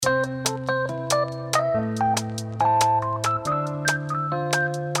Hello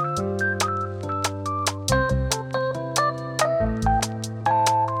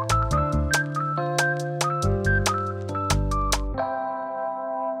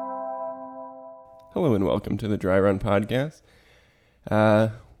and welcome to the Dry Run Podcast.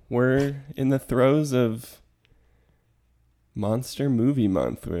 We're in the throes of Monster Movie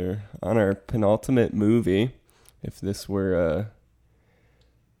Month. We're on our penultimate movie. If this were a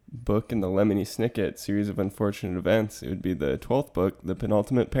book in the Lemony Snicket series of unfortunate events, it would be the 12th book, The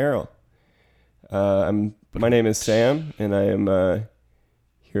Penultimate Peril. My name is Sam, and I am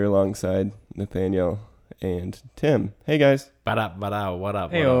here alongside Nathaniel and Tim. Hey guys. What up?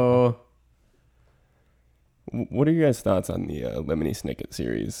 Heyo. What are your guys' thoughts on the Lemony Snicket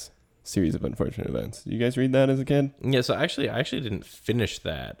series of unfortunate events? Did you guys read that as a kid? Yeah, so I actually didn't finish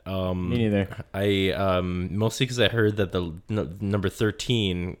that. Me neither. I mostly because I heard that the number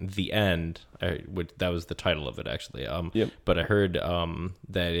 13, The End, which that was the title of it actually. Yep. But I heard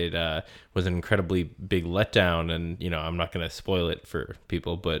that it was an incredibly big letdown, and I'm not going to spoil it for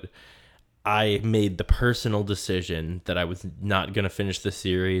people, but I made the personal decision that I was not going to finish the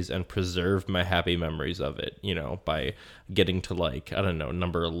series and preserve my happy memories of it, by getting to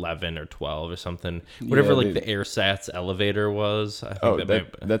number 11 or 12 or something. Whatever the AirSats elevator was. I think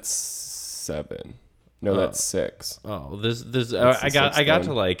that's 7. No, that's 6. Oh, there's I got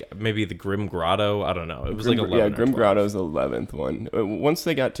to maybe the Grim Grotto. I don't know. It was 11. Yeah, Grim Grotto's the 11th one. Once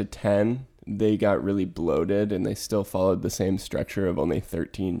they got to 10, they got really bloated, and they still followed the same structure of only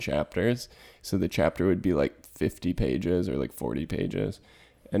 13 chapters. So the chapter would be 50 pages or 40 pages.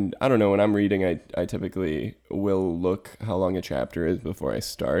 And I don't know, when I'm reading, I typically will look how long a chapter is before I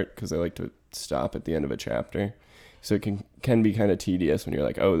start, because I like to stop at the end of a chapter. So it can be kind of tedious when you're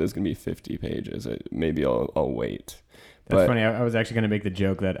like, oh, there's going to be 50 pages. Maybe I'll wait. That's funny. I was actually going to make the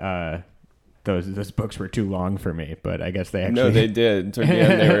joke that those books were too long for me, but I guess they actually... No, they did. Toward the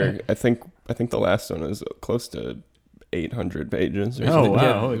end, they were... I think the last one was close to 800 pages. Or something.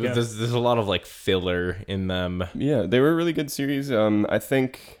 Wow! Yeah, there's a lot of filler in them. Yeah, they were a really good series. I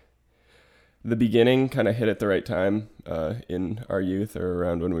think the beginning kind of hit at the right time in our youth or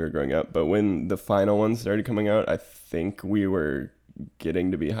around when we were growing up. But when the final ones started coming out, I think we were getting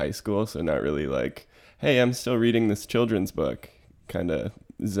to be high school, so not really hey, I'm still reading this children's book kind of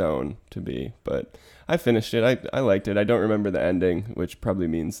zone to be. But I finished it. I liked it. I don't remember the ending, which probably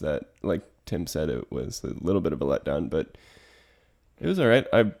means that, like Tim said, it was a little bit of a letdown, but it was all right.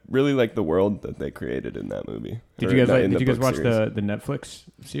 I really like the world that they created in that movie. Did you guys watch the Netflix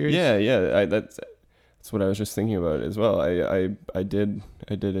series? Yeah. That's what I was just thinking about as well. I did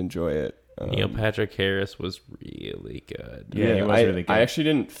enjoy it. Neil Patrick Harris was really good. Yeah, he was really good. I actually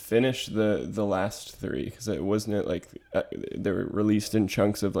didn't finish the last 3 because it wasn't they were released in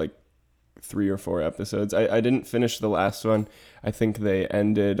chunks of 3 or 4 episodes. I didn't finish the last one. I think they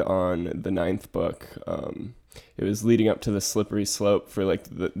ended on the 9th book. It was leading up to the slippery slope for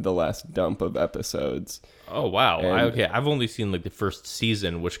the last dump of episodes. Oh wow! I've only seen the first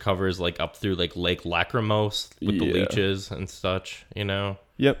season, which covers up through Lake Lacrimose with the leeches and such.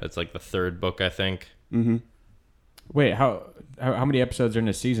 Yep. That's the 3rd book, I think. Mm-hmm. Wait, how many episodes are in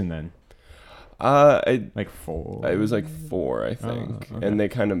a season then? 4. It was 4, I think, okay. and they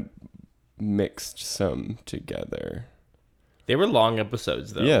kind of mixed some together. They were long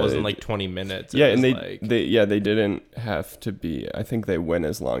episodes though. Yeah, it wasn't 20 minutes. Yeah, and they didn't have to be. I think they went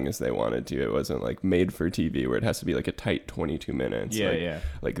as long as they wanted to. It wasn't made for TV where it has to be a tight 22 minutes. Yeah.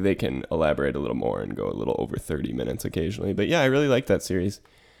 They can elaborate a little more and go a little over 30 minutes occasionally. But yeah, I really like that series.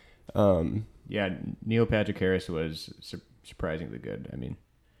 Yeah, Neil Patrick Harris was surprisingly good. I mean,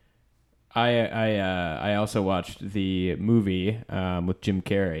 I also watched the movie with Jim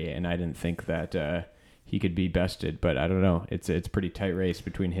Carrey, and I didn't think that he could be bested, but I don't know. It's a pretty tight race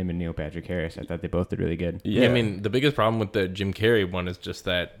between him and Neil Patrick Harris. I thought they both did really good. Yeah, I mean, the biggest problem with the Jim Carrey one is just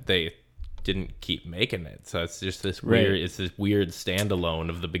that they didn't keep making it. So it's just this weird, It's this weird standalone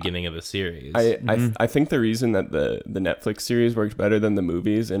of the beginning of the series. I think the reason that the Netflix series worked better than the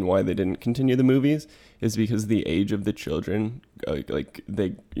movies and why they didn't continue the movies is because the age of the children,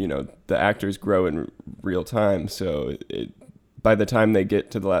 the actors grow in real time. So by the time they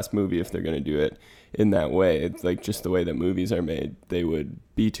get to the last movie, if they're going to do it in that way, it's just the way that movies are made, they would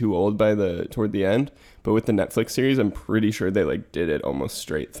be too old toward the end. But with the Netflix series, I'm pretty sure they did it almost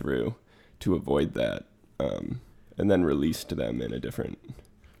straight through to avoid that, and then released them in a different...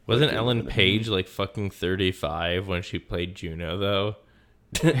 Wasn't Ellen Page fucking 35 when she played Juno though?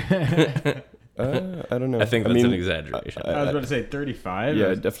 I don't know. I think that's an exaggeration. I was about to say 35.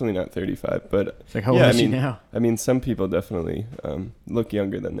 Yeah, definitely not 35. But It's like, how old is she now? I mean, some people definitely look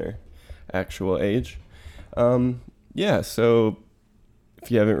younger than their actual age. Yeah, so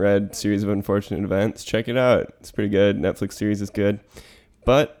if you haven't read Series of Unfortunate Events, check it out. It's pretty good. Netflix series is good.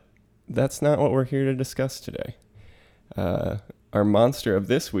 But that's not what we're here to discuss today. Our monster of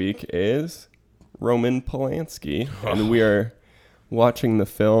this week is Roman Polanski, and we are watching the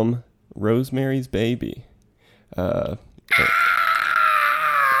film Rosemary's Baby.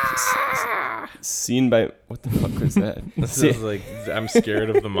 Seen by... What the fuck was that? This is like, I'm scared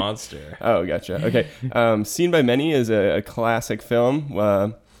of the monster. Oh, gotcha. Okay. Seen by many is a classic film.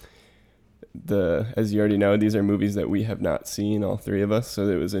 As you already know, these are movies that we have not seen, all three of us. So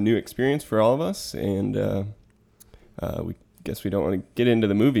it was a new experience for all of us. And we guess we don't want to get into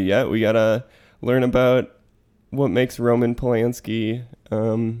the movie yet. We got to learn about what makes Roman Polanski...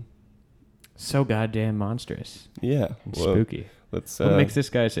 so goddamn monstrous. Yeah. And Well, spooky. let's... What makes this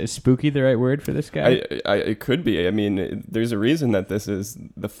guy... Is spooky the right word for this guy? It could be. I mean, there's a reason that this is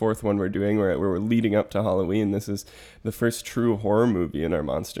the fourth one we're doing, where we're leading up to Halloween. This is the first true horror movie in our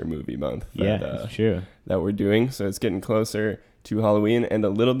monster movie month. That's true. That we're doing. So it's getting closer to Halloween, and a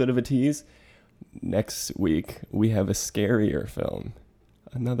little bit of a tease. Next week, we have a scarier film.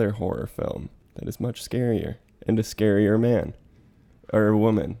 Another horror film that is much scarier. And a scarier man. Or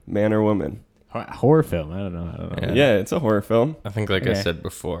woman. Man or woman. Horror film. I don't know. Yeah, it's a horror film. I think, like I Okay. said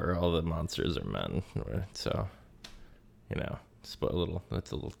before, all the monsters are men. So, spoil a little.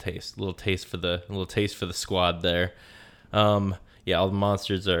 That's a little taste for the squad there. Yeah, all the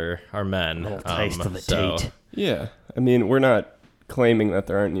monsters are men. Yeah. I mean, we're not claiming that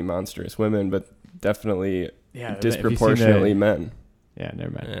there aren't any monstrous women, but definitely disproportionately men. Yeah,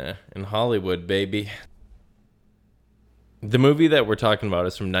 never mind. Yeah, in Hollywood, baby. The movie that we're talking about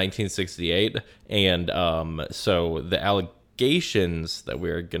is from 1968, and so the allegations that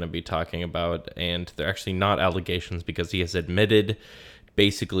we're going to be talking about, and they're actually not allegations because he has admitted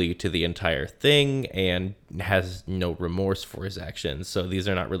basically to the entire thing and has no remorse for his actions. So these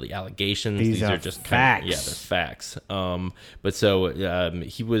are not really allegations. These are just facts. They're facts. But so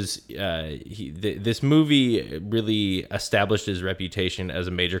he was this movie really established his reputation as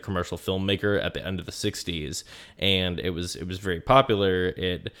a major commercial filmmaker at the end of the 60s, and it was very popular.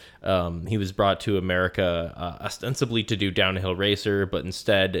 He was brought to America ostensibly to do Downhill Racer, but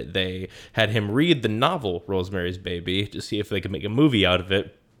instead they had him read the novel Rosemary's Baby to see if they could make a movie out of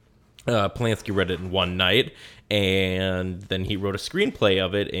it. Polanski read it in one night, and then he wrote a screenplay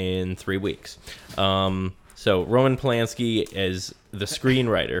of it in 3 weeks. So Roman Polanski is the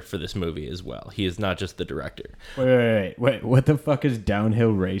screenwriter for this movie as well. He is not just the director. Wait. What the fuck is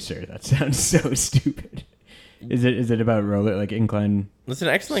Downhill Racer? That sounds so stupid. Is it about roller, like incline? That's an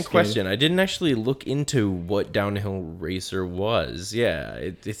excellent question. I didn't actually look into what Downhill Racer was. Yeah,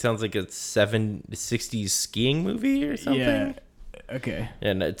 it sounds like a 60s skiing movie or something. Yeah. Okay.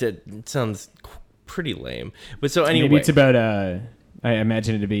 And it sounds pretty lame. But so anyway, maybe it's about I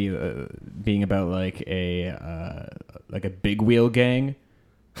imagine it to be being about like a big wheel gang,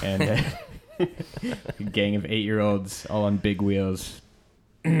 and a gang of 8-year-olds all on big wheels.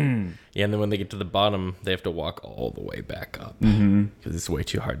 Yeah, and then when they get to the bottom, they have to walk all the way back up because it's way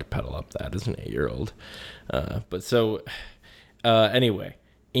too hard to pedal up that as an 8-year-old. But so anyway,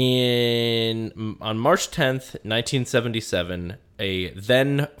 on March 10th, 1977, a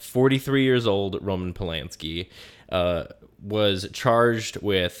then 43 years old Roman Polanski was charged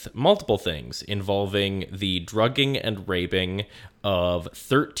with multiple things involving the drugging and raping of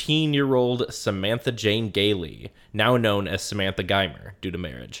 13-year-old Samantha Jane Gailey, now known as Samantha Geimer, due to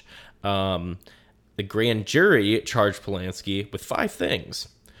marriage. The grand jury charged Polanski with 5 things: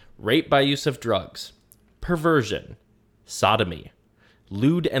 rape by use of drugs, perversion, sodomy,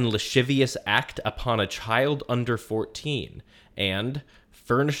 lewd and lascivious act upon a child under 14, and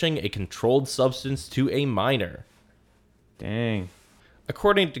furnishing a controlled substance to a minor. Dang.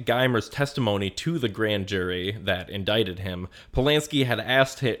 According to Geimer's testimony to the grand jury that indicted him, Polanski had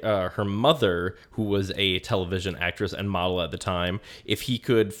asked her mother, who was a television actress and model at the time, if he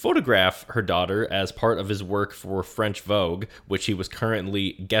could photograph her daughter as part of his work for French Vogue, which he was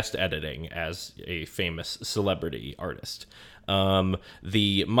currently guest editing as a famous celebrity artist.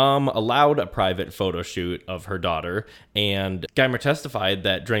 The mom allowed a private photo shoot of her daughter, and Geimer testified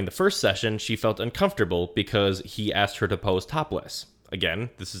that during the first session, she felt uncomfortable because he asked her to pose topless. Again,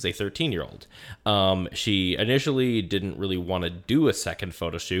 this is a 13-year-old. She initially didn't really want to do a second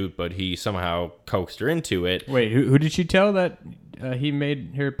photo shoot, but he somehow coaxed her into it. Wait, who did she tell that he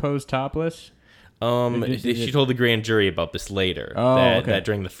made her pose topless? She told the grand jury about this later. Oh, okay. That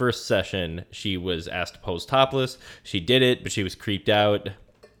during the first session, she was asked to pose topless. She did it, but she was creeped out.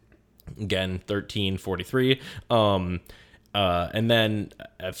 Again, 1343. And then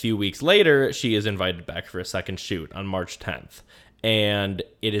a few weeks later, she is invited back for a second shoot on March 10th. And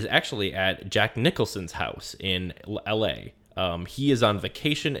it is actually at Jack Nicholson's house in L.A. He is on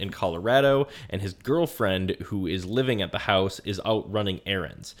vacation in Colorado, and his girlfriend, who is living at the house, is out running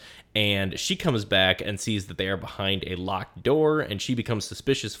errands. And she comes back and sees that they are behind a locked door, and she becomes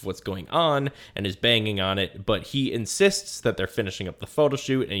suspicious of what's going on and is banging on it. But he insists that they're finishing up the photo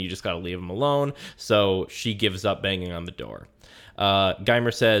shoot, and you just got to leave him alone. So she gives up banging on the door.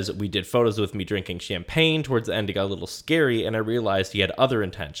 Geimer says, "We did photos with me drinking champagne. Towards the end, it got a little scary, and I realized he had other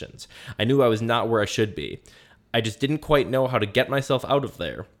intentions. I knew I was not where I should be. I just didn't quite know how to get myself out of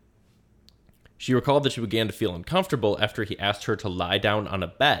there." She recalled that she began to feel uncomfortable after he asked her to lie down on a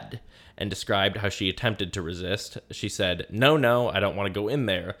bed and described how she attempted to resist. She said, No, I don't want to go in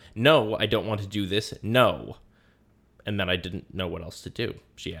there. No, I don't want to do this. No. And then I didn't know what else to do,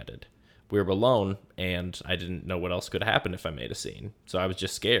 she added. We were alone, and I didn't know what else could happen if I made a scene. So I was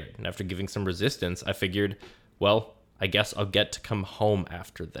just scared. And after giving some resistance, I figured, well, I guess I'll get to come home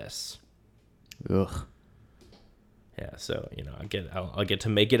after this. Ugh. Yeah, so I'll get to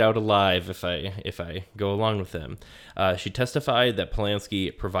make it out alive if I go along with him. She testified that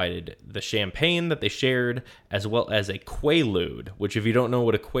Polanski provided the champagne that they shared, as well as a Quaalude. Which, if you don't know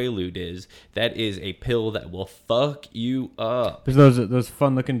what a Quaalude is, that is a pill that will fuck you up. There's those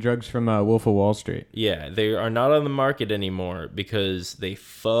fun-looking drugs from Wolf of Wall Street. Yeah, they are not on the market anymore because they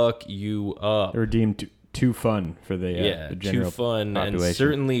fuck you up. They're deemed too fun for the general too fun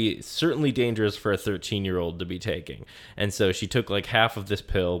population. And certainly dangerous for a 13-year-old to be taking. And so she took like half of this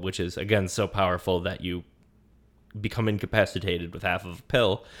pill, which is again so powerful that you become incapacitated with half of a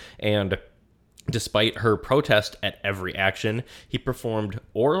pill. And despite her protest at every action, he performed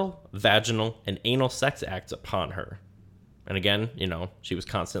oral, vaginal, and anal sex acts upon her. And again, she was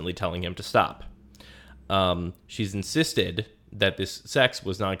constantly telling him to stop. She's insisted that this sex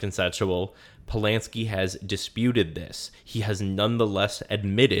was non-consensual. Polanski has disputed this. He has nonetheless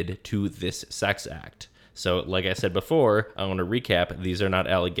admitted to this sex act. So, like I said before, I want to recap. These are not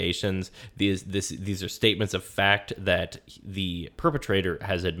allegations. These are statements of fact that the perpetrator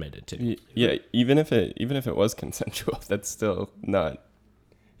has admitted to. Yeah, even if it was consensual, that's still not.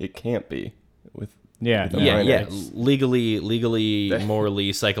 It can't be with. Yeah. Legally,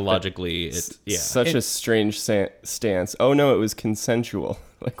 morally, psychologically, it's such a strange stance. Oh no, it was consensual.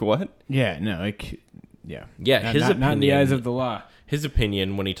 Like what? Yeah, no, like his opinion, not in the eyes of the law. His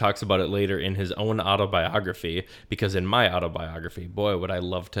opinion when he talks about it later in his own autobiography, because in my autobiography, boy, would I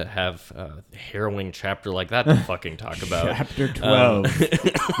love to have a harrowing chapter like that to fucking talk about. Chapter 12,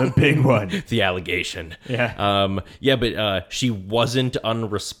 the big one. The allegation. Yeah. But she wasn't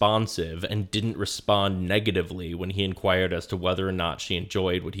unresponsive and didn't respond negatively when he inquired as to whether or not she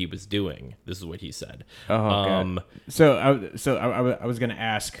enjoyed what he was doing. This is what he said. Oh, God. So I was going to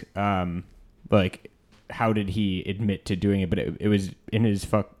ask, how did he admit to doing it? But it was in his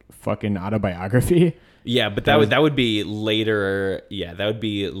fucking autobiography. Yeah, but that would be later. Yeah, that would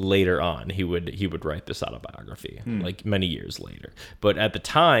be later on. He would write this autobiography like many years later. But at the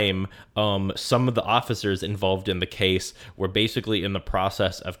time, some of the officers involved in the case were basically in the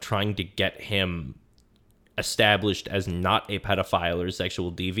process of trying to get him established as not a pedophile or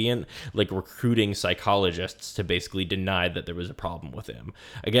sexual deviant, like recruiting psychologists to basically deny that there was a problem with him.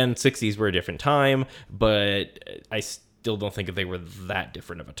 Again, 60s were a different time, but I still don't think that they were that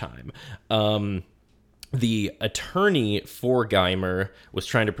different of a time. The attorney for Geimer was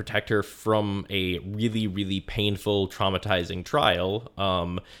trying to protect her from a really, really painful, traumatizing trial,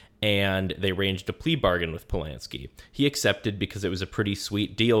 and they arranged a plea bargain with Polanski. He accepted because it was a pretty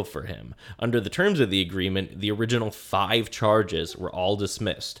sweet deal for him. Under the terms of the agreement, the original 5 charges were all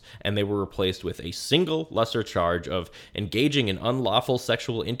dismissed, and they were replaced with a single lesser charge of engaging in unlawful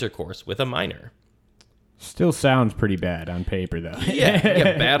sexual intercourse with a minor. Still sounds pretty bad on paper, though.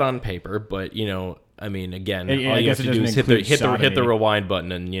 yeah, bad on paper, but, I mean, again, all you have to do is hit the rewind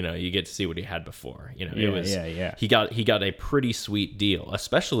button, and you get to see what he had before. He got a pretty sweet deal,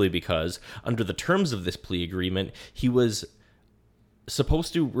 especially because under the terms of this plea agreement, he was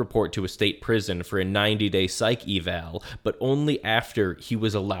supposed to report to a state prison for a 90-day psych eval, but only after he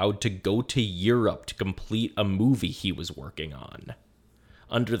was allowed to go to Europe to complete a movie he was working on.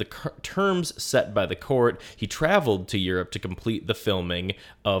 Under the terms set by the court, he traveled to Europe to complete the filming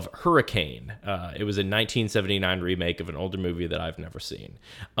of Hurricane. It was a 1979 remake of an older movie that I've never seen.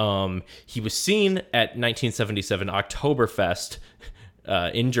 He was seen at 1977 Oktoberfest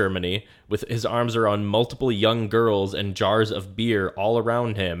in Germany with his arms around multiple young girls and jars of beer all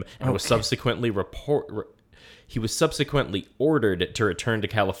around him, and was subsequently He was subsequently ordered to return to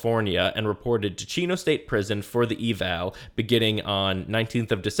California and reported to Chino State Prison for the eval beginning on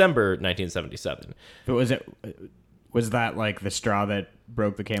 19th of December, 1977. But was that like the straw that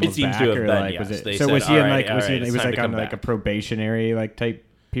broke the camel's It seems back, to have or been, like yes. was it? They So said, was he in "All like right, was he? all right, He it's was time like to on come like a back." probationary like type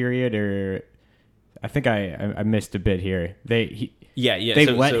period, or I think I missed a bit here. They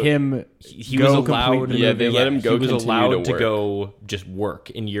let him. He go was allowed. complete the movie? they let him go He was continue allowed to to work. go just work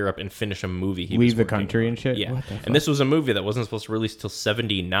in Europe and finish a movie. He Leave was the working country on. and shit? Yeah, What the fuck? and this was a movie that wasn't supposed to release till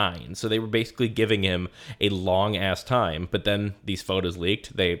 '79, so they were basically giving him a long ass time. But then these photos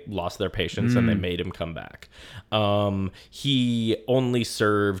leaked. They lost their patience and they made him come back. He only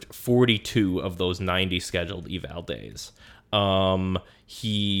served 42 of those 90 scheduled eval days.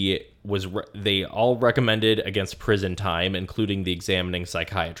 They all recommended against prison time, including the examining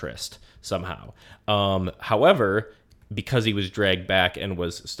psychiatrist somehow. However, because he was dragged back and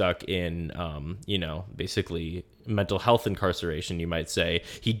was stuck in, basically mental health incarceration, you might say,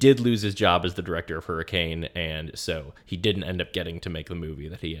 he did lose his job as the director of Hurricane. And so he didn't end up getting to make the movie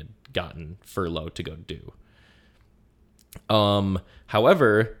that he had gotten furloughed to go do.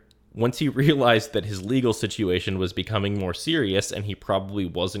 However, once he realized that his legal situation was becoming more serious and he probably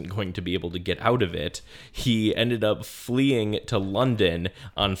wasn't going to be able to get out of it, he ended up fleeing to London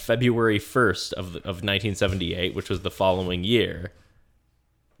on February 1st of 1978, which was the following year.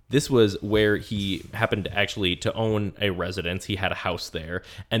 This was where he happened to own a residence. He had a house there.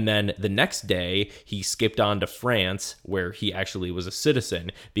 And then the next day, he skipped on to France, where he actually was a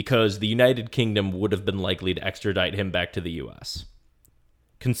citizen, because the United Kingdom would have been likely to extradite him back to the U.S.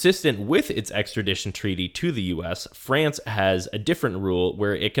 Consistent with its extradition treaty to the U.S., France has a different rule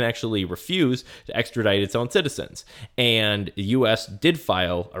where it can actually refuse to extradite its own citizens. And the U.S. did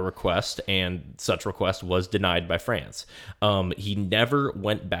file a request, and such request was denied by France. He never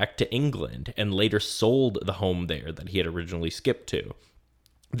went back to England and later sold the home there that he had originally skipped to.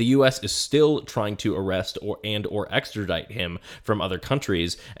 The U.S. is still trying to arrest or extradite him from other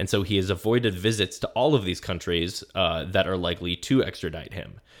countries, and so he has avoided visits to all of these countries that are likely to extradite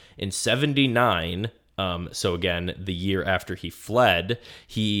him. In 79, so again, the year after he fled,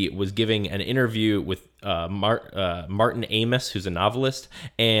 he was giving an interview with Martin Amis, who's a novelist,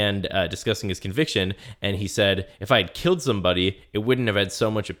 and discussing his conviction, and he said, "If I had killed somebody, it wouldn't have had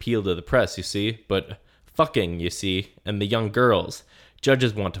so much appeal to the press, you see, but fucking, you see, and the young girls.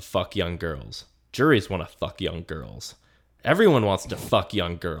 Judges want to fuck young girls. Juries want to fuck young girls. Everyone wants to fuck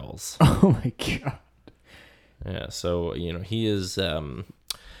young girls." Oh my god. Yeah, so, he is, really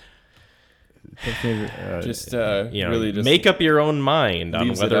just make up your own mind on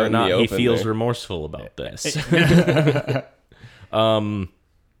leaves it whether out or in the not he open feels there. remorseful about this.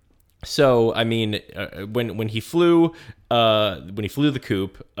 So, I mean, when he flew the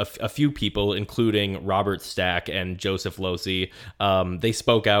coop, a few people, including Robert Stack and Joseph Losey, they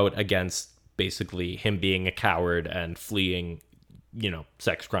spoke out against basically him being a coward and fleeing,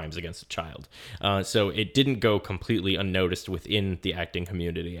 sex crimes against a child. So it didn't go completely unnoticed within the acting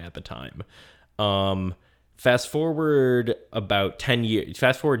community at the time. Fast forward 10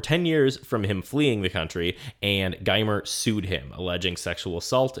 years from him fleeing the country, and Geimer sued him, alleging sexual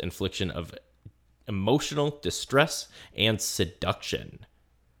assault, infliction of emotional distress, and seduction.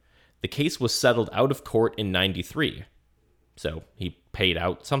 The case was settled out of court in 93, so he paid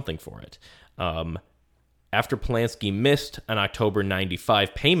out something for it. After Polanski missed an October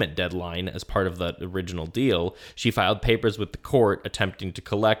 95 payment deadline as part of the original deal, she filed papers with the court attempting to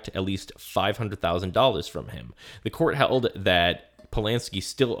collect at least $500,000 from him. The court held that Polanski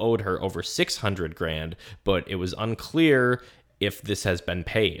still owed her over $600,000, but it was unclear if this has been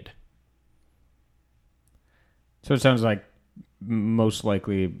paid. So it sounds like most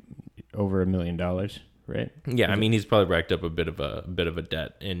likely over $1 million, right? Yeah, I mean, he's probably racked up a bit of a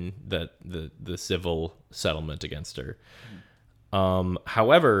debt in the civil settlement against her.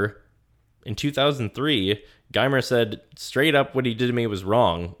 However, in 2003, Geimer said straight up what he did to me was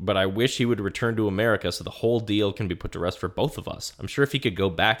wrong, but I wish he would return to America so the whole deal can be put to rest for both of us. I'm sure if he could go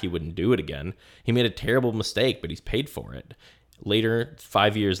back, he wouldn't do it again. He made a terrible mistake, but he's paid for it. Later,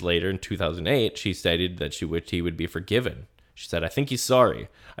 5 years later, in 2008, she stated that she wished he would be forgiven. She said, "I think he's sorry.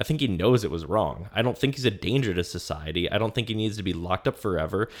 I think he knows it was wrong. I don't think he's a danger to society. I don't think he needs to be locked up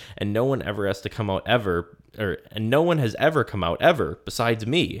forever, and no one ever has to come out and no one has ever come out ever besides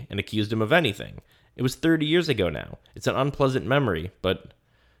me and accused him of anything. It was 30 years ago now. It's an unpleasant memory, but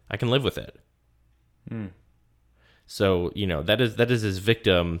I can live with it." So, that is his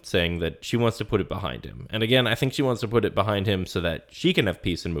victim saying that she wants to put it behind him. And again, I think she wants to put it behind him so that she can have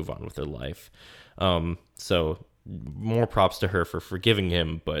peace and move on with her life. So more props to her for forgiving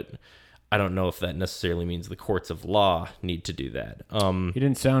him, but I don't know if that necessarily means the courts of law need to do that. He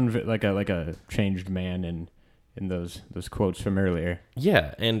didn't sound like a changed man in those quotes from earlier.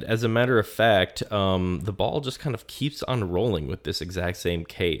 Yeah, and as a matter of fact, the ball just kind of keeps on rolling with this exact same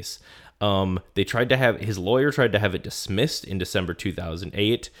case. His lawyer tried to have it dismissed in December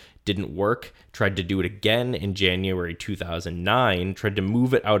 2008, didn't work, tried to do it again in January 2009, tried to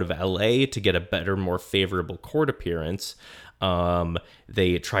move it out of LA to get a better, more favorable court appearance.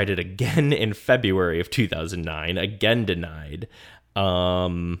 They tried it again in February of 2009, again denied.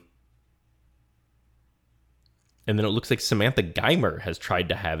 And then it looks like Samantha Geimer has tried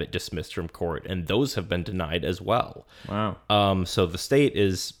to have it dismissed from court, and those have been denied as well. Wow. So the state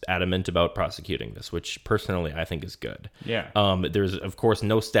is adamant about prosecuting this, which personally I think is good. Yeah. There's, of course,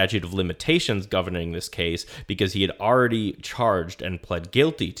 no statute of limitations governing this case because he had already charged and pled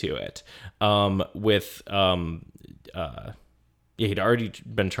guilty to it. He'd already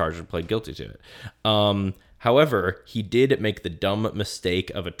been charged and pled guilty to it. However, he did make the dumb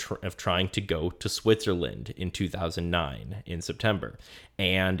mistake of trying to go to Switzerland in 2009 in September.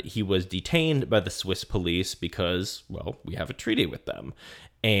 And he was detained by the Swiss police because, well, we have a treaty with them.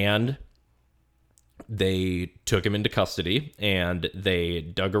 And they took him into custody and they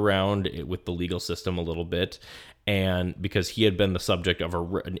dug around with the legal system a little bit. And because he had been the subject of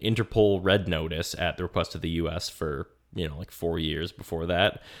an Interpol red notice at the request of the U.S. for, like 4 years before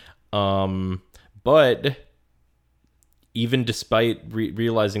that. But even despite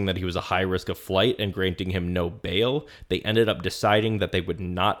realizing that he was a high risk of flight and granting him no bail, they ended up deciding that they would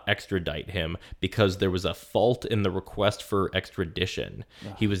not extradite him because there was a fault in the request for extradition.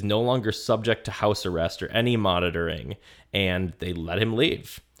 Ugh. He was no longer subject to house arrest or any monitoring, and they let him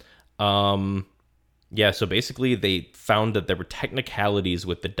leave. So basically they found that there were technicalities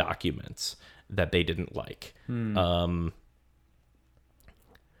with the documents that they didn't like.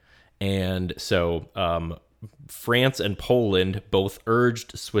 And so France and Poland both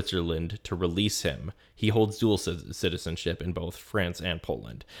urged Switzerland to release him. He holds dual citizenship in both France and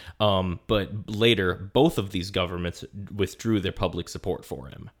Poland. But later, both of these governments withdrew their public support for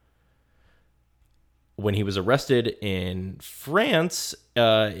him. When he was arrested in France,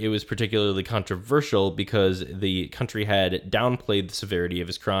 it was particularly controversial because the country had downplayed the severity of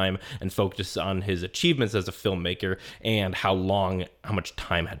his crime and focused on his achievements as a filmmaker and how much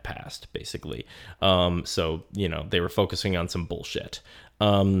time had passed, basically. So they were focusing on some bullshit.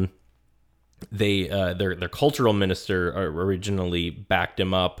 Their cultural minister originally backed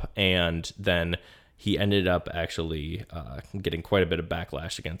him up, and then he ended up actually getting quite a bit of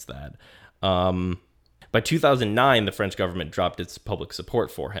backlash against that. By 2009, the French government dropped its public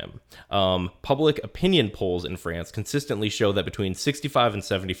support for him. Public opinion polls in France consistently show that between 65 and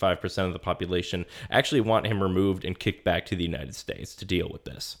 75% of the population actually want him removed and kicked back to the United States to deal with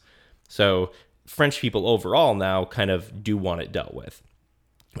this. So French people overall now kind of do want it dealt with.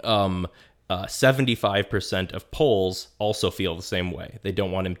 75% of polls also feel the same way. They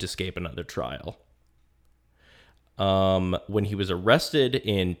don't want him to escape another trial. When he was arrested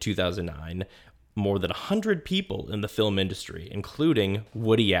in 2009, more than 100 people in the film industry, including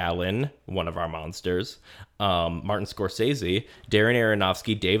Woody Allen, one of our monsters, Martin Scorsese, Darren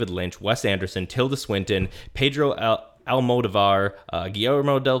Aronofsky, David Lynch, Wes Anderson, Tilda Swinton, Pedro Almodovar,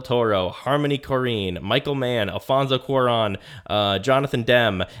 Guillermo del Toro, Harmony Korine, Michael Mann, Alfonso Cuarón, Jonathan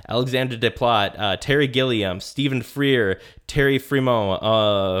Demme, Alexander Desplat, Terry Gilliam, Stephen Frear, Terry Fremont,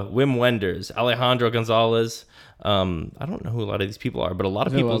 Wim Wenders, Alejandro Gonzalez. I don't know who a lot of these people are, but a lot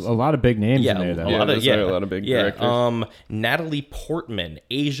of people. A lot of big names in there, though. A lot of big directors. Natalie Portman,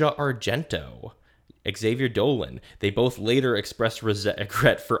 Asia Argento, Xavier Dolan. They both later expressed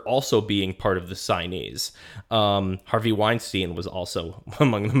regret for also being part of the signees. Harvey Weinstein was also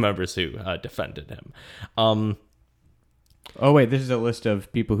among the members who defended him. Oh, wait, this is a list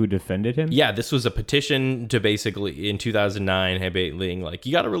of people who defended him? Yeah, this was a petition to basically, in 2009, being like,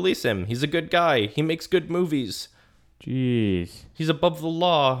 you got to release him. He's a good guy. He makes good movies. Jeez. He's above the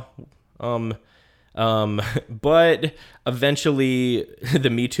law. But eventually the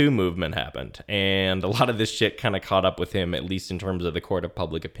Me Too movement happened, and a lot of this shit kind of caught up with him, at least in terms of the court of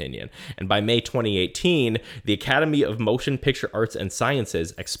public opinion. And by May 2018, the Academy of Motion Picture Arts and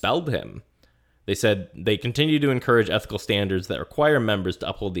Sciences expelled him They said they continue to encourage ethical standards that require members to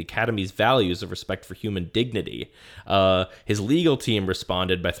uphold the Academy's values of respect for human dignity. His legal team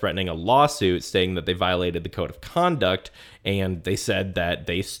responded by threatening a lawsuit, saying that they violated the code of conduct, and they said that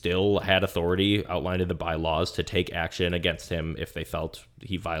they still had authority outlined in the bylaws to take action against him if they felt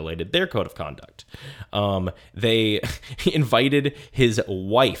he violated their code of conduct. They invited his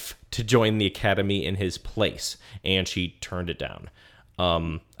wife to join the Academy in his place, and she turned it down.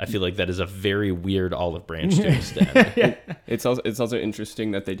 I feel like that is a very weird olive branch to extend. It's also interesting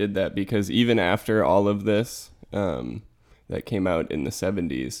that they did that, because even after all of this that came out in the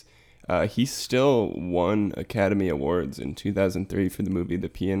 70s, he still won Academy Awards in 2003 for the movie The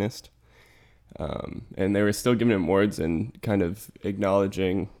Pianist. And they were still giving him awards and kind of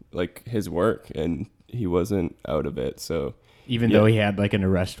acknowledging like his work, and he wasn't out of it. So Even though he had like an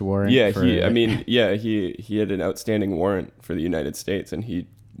arrest warrant. Yeah, he had an outstanding warrant for the United States, and he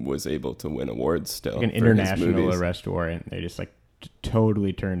was able to win awards still. Like an international arrest warrant. They just like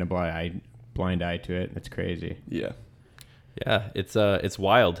totally turned a blind eye to it. That's crazy. Yeah. Yeah, it's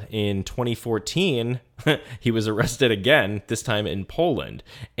wild. In 2014, he was arrested again, this time in Poland,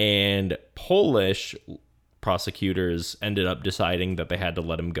 and Polish prosecutors ended up deciding that they had to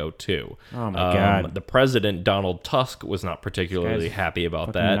let him go too. Oh my God. The president, Donald Tusk, was not particularly happy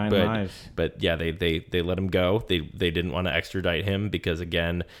about that, but yeah, they let him go. They didn't want to extradite him because,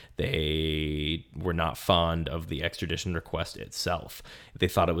 again, they were not fond of the extradition request itself. They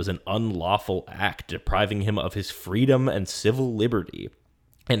thought it was an unlawful act depriving him of his freedom and civil liberty,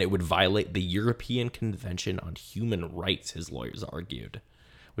 and it would violate the European Convention on Human Rights, his lawyers argued.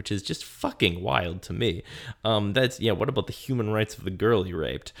 Which is just fucking wild to me. What about the human rights of the girl he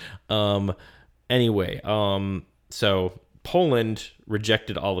raped? Anyway, so Poland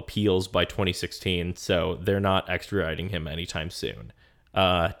rejected all appeals by 2016, so they're not extraditing him anytime soon.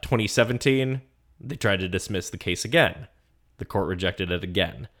 2017, they tried to dismiss the case again. The court rejected it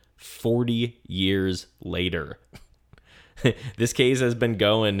again. 40 years later. This case has been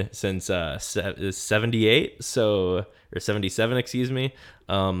going since 78, or 77, excuse me.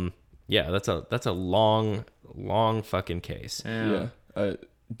 That's a long fucking case. Yeah. There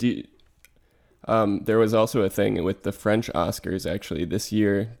was also a thing with the French Oscars actually this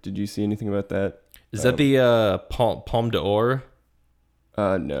year. Did you see anything about that? Is that the Palme d'Or?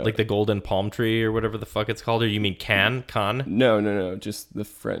 No. Like the golden palm tree or whatever the fuck it's called? Or you mean Cannes? No. Just the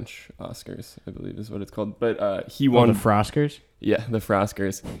French Oscars, I believe is what it's called. But he won. The Froscars? Yeah, the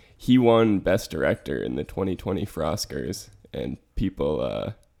Froscars. He won Best Director in the 2020 Froscars, and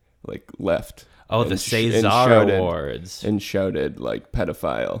people left. Oh, the César Awards. And shouted like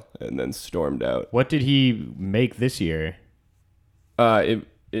pedophile, and then stormed out. What did he make this year? It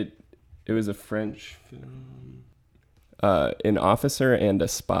was a French film. An Officer and a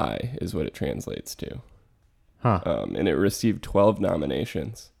Spy is what it translates to. Huh. And it received 12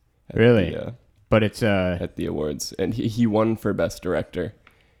 nominations. Really? But it's at the awards, and he won for Best Director.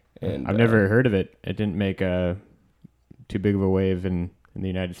 And I've never heard of it. It didn't make too big of a wave in the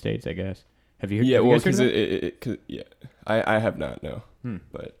United States, I guess. Have you heard? Yeah, well, because I have not. No,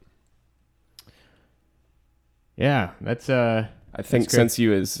 but yeah, that's I think since he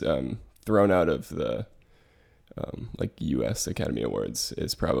was thrown out of the U.S. Academy Awards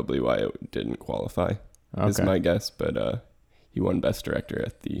is probably why it didn't qualify. Okay. Is my guess, but he won Best Director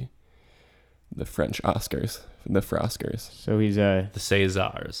at the French Oscars, the Froscars. So he's the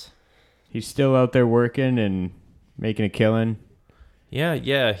Césars. He's still out there working and making a killing.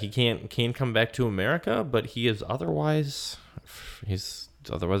 Yeah, he can't come back to America, but he's otherwise a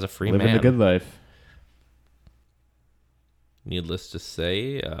free man. Living the good life. Needless to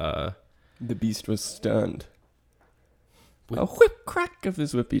say, the beast was stunned. A whip crack of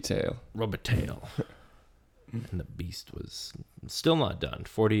his whippy tail. Rub a tail. And the beast was still not done.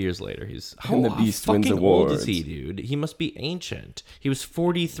 40 years later, and the beast wins fucking awards. Old is he, dude? He must be ancient. He was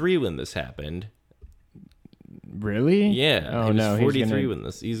 43 when this happened. Really? Yeah. Oh, he was no. 43 when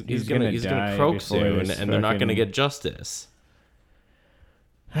this. He's gonna croak soon, and they're not gonna get justice.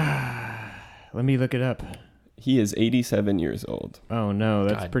 Let me look it up. He is 87 years old. Oh no,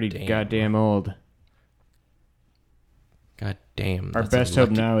 that's pretty goddamn old. God damn. Our best hope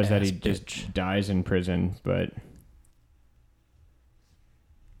now is that he just dies in prison, but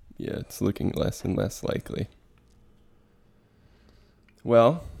yeah, it's looking less and less likely.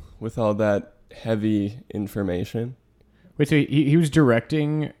 Well, with all that heavy information. Wait, so he was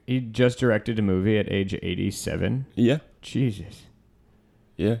directing, he just directed a movie at age 87? Yeah. Jesus.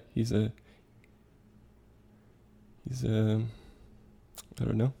 Yeah, he's I don't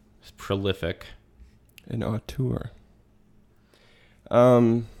know. He's prolific. An auteur.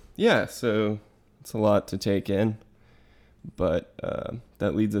 Yeah, so It's a lot to take in. But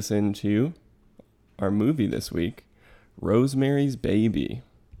that leads us into our movie this week, Rosemary's Baby,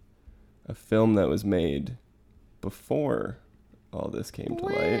 a film that was made before all this came to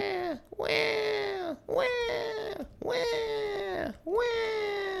light.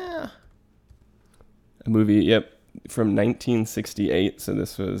 A movie, from 1968. So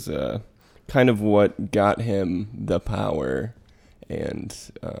this was kind of what got him the power and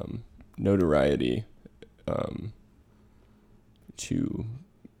notoriety to,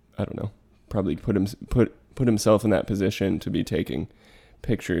 I don't know, probably put himself in that position to be taking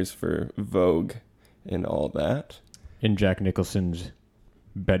pictures for Vogue and all that. In Jack Nicholson's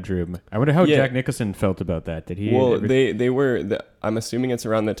bedroom. I wonder how Jack Nicholson felt about that. Did he? Well, I'm assuming it's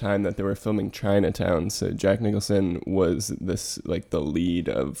around the time that they were filming Chinatown. So Jack Nicholson was the lead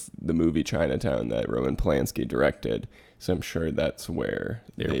of the movie Chinatown that Roman Polanski directed. So I'm sure that's where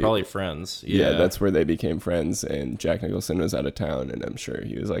they were probably friends. Yeah, that's where they became friends. And Jack Nicholson was out of town, and I'm sure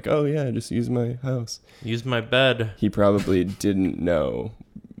he was like, "Oh yeah, just use my house, use my bed." He probably didn't know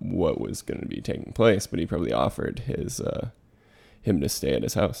what was going to be taking place, but he probably offered him to stay at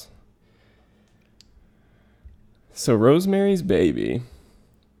his house. So Rosemary's Baby.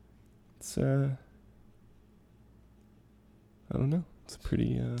 It's I don't know. It's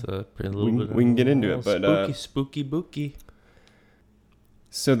pretty. It's a pretty little bit. We can get into it, but spooky.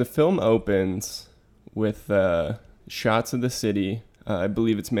 So the film opens with shots of the city. I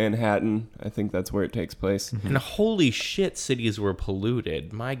believe it's Manhattan. I think that's where it takes place. And holy shit, cities were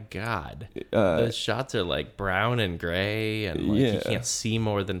polluted. My God. The shots are like brown and gray, and you can't see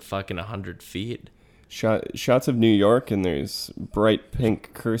more than fucking 100 feet. Shots of New York, and there's bright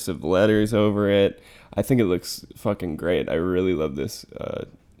pink cursive letters over it. I think it looks fucking great. I really love this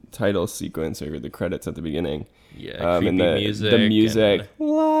title sequence or the credits at the beginning. Yeah, creepy and music. The music.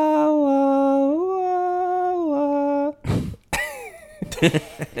 La, la, la, la.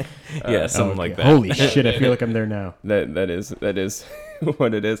 Yeah, something like that. Holy shit, I feel like I'm there now. That is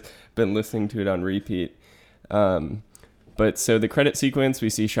what it is. Been listening to it on repeat. But so the credit sequence, we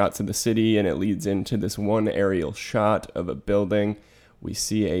see shots of the city, and it leads into this one aerial shot of a building. We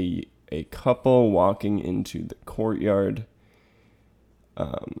see a couple walking into the courtyard.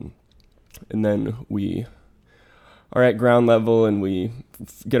 And then we are at ground level, and we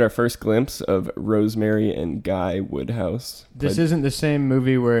get our first glimpse of Rosemary and Guy Woodhouse. This isn't the same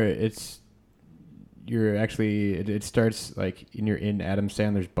movie where it starts like you're in Adam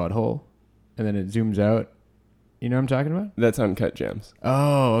Sandler's butthole, and then it zooms out. You know what I'm talking about? That's Uncut Gems.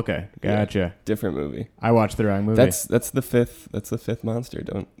 Oh, okay, gotcha. Yeah, different movie. I watched the wrong movie. That's the fifth monster.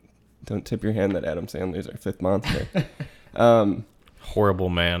 Don't tip your hand that Adam Sandler's our fifth monster. Horrible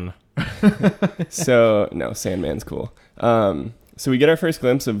man. So no, Sandman's cool. So we get our first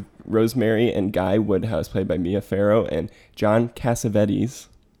glimpse of Rosemary and Guy Woodhouse, played by Mia Farrow and John Cassavetes.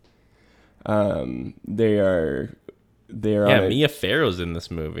 They are Mia Farrow's in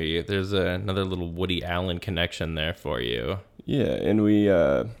this movie. There's another little Woody Allen connection there for you. Yeah, and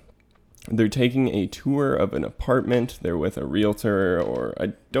they're taking a tour of an apartment. They're with a realtor, or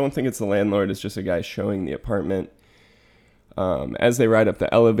I don't think it's the landlord. It's just a guy showing the apartment. As they ride up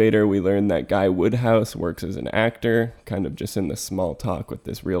the elevator, we learn that Guy Woodhouse works as an actor, kind of just in the small talk with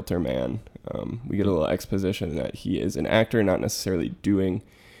this realtor man. We get a little exposition that he is an actor, not necessarily doing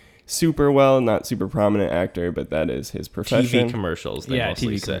super well, not super prominent actor, but that is his profession. TV commercials, they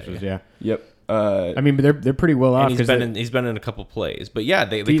mostly TV say. commercials, yeah. Yep. I mean, but they're pretty well off. And he's been in a couple plays, but yeah,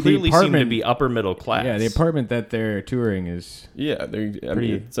 they clearly seem to be upper middle class. Yeah, the apartment that they're touring is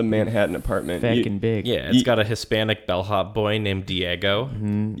it's a Manhattan apartment. Fucking big. Yeah, it's got a Hispanic bellhop boy named Diego.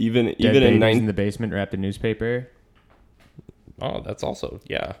 Mm-hmm. Even in the basement wrapped in newspaper. Oh, that's also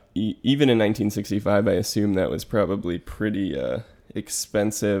Even in 1965, I assume that was probably pretty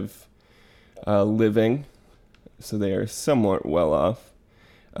expensive living, so they are somewhat well off.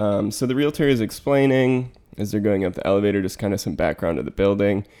 So the realtor is explaining, as they're going up the elevator, just kind of some background of the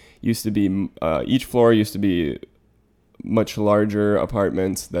building. Used to be each floor used to be much larger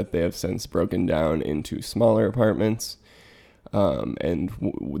apartments that they have since broken down into smaller apartments.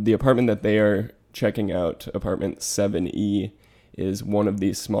 The apartment that they are checking out, apartment 7E, is one of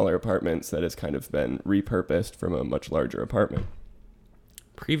these smaller apartments that has kind of been repurposed from a much larger apartment.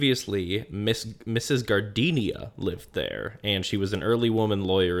 Previously, Mrs. Gardenia lived there, and she was an early woman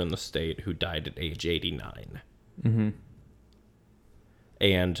lawyer in the state who died at age 89. Mm-hmm.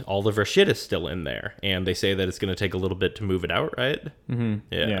 And all of her shit is still in there, and they say that it's going to take a little bit to move it out, right? Mm-hmm.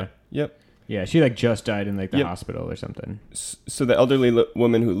 Yeah. Yep. Yeah, she just died in the hospital or something. So the elderly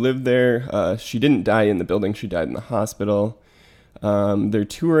woman who lived there, she didn't die in the building. She died in the hospital. They're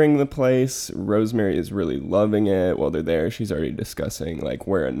touring the place. Rosemary is really loving it. While they're there, she's already discussing like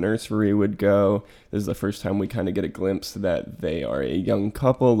where a nursery would go. This is the first time we kind of get a glimpse that they are a young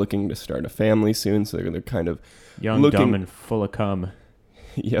couple looking to start a family soon. So they're kind of Young, dumb, and full of cum.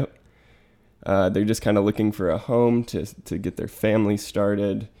 Yep. They're just kind of looking for a home to get their family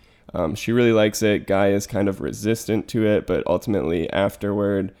started. She really likes it. Guy is kind of resistant to it, but ultimately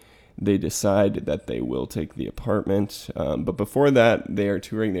afterward, they decide that they will take the apartment. But before that, they are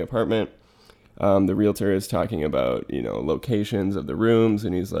touring the apartment. The realtor is talking about, locations of the rooms,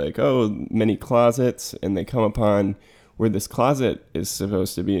 and he's like, oh, many closets. And they come upon where this closet is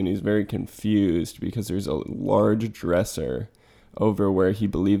supposed to be, and he's very confused because there's a large dresser over where he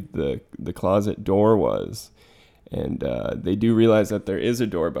believed the closet door was. And they do realize that there is a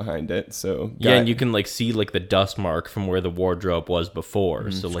door behind it. So yeah, and you can like see like the dust mark from where the wardrobe was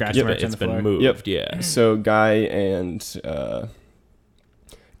before. So like it's been moved. Yep. Yeah. So Guy and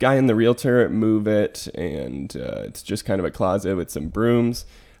the realtor move it, and it's just kind of a closet with some brooms.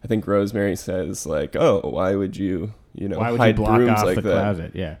 I think Rosemary says like, "Oh, why would you hide block brooms off like the that?"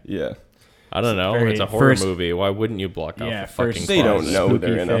 Closet? Yeah. Yeah. I don't know. It's a horror movie. Why wouldn't you block off the fucking They closet? don't know Spooky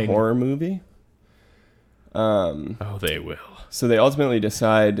they're in a thing. horror movie. Oh, they will. So they ultimately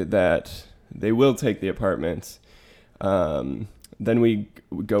decide that they will take the apartment. Then we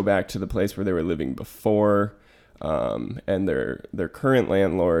go back to the place where they were living before, and their current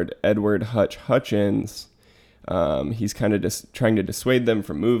landlord, Edward Hutchins, he's kind of just trying to dissuade them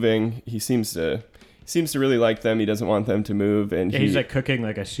from moving. He seems to really like them. He doesn't want them to move, and he's like cooking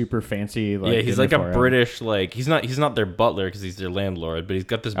like a super fancy. Like, he's like a British like he's not their butler because he's their landlord, but he's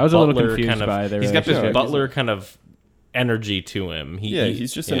got this. I was butler a little confused kind of, by their He's got this relationship. butler kind of energy to him.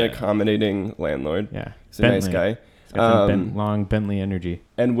 He's just an accommodating landlord. Yeah, He's a nice guy. He's got some long Bentley energy.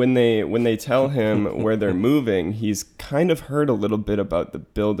 And when they tell him where they're moving, he's kind of heard a little bit about the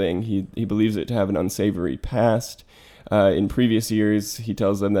building. He believes it to have an unsavory past. In previous years, he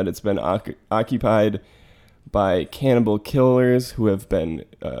tells them that it's been occupied by cannibal killers who have been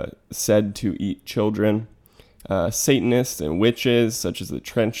said to eat children, Satanists and witches such as the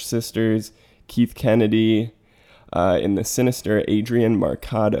Trench Sisters, Keith Kennedy, and the sinister Adrian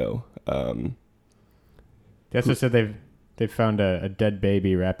Marcado. They also said they've found a dead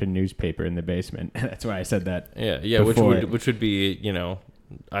baby wrapped in newspaper in the basement. That's why I said that. Yeah, which would be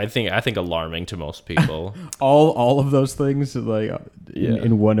I think alarming to most people. all of those things like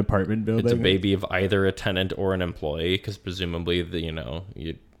in one apartment building. It's a baby of either a tenant or an employee, because presumably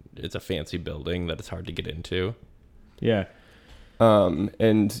it's a fancy building that it's hard to get into. Yeah.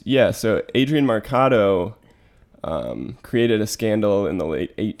 So Adrian Marcado created a scandal in the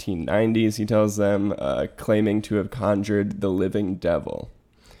late 1890s, he tells them, claiming to have conjured the living devil.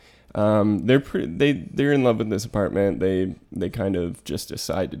 They're in love with this apartment. They kind of just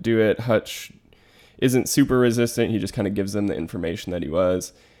decide to do it. Hutch isn't super resistant. He just kind of gives them the information that he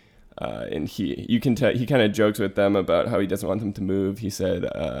was. And you can tell he kind of jokes with them about how he doesn't want them to move. He said,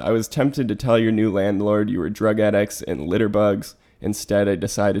 I was tempted to tell your new landlord you were drug addicts and litter bugs. Instead, I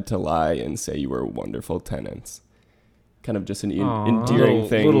decided to lie and say you were wonderful tenants. Kind of just an endearing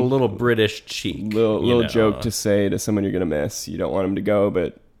thing. Little British cheek. Little joke to say to someone you're going to miss. You don't want him to go,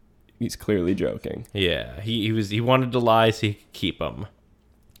 but he's clearly joking. Yeah, he wanted to lie so he could keep him.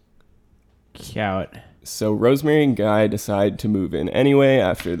 Coward. So Rosemary and Guy decide to move in anyway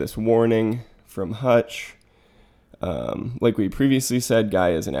after this warning from Hutch. Like we previously said,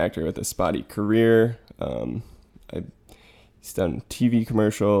 Guy is an actor with a spotty career. He's done TV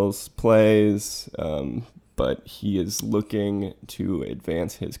commercials, plays, but he is looking to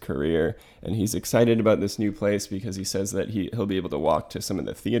advance his career, and he's excited about this new place because he says that he'll be able to walk to some of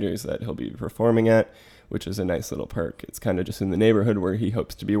the theaters that he'll be performing at, which is a nice little perk. It's kind of just in the neighborhood where he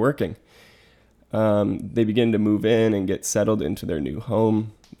hopes to be working. They begin to move in and get settled into their new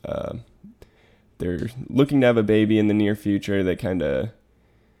home. They're looking to have a baby in the near future. They kind of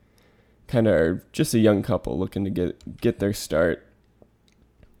are just a young couple looking to get their start.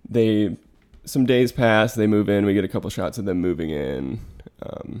 Some days pass, they move in, we get a couple shots of them moving in.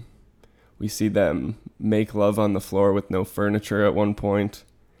 We see them make love on the floor with no furniture at one point.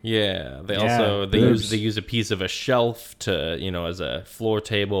 Yeah, they use a piece of a shelf to, as a floor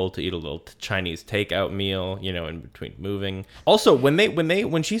table to eat a little Chinese takeout meal, in between moving. Also,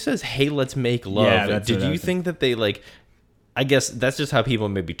 when she says, "Hey, let's make love," did you think that they like? I guess that's just how people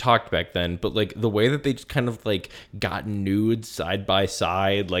maybe talked back then, but like the way that they just kind of like got nude side by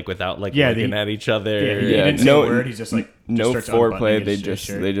side, like without like looking at each other. Yeah, he didn't say a word. He's just like no foreplay. They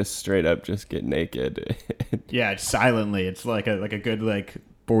shirt. just straight up just get naked. Yeah, silently. It's like a good like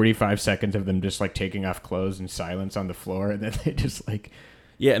 45 seconds of them just like taking off clothes in silence on the floor, and then they just like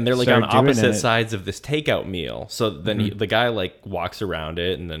Yeah, and they're like start on doing opposite it. sides of this takeout meal. So then the guy like walks around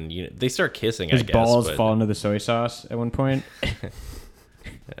it, and then they start kissing. his I guess balls but- fall into the soy sauce at one point.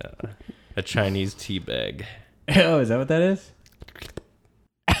 a Chinese tea bag. Oh, is that what that is?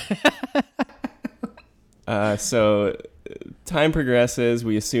 So time progresses.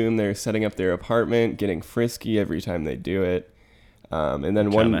 We assume they're setting up their apartment, getting frisky every time they do it. And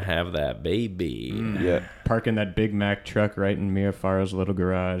then Trying one, to have that baby. yeah, Parking that Big Mac truck right in Mia Farrow's little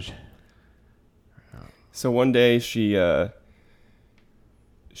garage. so one day she is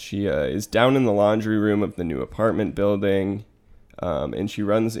down in the laundry room of the new apartment building, and she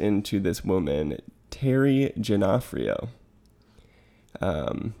runs into this woman, Terry Giannoffrio.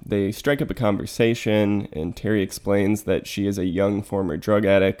 They strike up a conversation, and Terry explains that she is a young former drug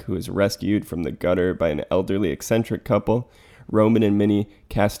addict who was rescued from the gutter by an elderly eccentric couple, Roman and Minnie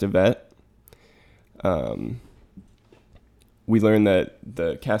Castevet. We learn that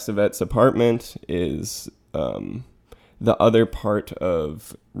the Castevet's apartment is the other part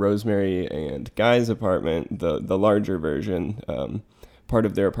of Rosemary and Guy's apartment, the larger version. Part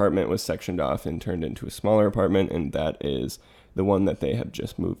of their apartment was sectioned off and turned into a smaller apartment, and that is the one that they have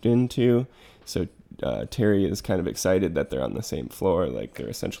just moved into. So Terry is kind of excited that they're on the same floor, like they're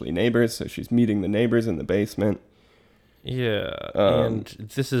essentially neighbors. So she's meeting the neighbors in the basement. Yeah, and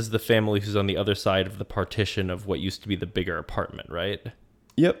this is the family who's on the other side of the partition of what used to be the bigger apartment, right?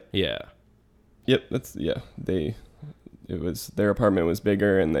 Yep. Yeah. Yep. Their apartment was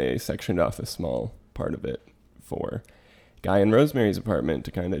bigger, and they sectioned off a small part of it for Guy and Rosemary's apartment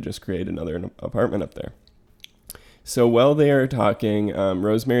to kind of just create another apartment up there. So while they are talking,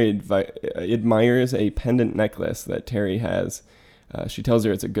 Rosemary admires a pendant necklace that Terry has. She tells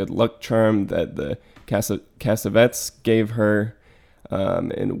her it's a good luck charm that the Casavets gave her.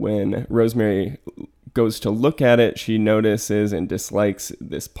 And when Rosemary goes to look at it, she notices and dislikes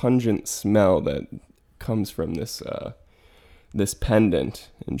this pungent smell that comes from this pendant.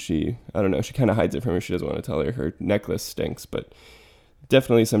 And she kind of hides it from her. She doesn't want to tell her necklace stinks, but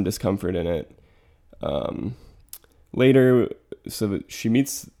definitely some discomfort in it. Later, so she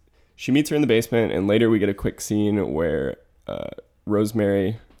meets her in the basement, and later we get a quick scene where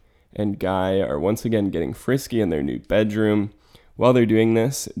Rosemary and Guy are once again getting frisky in their new bedroom. While they're doing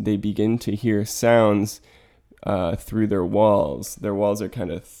this, they begin to hear sounds through their walls. Their walls are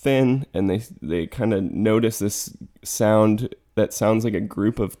kind of thin, and they kind of notice this sound that sounds like a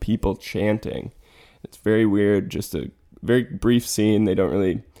group of people chanting. It's very weird, just a very brief scene. They don't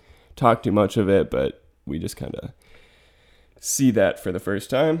really talk too much of it, but we just kind of see that for the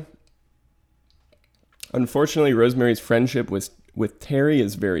first time. Unfortunately, Rosemary's friendship with Terry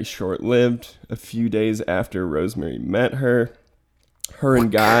is very short-lived. A few days after Rosemary met her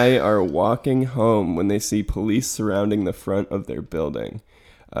and Guy are walking home when they see police surrounding the front of their building.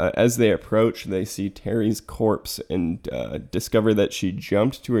 As they approach, they see Terry's corpse and discover that she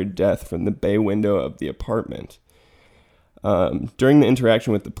jumped to her death from the bay window of the apartment. During the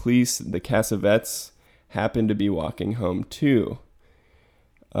interaction with the police, the Casavets happen to be walking home too.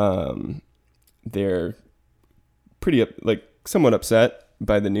 They're pretty somewhat upset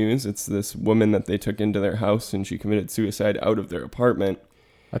by the news. It's this woman that they took into their house, and she committed suicide out of their apartment.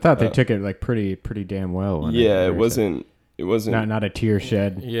 I thought they took it like pretty damn well. It wasn't not a tear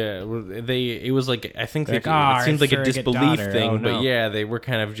shed. Yeah, it was like, I think Like, it seemed like a surrogate disbelief daughter. thing, Oh, but no. yeah, they were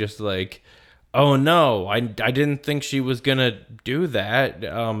kind of just like, oh no, I didn't think she was gonna do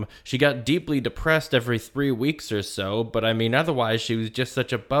that. She got deeply depressed every 3 weeks or so, but I mean, otherwise she was just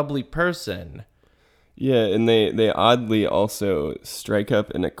such a bubbly person. Yeah, and they oddly also strike up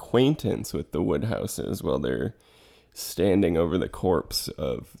an acquaintance with the Woodhouses while they're standing over the corpse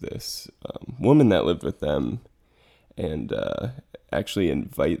of this woman that lived with them, and actually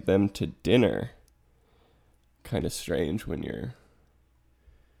invite them to dinner. Kind of strange when you're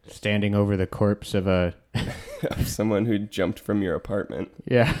Standing over the corpse of a someone who jumped from your apartment.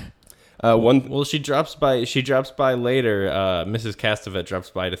 yeah. Well, she drops by later. Mrs. Castevet drops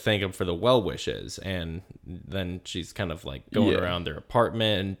by to thank him for the well wishes, and then she's kind of like going around their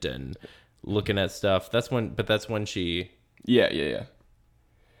apartment and looking at stuff. That's when she. Yeah.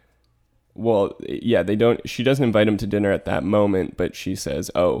 Well, yeah, she doesn't invite him to dinner at that moment, but she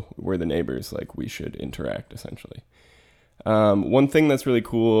says, "Oh, we're the neighbors. Like, we should interact." Essentially. One thing that's really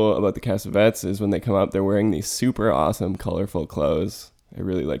cool about the Casavets is when they come up, they're wearing these super awesome, colorful clothes. I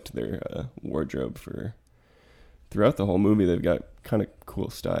really liked their wardrobe throughout the whole movie. They've got kind of cool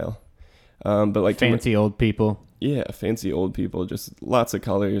style. But like Fancy old people. Yeah, fancy old people. Just lots of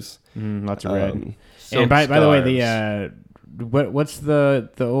colors. Lots of red. Silk And by the way, scarves. what's the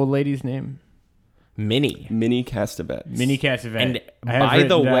old lady's name? Minnie. Minnie Castevet. Minnie Castevet. And I have by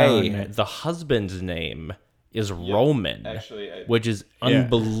the written way, down- the husband's name is Roman, Actually, which is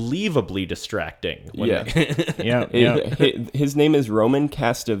unbelievably distracting. Yeah. His name is Roman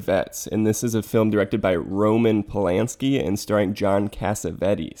Castevet, and this is a film directed by Roman Polanski and starring John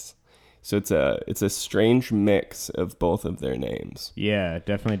Cassavetes. So it's a strange mix of both of their names. Yeah,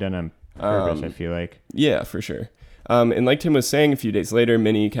 definitely done on purpose, I feel like. Yeah, for sure. And like Tim was saying, a few days later,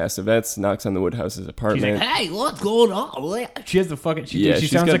 Minnie Castevet knocks on the Woodhouse's apartment. She's like, "Hey, what's going on?" She has the fucking. She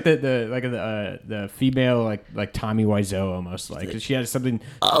she's sounds got- like the female like Tommy Wiseau almost like. She has something.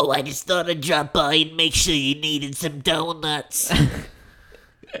 Oh, I just thought I'd drop by and make sure you needed some donuts.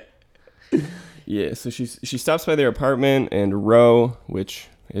 Yeah, so she stops by their apartment, and Ro, which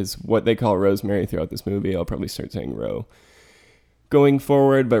is what they call Rosemary throughout this movie. I'll probably start saying Ro going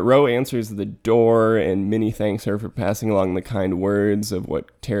forward, but Ro answers the door, and Minnie thanks her for passing along the kind words of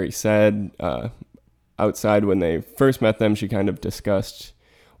what Terry said. Outside, when they first met them, she kind of discussed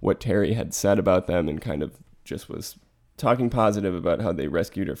what Terry had said about them and kind of just was talking positive about how they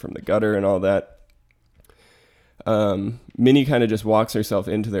rescued her from the gutter and all that. Minnie kind of just walks herself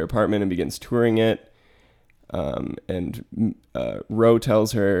into their apartment and begins touring it. And Ro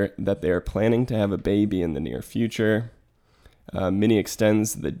tells her that they are planning to have a baby in the near future. Minnie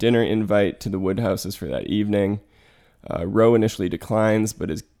extends the dinner invite to the Woodhouses for that evening. Ro initially declines,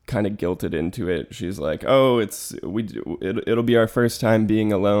 but is kind of guilted into it. She's like, "Oh, it'll be our first time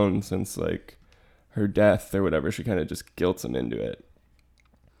being alone since like her death or whatever." She kind of just guilts him into it.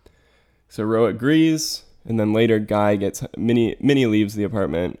 So Ro agrees, and then later Guy gets Minnie leaves the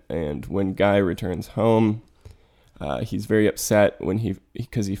apartment, and when Guy returns home, he's very upset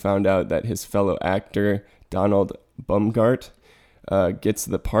because he found out that his fellow actor Donald Bumgart gets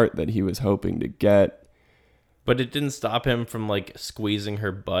the part that he was hoping to get. But it didn't stop him from like squeezing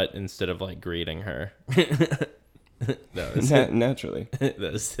her butt instead of like greeting her. Naturally. That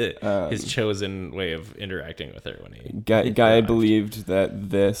was his chosen way of interacting with her when he Guy believed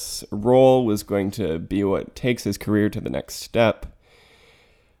that this role was going to be what takes his career to the next step.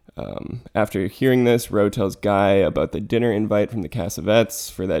 After hearing this, Ro tells Guy about the dinner invite from the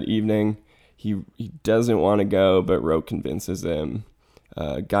Cassavets for that evening. He doesn't want to go, but Ro convinces him.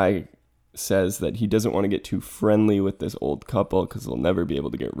 Guy says that he doesn't want to get too friendly with this old couple because they'll never be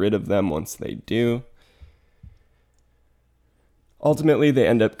able to get rid of them once they do. Ultimately, they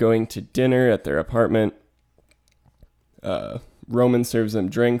end up going to dinner at their apartment. Roman serves them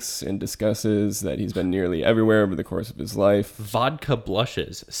drinks and discusses that he's been nearly everywhere over the course of his life. Vodka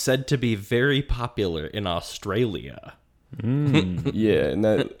blushes, said to be very popular in Australia. Yeah, and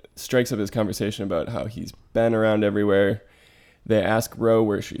that strikes up his conversation about how he's been around everywhere. They ask Ro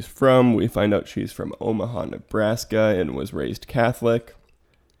where she's from. We find out she's from Omaha, Nebraska, and was raised Catholic.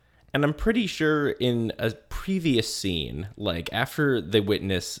 And I'm pretty sure in a previous scene, like after they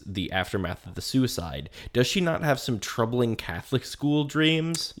witness the aftermath of the suicide, does she not have some troubling Catholic school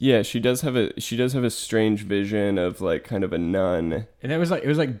dreams? Yeah, she does have a strange vision of like kind of a nun. And it was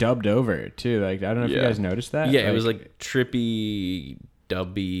like dubbed over too. Like I don't know if you guys noticed that. Yeah, it was like trippy,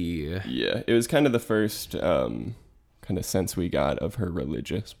 dubby. Yeah, it was kind of the first kind of sense we got of her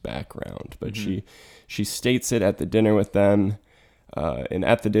religious background. But she states it at the dinner with them. And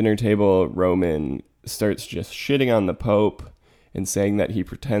at the dinner table, Roman starts just shitting on the Pope and saying that he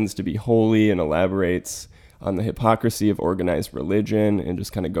pretends to be holy and elaborates on the hypocrisy of organized religion and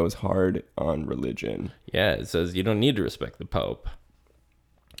just kind of goes hard on religion. Yeah, it says you don't need to respect the Pope.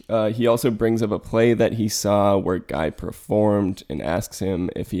 He also brings up a play that he saw where Guy performed and asks him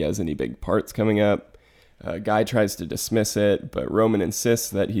if he has any big parts coming up. Guy tries to dismiss it, but Roman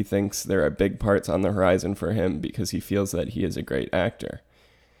insists that he thinks there are big parts on the horizon for him because he feels that he is a great actor.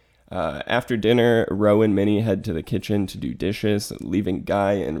 After dinner, Ro and Minnie head to the kitchen to do dishes, leaving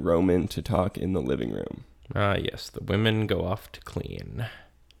Guy and Roman to talk in the living room. Yes, the women go off to clean.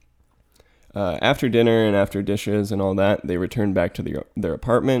 After dinner and after dishes and all that, they return back to their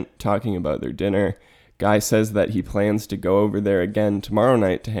apartment, talking about their dinner. Guy says that he plans to go over there again tomorrow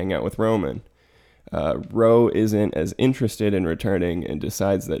night to hang out with Roman. Ro isn't as interested in returning and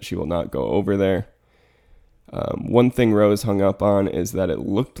decides that she will not go over there. One thing Ro is hung up on is that it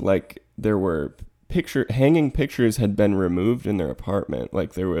looked like there were hanging pictures had been removed in their apartment.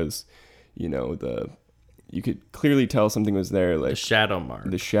 Like there was, you could clearly tell something was there, like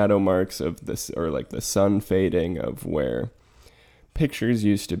The shadow marks of this, or like the sun fading of where pictures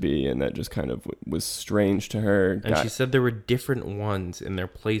used to be, and that just kind of was strange to her. And she said there were different ones in their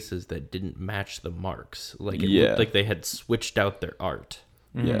places that didn't match the marks. Like it looked like they had switched out their art.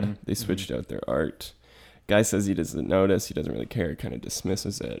 Yeah, they switched out their art. Guy says he doesn't notice. He doesn't really care. Kind of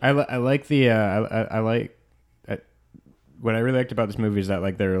dismisses it. I like the I like what I really liked about this movie is that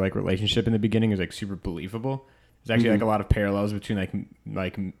like their like relationship in the beginning is like super believable. There's actually like a lot of parallels between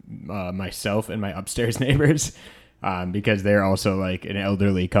myself and my upstairs neighbors, because they're also like an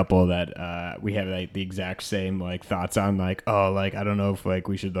elderly couple that we have like the exact same like thoughts on like, oh, like I don't know if like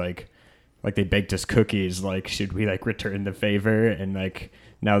we should like they baked us cookies, like should we like return the favor, and like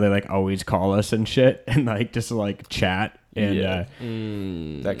now they like always call us and shit and like just like chat.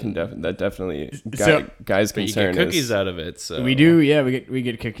 And that definitely So- guy's But you concern get cookies is out of it, so we do, yeah, we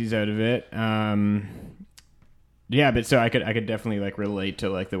get cookies out of it. Yeah, but so I could definitely like relate to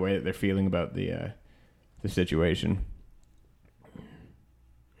like the way that they're feeling about the situation.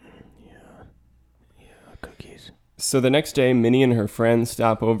 Yeah, cookies. So the next day, Minnie and her friends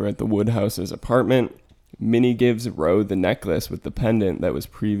stop over at the Woodhouse's apartment. Minnie gives Ro the necklace with the pendant that was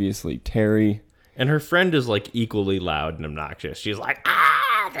previously Terry. And her friend is like equally loud and obnoxious. She's like,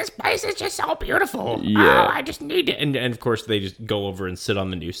 this place is just so beautiful. Yeah. Oh, I just need it. And of course, they just go over and sit on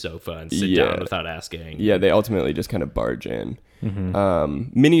the new sofa and sit Yeah. down without asking. Yeah, they ultimately just kind of barge in.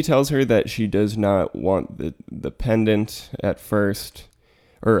 Minnie tells her that she does not want the pendant at first.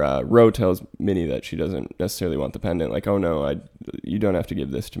 Or Ro tells Minnie that she doesn't necessarily want the pendant. Like, oh no, you don't have to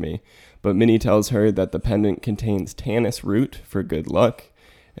give this to me. But Minnie tells her that the pendant contains tannis root for good luck.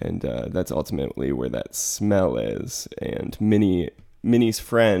 And that's ultimately where that smell is. And Minnie's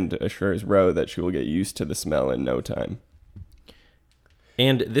friend assures Ro that she will get used to the smell in no time.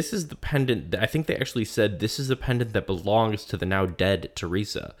 And this is the pendant. I think they actually said this is the pendant that belongs to the now dead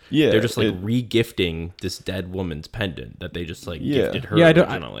Teresa. Yeah, They're just like re-gifting this dead woman's pendant that they just like Yeah. gifted her Yeah,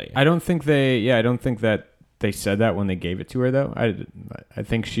 originally. I don't think I don't think that they said that when they gave it to her though. I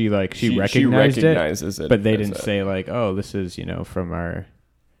think she recognizes it, but they as didn't a- say like, oh, this is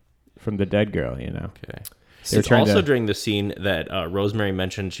from the dead girl, Okay. They're It's trying also to- during the scene that Rosemary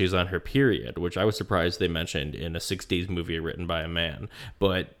mentioned she's on her period, which I was surprised they mentioned in a 60s movie written by a man.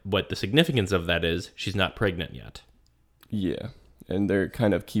 But what the significance of that is, she's not pregnant yet. Yeah. And they're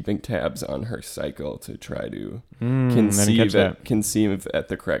kind of keeping tabs on her cycle to try to I didn't catch conceive at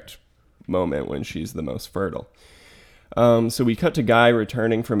the correct moment when she's the most fertile. So we cut to Guy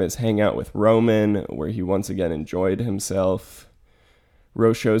returning from his hangout with Roman, where he once again enjoyed himself.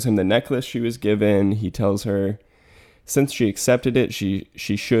 Ro shows him the necklace she was given. He tells her since she accepted it, she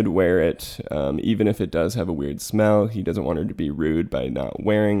should wear it, even if it does have a weird smell. He doesn't want her to be rude by not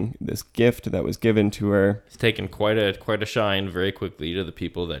wearing this gift that was given to her. It's taken quite a shine very quickly to the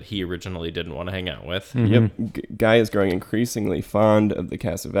people that he originally didn't want to hang out with. Yep, Guy is growing increasingly fond of the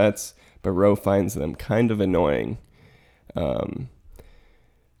Cassavetes, but Ro finds them kind of annoying.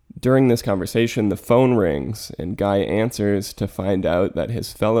 During this conversation, the phone rings, and Guy answers to find out that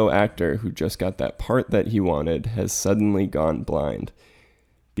his fellow actor, who just got that part that he wanted, has suddenly gone blind.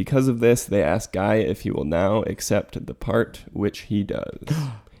 Because of this, they ask Guy if he will now accept the part, which he does.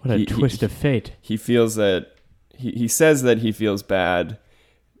 What a twist of fate. He feels that he says that he feels bad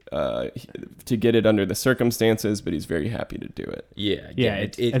to get it under the circumstances, but he's very happy to do it. Yeah, I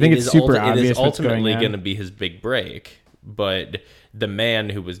think it's super obvious It is what's going ultimately on. going to be his big break, but the man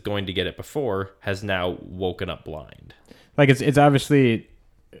who was going to get it before has now woken up blind. Like it's obviously,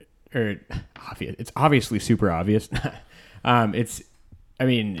 or obvious. It's obviously super obvious. I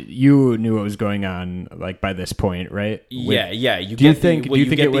mean, you knew what was going on like by this point, right? Yeah. You do you get think- the, do you you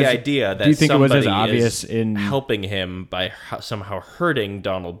think get it the was- idea that do you think it was as somebody obvious is in- helping him by somehow hurting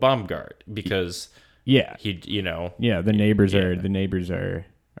Donald Baumgart because Yeah, he, the neighbors are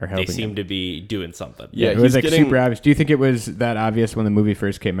helping. they seem him. to be doing something. Yeah, It was he's like getting- super obvious. Do you think it was that obvious when the movie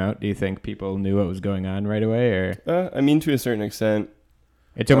first came out? Do you think people knew what was going on right away, or I mean, to a certain extent.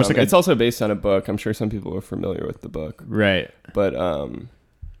 it's almost like it's also based on a book. I'm sure some people are familiar with the book. right? But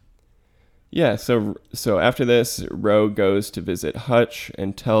yeah, so after this, Ro goes to visit Hutch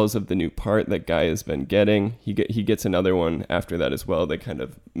and tells of the new part that Guy has been getting. He gets another one after that as well. They kind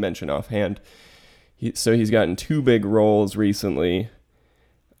of mention offhand. He's gotten 2 big roles recently.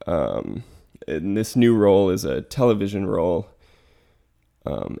 And this new role is a television role,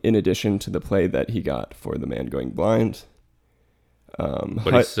 in addition to the play that he got for The Man Going Blind.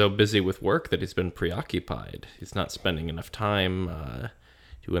 But he's so busy with work that he's been preoccupied. He's not spending enough time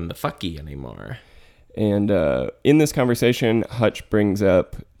doing the fucky anymore. And in this conversation, Hutch brings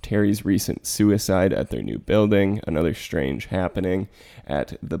up Terry's recent suicide at their new building, another strange happening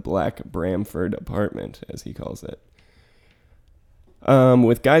at the Black Bramford apartment, as he calls it.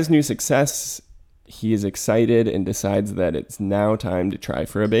 With Guy's new success, he is excited and decides that it's now time to try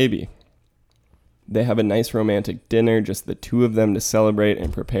for a baby. They have a nice romantic dinner, just the two of them, to celebrate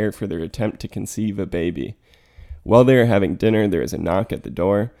and prepare for their attempt to conceive a baby. While they are having dinner, there is a knock at the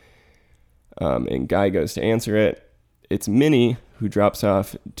door, and Guy goes to answer it. It's Minnie, who drops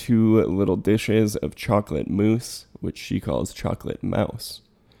off 2 little dishes of chocolate mousse, which she calls chocolate mouse.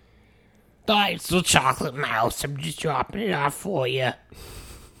 It's the chocolate mouse. I'm just dropping it off for you.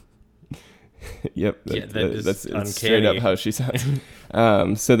 Yep, that's it's straight up how she sounds.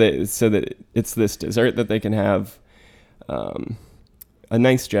 So that it's this dessert that they can have. A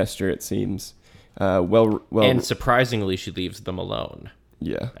nice gesture, it seems. Well, and surprisingly, she leaves them alone.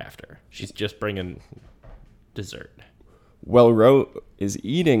 Yeah. After she's just bringing dessert. While Ro is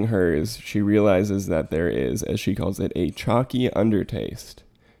eating hers, she realizes that there is, as she calls it, a chalky undertaste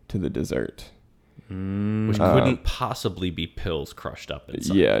to the dessert. Which couldn't possibly be pills crushed up in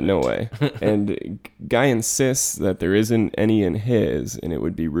something. Yeah, no way. And Guy insists that there isn't any in his, and it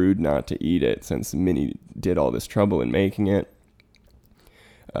would be rude not to eat it since Minnie did all this trouble in making it.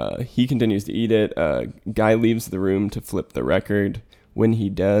 He continues to eat it. Guy leaves the room to flip the record. When he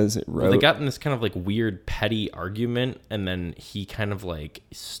does, they got in this kind of like weird petty argument, and then he kind of like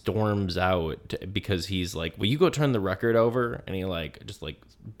storms out because he's like, "Will you go turn the record over?" And he like just like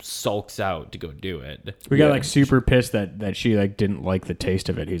sulks out to go do it. We got like super pissed that she like didn't like the taste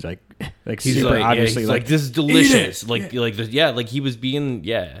of it. He's like he's super like, obviously he's like this is delicious. Like like he was being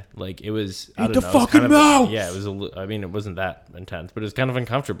like it was. I Eat don't the know, it was fucking kind of, mouse! Yeah, it was. I mean, it wasn't that intense, but it was kind of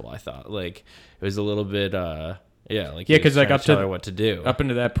uncomfortable. I thought like it was a little bit. Yeah, because like up to her what to do. Up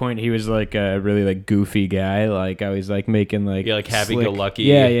until that point, he was like a really like goofy guy. Like I was like making like like happy-go-lucky.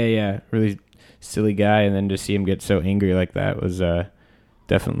 Yeah. Really silly guy, and then to see him get so angry like that was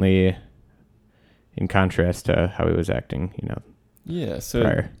definitely in contrast to how he was acting. Yeah. So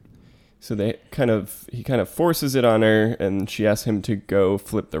prior. So he kind of forces it on her, and she asks him to go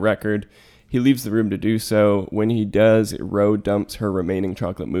flip the record. He leaves the room to do so. When he does, Ro dumps her remaining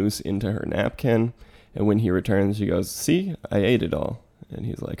chocolate mousse into her napkin. And when he returns, she goes, "See, I ate it all." And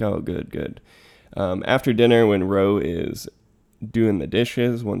he's like, "Oh, good." After dinner, when Ro is doing the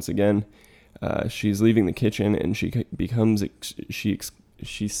dishes, once again, she's leaving the kitchen, and she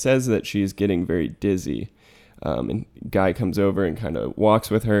says that she's getting very dizzy. And Guy comes over and kind of walks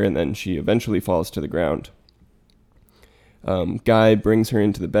with her, and then she eventually falls to the ground. Guy brings her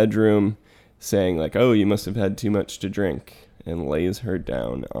into the bedroom, saying like, "Oh, you must have had too much to drink," and lays her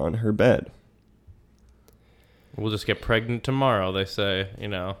down on her bed. We'll just get pregnant tomorrow, they say,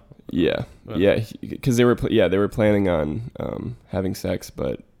 Yeah, because they were planning on having sex,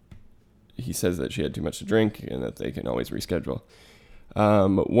 but he says that she had too much to drink and that they can always reschedule.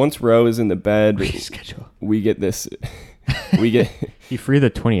 Once Ro is in the bed, we get this. You free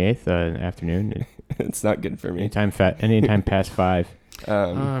the 28th afternoon? It's not good for me. Anytime past 5.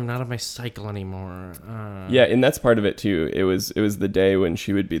 I'm not on my cycle anymore. Yeah, and that's part of it too. It was the day when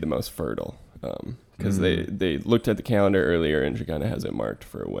she would be the most fertile. Because they looked at the calendar earlier, and she kind of has it marked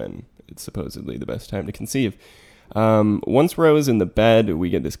for when it's supposedly the best time to conceive. Once Ro is in the bed, we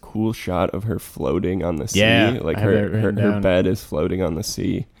get this cool shot of her floating on the sea. Yeah, like her bed is floating on the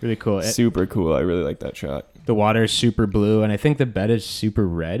sea. Really cool. Super cool. I really like that shot. The water is super blue, and I think the bed is super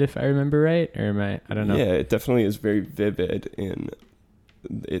red, if I remember right. Or I don't know. Yeah, it definitely is very vivid in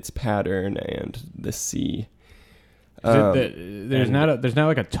its pattern and the sea. There's not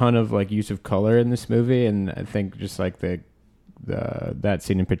like a ton of like use of color in this movie, and I think just like that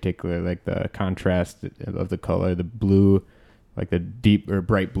scene in particular, like the contrast of the color, the blue, like the deep or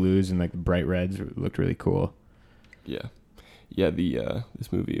bright blues and like the bright reds looked really cool. Yeah.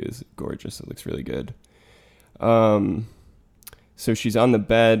 This movie is gorgeous. It looks really good. So she's on the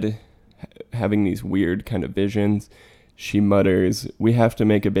bed having these weird kind of visions. She mutters, "We have to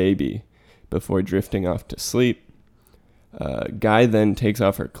make a baby," before drifting off to sleep. Guy then takes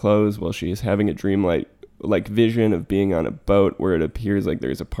off her clothes while she is having a dreamlike vision of being on a boat where it appears like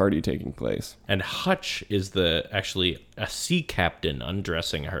there's a party taking place. And Hutch is actually a sea captain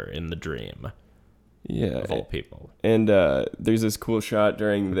undressing her in the dream. Yeah, of all people. And there's this cool shot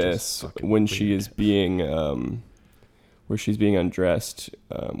during this when she is being where she's being undressed,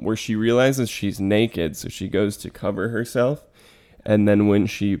 where she realizes she's naked, so she goes to cover herself, and then when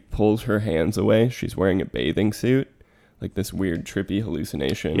she pulls her hands away, she's wearing a bathing suit. Like this weird trippy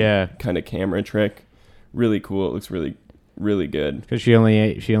hallucination kind of camera trick. Really cool. It looks really, really good. Because she only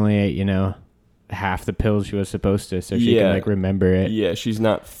ate, half the pills she was supposed to, so she can like remember it. Yeah, she's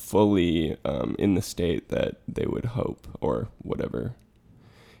not fully in the state that they would hope or whatever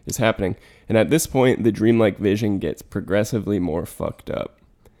is happening. And at this point, the dreamlike vision gets progressively more fucked up.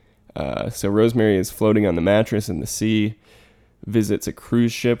 So Rosemary is floating on the mattress in the sea, visits a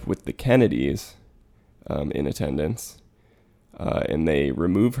cruise ship with the Kennedys, in attendance. And they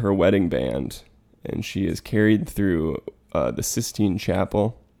remove her wedding band, and she is carried through the Sistine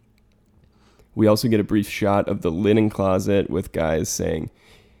Chapel. We also get a brief shot of the linen closet with guys saying,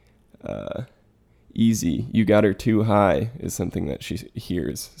 "Easy, you got her too high," is something that she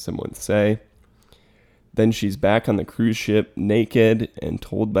hears someone say. Then she's back on the cruise ship naked and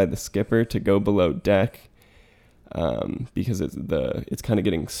told by the skipper to go below deck because it's kind of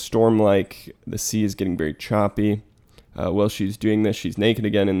getting storm-like. The sea is getting very choppy. While she's doing this, she's naked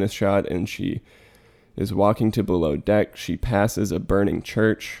again in this shot, and she is walking to below deck. She passes a burning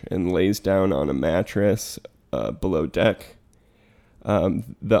church and lays down on a mattress below deck.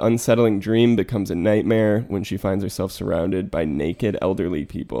 The unsettling dream becomes a nightmare when she finds herself surrounded by naked elderly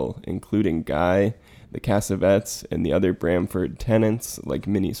people, including Guy, the Cassavetes, and the other Bramford tenants, like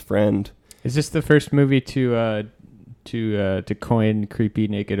Minnie's friend. Is this the first movie to coin creepy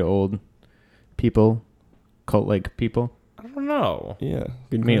naked old people, cult-like people? I don't know. Yeah.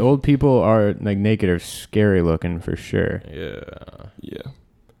 I mean, old people are like naked are scary looking for sure. Yeah.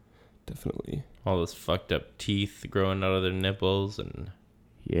 Definitely. All those fucked up teeth growing out of their nipples and,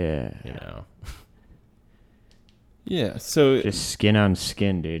 Yeah. you know. Yeah. So Just skin on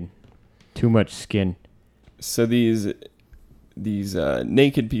skin, dude. Too much skin. So these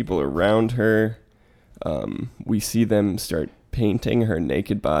naked people around her, we see them start painting her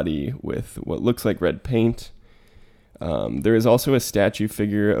naked body with what looks like red paint. There is also a statue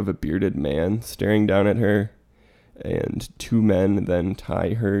figure of a bearded man staring down at her, and two men then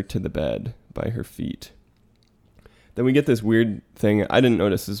tie her to the bed by her feet. Then we get this weird thing. I didn't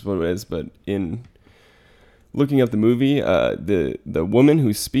notice this is what it is, but in looking up the movie, the woman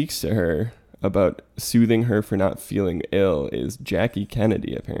who speaks to her about soothing her for not feeling ill is Jackie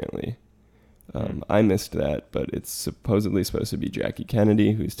Kennedy, apparently. I missed that, but it's supposedly supposed to be Jackie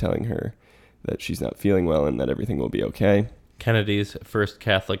Kennedy who's telling her that she's not feeling well and that everything will be okay. Kennedy's first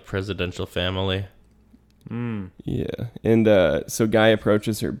Catholic presidential family. Yeah. And so Guy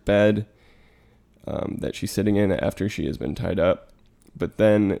approaches her bed that she's sitting in after she has been tied up. But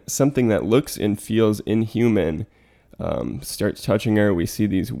then something that looks and feels inhuman starts touching her. We see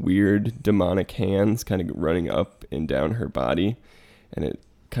these weird demonic hands kind of running up and down her body, and it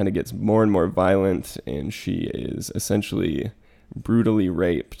kind of gets more and more violent, and she is essentially brutally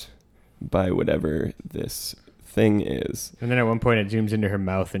raped by whatever this thing is. And then at one point it zooms into her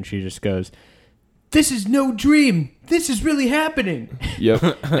mouth and she just goes, "This is no dream. This is really happening." Yep.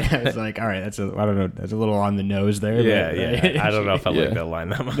 I was like, all right, that's a little on the nose there. Yeah. but, I don't know if I Yeah. like that line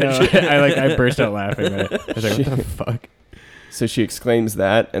that much. No, I burst out laughing. I was like, what the fuck? So she exclaims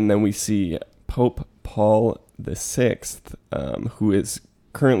that, and then we see Pope Paul VI, who is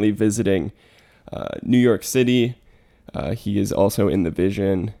currently visiting New York City. He is also in the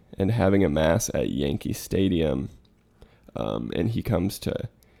vision and having a mass at Yankee Stadium. And he comes to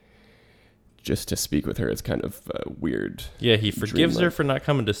speak with her. It's kind of weird. Yeah, he forgives her dreamlike. for not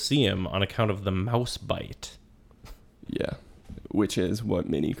coming to see him on account of the mouse bite. Yeah. Which is what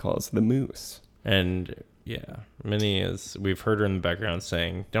Minnie calls the moose. And yeah, Minnie we've heard her in the background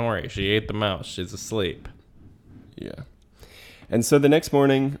saying, "Don't worry, she ate the mouse. She's asleep." Yeah. And so the next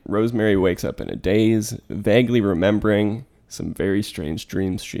morning, Rosemary wakes up in a daze, vaguely remembering some very strange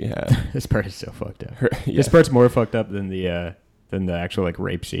dreams she had. This part is so fucked up. Yeah. This part's more fucked up than the actual like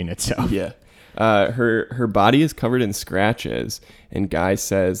rape scene itself. Yeah. Her body is covered in scratches, and Guy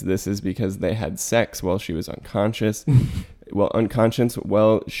says this is because they had sex while she was unconscious.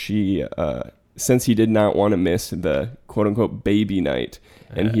 She since he did not want to miss the quote unquote baby night,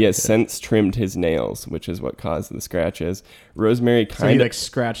 and he has since trimmed his nails, which is what caused the scratches. Rosemary So he kind of like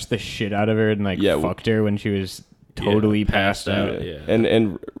scratched the shit out of her and like Yeah, fucked her when she was totally passed out. Yeah.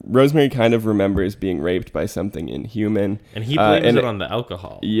 and Rosemary kind of remembers being raped by something inhuman. And he blames and it on the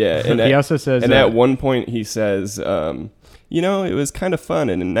alcohol. Yeah, and He also says, and at one point he says, it was kind of fun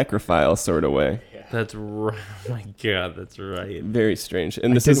in a necrophile sort of way. That's right. Oh my God, that's right. Very strange.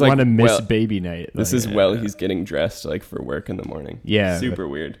 And I this didn't is like want to miss well, baby night. this is he's getting dressed like for work in the morning. Yeah, super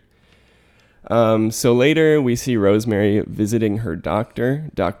weird. So later we see Rosemary visiting her doctor,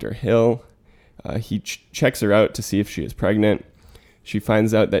 Dr. Hill. He checks her out to see if she is pregnant. She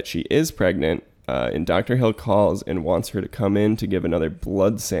finds out that she is pregnant, and Dr. Hill calls and wants her to come in to give another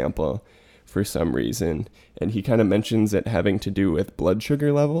blood sample for some reason. And he kind of mentions it having to do with blood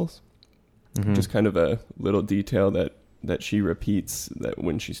sugar levels. Just kind of a little detail that she repeats that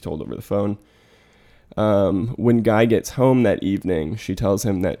when she's told over the phone. When Guy gets home that evening, she tells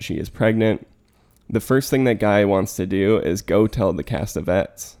him that she is pregnant. The first thing that Guy wants to do is go tell the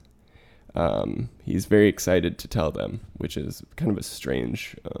Cassavetes. He's very excited to tell them, which is kind of a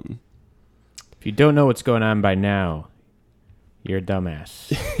strange If you don't know what's going on by now, you're a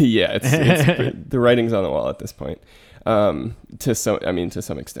dumbass. Yeah, it's the writing's on the wall at this point. To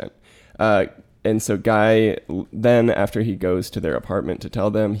some extent. And so Guy, then after he goes to their apartment to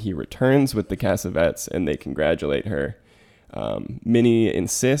tell them, he returns with the Cassavetes and they congratulate her. Minnie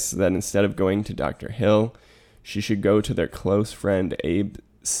insists that instead of going to Dr. Hill, she should go to their close friend Abe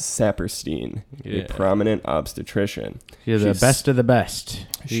Saperstein, a prominent obstetrician. She's the best of the best.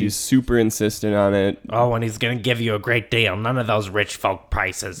 She's super insistent on it. Oh, and he's going to give you a great deal. None of those rich folk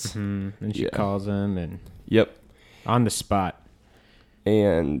prices. And she calls him and Yep. on the spot.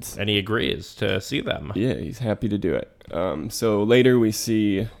 And he agrees to see them. Yeah, he's happy to do it. So later we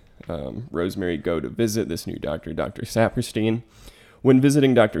see Rosemary go to visit this new doctor, Dr. Saperstein. When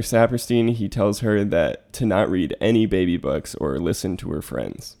visiting Dr. Saperstein, he tells her that to not read any baby books or listen to her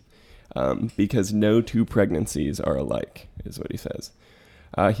friends, because no two pregnancies are alike, is what he says.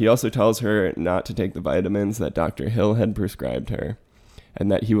 He also tells her not to take the vitamins that Dr. Hill had prescribed her,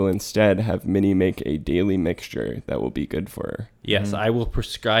 and that he will instead have Minnie make a daily mixture that will be good for her. Yes, I will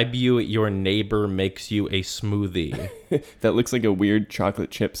prescribe you your neighbor makes you a smoothie. That looks like a weird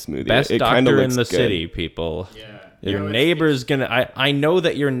chocolate chip smoothie. Best it doctor in the good. city, people. Yeah. Your neighbor's gonna... I know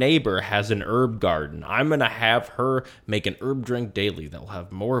that your neighbor has an herb garden. I'm gonna have her make an herb drink daily that will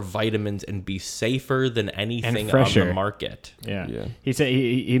have more vitamins and be safer than anything on the market. Yeah. He said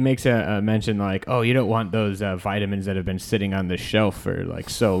he makes a mention like, oh, you don't want those vitamins that have been sitting on the shelf for like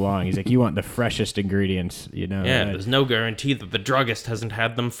so long. He's like, you want the freshest ingredients, you know. Yeah, there's no guarantee that the druggist hasn't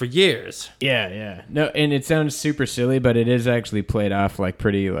had them for years. Yeah. No, and it sounds super silly, but it is actually played off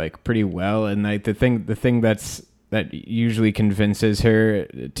pretty well. And like the thing that usually convinces her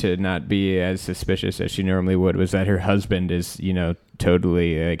to not be as suspicious as she normally would was that her husband is,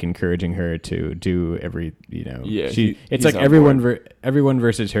 totally like encouraging her to do every, Yeah, it's like everyone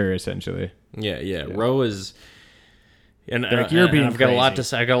versus her essentially. Yeah. Roe is, and like, you're being I've got a lot crazy. to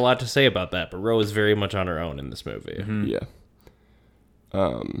say. I got a lot to say about that, but Roe is very much on her own in this movie. Mm-hmm.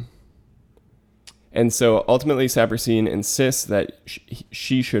 Yeah. And so ultimately Saperstein insists that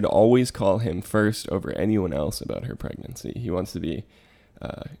she should always call him first over anyone else about her pregnancy. He wants to be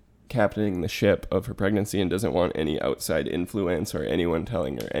captaining the ship of her pregnancy and doesn't want any outside influence or anyone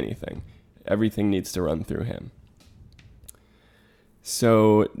telling her anything. Everything needs to run through him.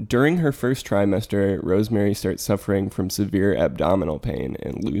 So during her first trimester, Rosemary starts suffering from severe abdominal pain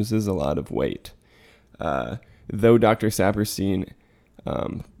and loses a lot of weight. Though Dr. Saperstein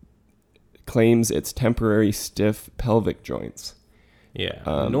claims it's temporary stiff pelvic joints. Yeah.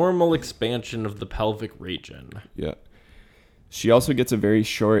 Normal expansion of the pelvic region. Yeah. She also gets a very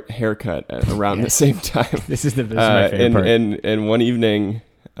short haircut at around the same time. This is my favorite part. And one evening,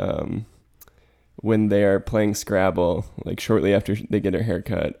 when they are playing Scrabble, like shortly after they get her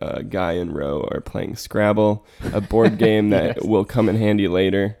haircut, Guy and Roe are playing Scrabble, a board game that will come in handy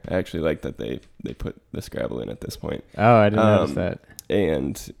later. I actually like that they put the Scrabble in at this point. Oh, I didn't notice that.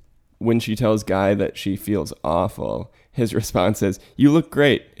 And when she tells Guy that she feels awful, his response is, "You look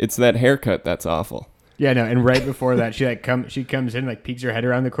great. It's that haircut that's awful." Yeah, no, and right before that, she comes in, like peeks her head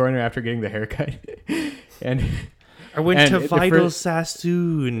around the corner after getting the haircut, and I went to Vidal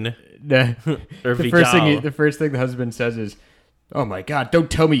Sassoon. The Vidal. first thing the husband says is, "Oh my God! Don't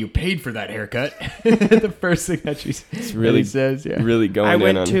tell me you paid for that haircut." The first thing that he says, yeah, really going I in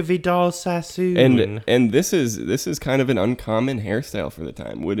went on to Vidal Sassoon, and this is kind of an uncommon hairstyle for the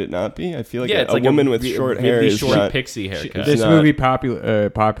time, would it not be? I feel like it's a like woman with short hair really is short not, pixie haircut. This movie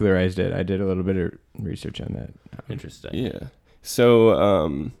popularized it. I did a little bit of research on that. Interesting. Yeah.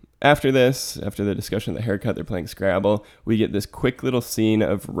 So after the discussion of the haircut, they're playing Scrabble. We get this quick little scene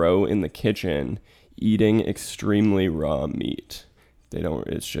of Roe in the kitchen eating extremely raw meat.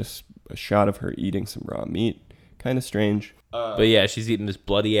 It's just a shot of her eating some raw meat. Kind of strange. But yeah, she's eating this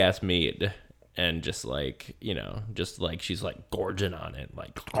bloody ass meat and just like, she's like gorging on it.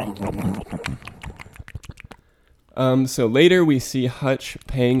 Like. So later we see Hutch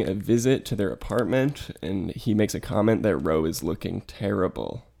paying a visit to their apartment, and he makes a comment that Roe is looking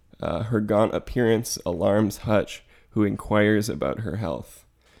terrible. Her gaunt appearance alarms Hutch, who inquires about her health.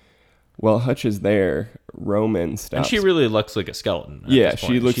 While Hutch is there, Roman stops. And she really looks like a skeleton. Yeah,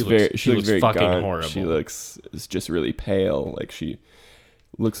 she looks very fucking gaunt. horrible. She looks just really pale. Like she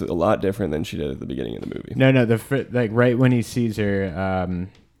looks a lot different than she did at the beginning of the movie. No, right when he sees her,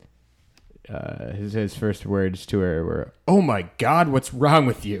 his first words to her were, "Oh my God, what's wrong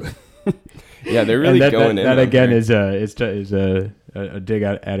with you?" Yeah, they're really going in. That again is a dig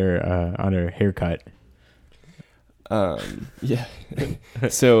at her on her haircut. Yeah.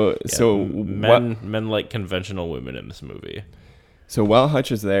 So men like conventional women in this movie. So while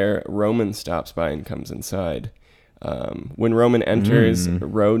Hutch is there, Roman stops by and comes inside. When Roman enters,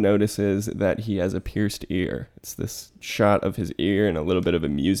 Ro notices that he has a pierced ear. It's this shot of his ear and a little bit of a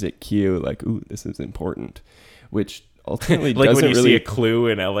music cue, like, ooh, this is important, which ultimately Like doesn't when you really see a clue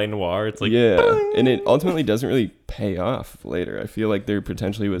in L.A. Noire, it's like, yeah, and it ultimately doesn't really pay off later. I feel like there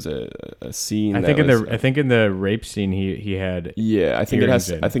potentially was a scene. I think in the rape scene he had. Yeah, I think earrings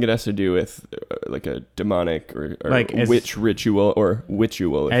in. I think it has to do with like a demonic or Like as- witch ritual or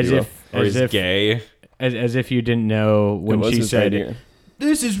witchual, if As you will. if or he's as if gay. as if you didn't know It when was she his said, idea.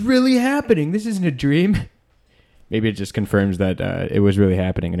 "This is really happening. This isn't a dream." Maybe it just confirms that it was really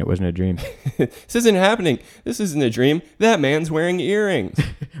happening and it wasn't a dream. This isn't happening. This isn't a dream. That man's wearing earrings.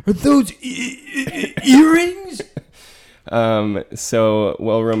 Are those earrings? So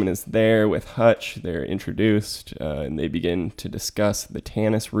while Roman is there with Hutch, they're introduced and they begin to discuss the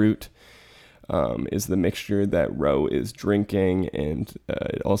Tanis root. Is the mixture that Ro is drinking, and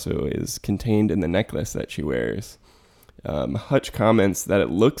it also is contained in the necklace that she wears. Hutch comments that it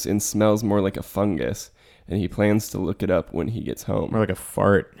looks and smells more like a fungus, and he plans to look it up when he gets home. More like a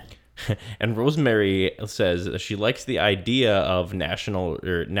fart. And Rosemary says that she likes the idea of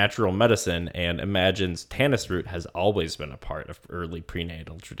natural medicine and imagines Tanis root has always been a part of early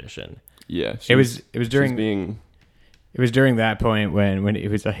prenatal tradition. Yeah, It was she's during being It was during that point when it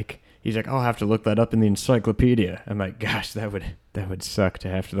was like he's like, I'll have to look that up in the encyclopedia. I'm like, gosh, that would suck to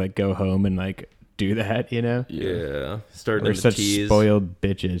have to like go home and like do that, you know? Yeah. Starting We're in the such T's. spoiled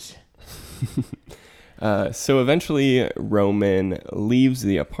bitches. So eventually Roman leaves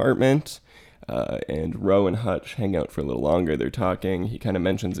the apartment, and Ro and Hutch hang out for a little longer. They're talking. He kind of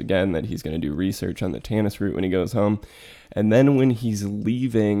mentions again that he's going to do research on the Tanis root when he goes home. And then when he's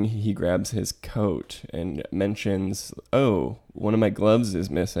leaving, he grabs his coat and mentions, oh, one of my gloves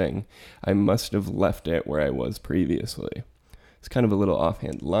is missing. I must have left it where I was previously. It's kind of a little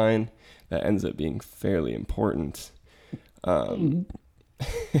offhand line that ends up being fairly important.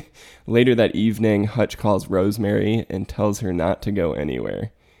 Later that evening, Hutch calls Rosemary and tells her not to go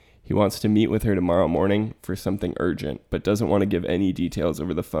anywhere. He wants to meet with her tomorrow morning for something urgent, but doesn't want to give any details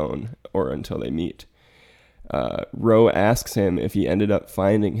over the phone or until they meet. Ro asks him if he ended up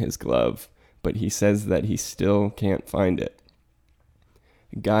finding his glove, but he says that he still can't find it.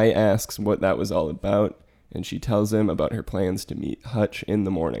 Guy asks what that was all about, and she tells him about her plans to meet Hutch in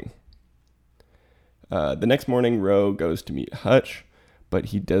the morning. The next morning, Ro goes to meet Hutch, but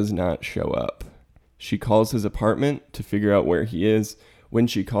he does not show up. She calls his apartment to figure out where he is. When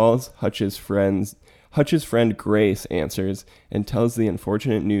she calls, Hutch's friend Grace answers and tells the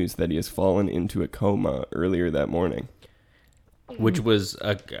unfortunate news that he has fallen into a coma earlier that morning. Which was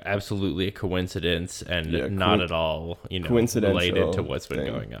absolutely a coincidence and not at all, related to what's been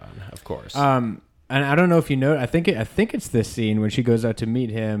going on, of course. And I don't know if you know. I think it's this scene when she goes out to meet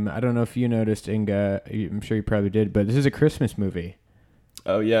him. I don't know if you noticed, Inga. I'm sure you probably did, but this is a Christmas movie.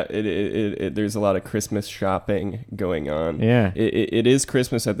 Oh yeah, it there's a lot of Christmas shopping going on. Yeah, it is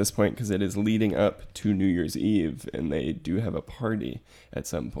Christmas at this point because it is leading up to New Year's Eve, and they do have a party at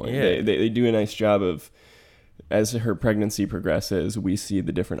some point. Yeah. They do a nice job of, as her pregnancy progresses, we see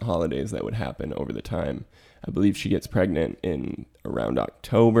the different holidays that would happen over the time. I believe she gets pregnant in around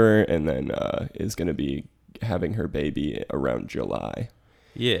October, and then is going to be having her baby around July.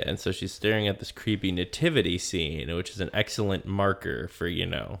 Yeah, and so she's staring at this creepy nativity scene, which is an excellent marker for,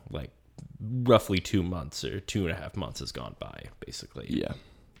 like roughly 2 months or 2.5 months has gone by, basically. Yeah,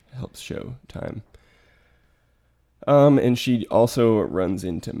 helps show time. And she also runs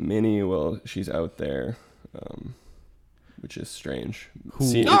into Minnie while she's out there, which is strange.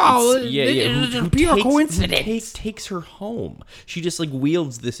 Who takes her home. She just like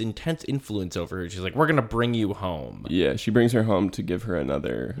wields this intense influence over her. She's like, we're gonna bring you home. Yeah, she brings her home to give her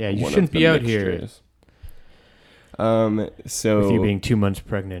another. Yeah, you one shouldn't of the be out mixtures. So with you being 2 months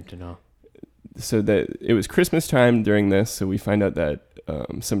pregnant and all. So that it was Christmas time during this, so we find out that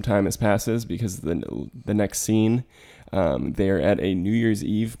some time has passes because the next scene, they are at a New Year's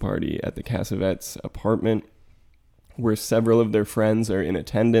Eve party at the Cassavetes' apartment, where several of their friends are in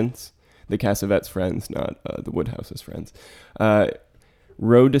attendance. The Cassavetes' friends, not the Woodhouse's friends.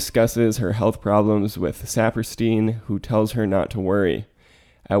 Ro discusses her health problems with Saperstein, who tells her not to worry.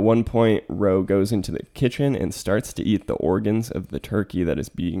 At one point, Ro goes into the kitchen and starts to eat the organs of the turkey that is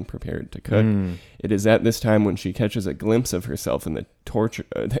being prepared to cook. It is at this time when she catches a glimpse of herself in the torture.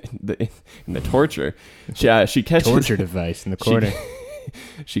 In the torture, she catches Torture device in the corner.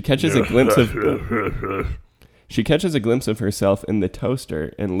 She catches a glimpse of. She catches a glimpse of herself in the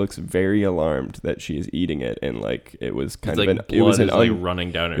toaster and looks very alarmed that she is eating it, and like it was kind it's of like it was blood is like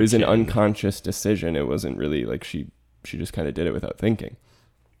running down her it was an chin. unconscious decision. It wasn't really like she just kind of did it without thinking.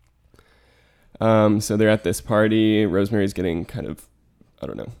 So they're at this party. Rosemary's getting kind of, I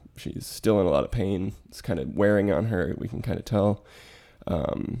don't know, she's still in a lot of pain. It's kind of wearing on her. We can kind of tell.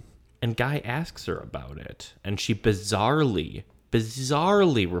 And Guy asks her about it, and she bizarrely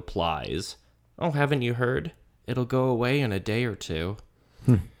replies, "Oh, haven't you heard? It'll go away in a day or two."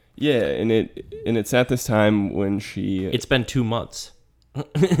 Yeah, and it's at this time when It's been 2 months.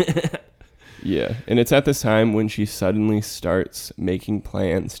 Yeah, and it's at this time when she suddenly starts making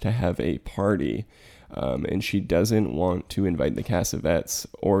plans to have a party, and she doesn't want to invite the Cassavetes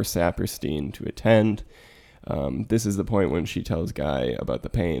or Saperstein to attend. This is the point when she tells Guy about the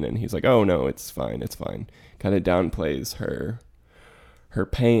pain, and he's like, "Oh no, it's fine. Kind of downplays her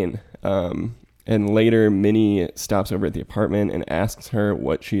pain. And later, Minnie stops over at the apartment and asks her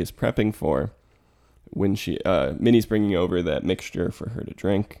what she is prepping for. When Minnie's bringing over that mixture for her to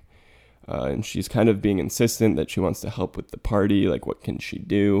drink, and she's kind of being insistent that she wants to help with the party. Like, what can she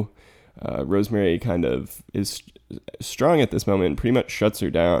do? Rosemary kind of is strong at this moment, and pretty much shuts her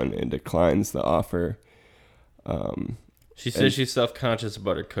down and declines the offer. She says she's self-conscious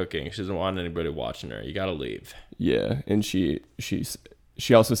about her cooking. She doesn't want anybody watching her. You gotta leave. Yeah, and she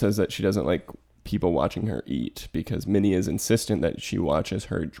also says that she doesn't like people watching her eat because Minnie is insistent that she watches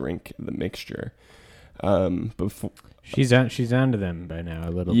her drink the mixture. Before she's onto them by now a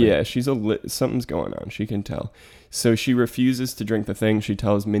little bit. Yeah, something's going on. She can tell. So she refuses to drink the thing. She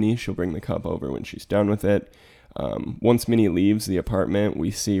tells Minnie she'll bring the cup over when she's done with it. Once Minnie leaves the apartment, we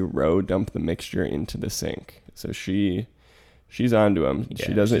see Ro dump the mixture into the sink. So she's onto him. Yeah,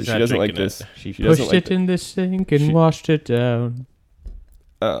 she doesn't like this. She doesn't pushed like it in the sink and washed it down.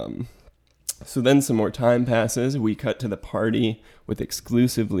 So then some more time passes. We cut to the party with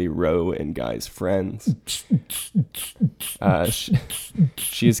exclusively Ro and Guy's friends.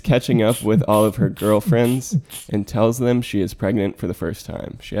 She is catching up with all of her girlfriends and tells them she is pregnant for the first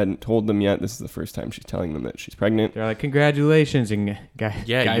time. She hadn't told them yet. This is the first time she's telling them that she's pregnant. They're like, "Congratulations!" And Guy's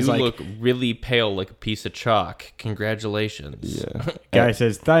you like, look really pale like a piece of chalk. Congratulations. Yeah. Guy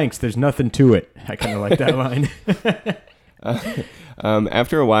says, "Thanks. There's nothing to it." I kind of like that line.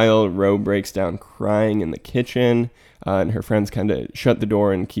 After a while, Ro breaks down crying in the kitchen, and her friends kind of shut the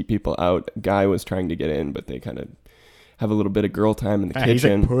door and keep people out. Guy was trying to get in, but they kind of have a little bit of girl time in the He's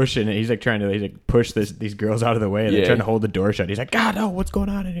kitchen. like pushing it. He's like trying to push these girls out of the way. They're trying to hold the door shut. He's like, "God, no, what's going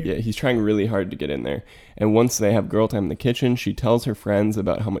on in here?" Yeah, he's trying really hard to get in there. And once they have girl time in the kitchen, she tells her friends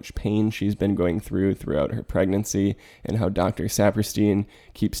about how much pain she's been going throughout her pregnancy and how Dr. Saperstein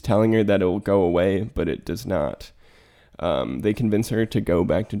keeps telling her that it will go away, but it does not. They convince her to go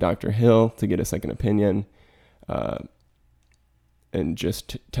back to Dr. Hill to get a second opinion, and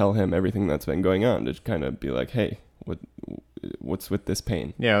just tell him everything that's been going on, to kind of be like, "Hey, what's with this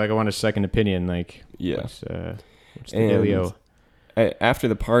pain?" Yeah, like I want a second opinion. Like, Yeah. what's the dealio? After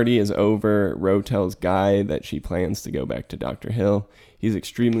the party is over, Ro tells Guy that she plans to go back to Dr. Hill. He's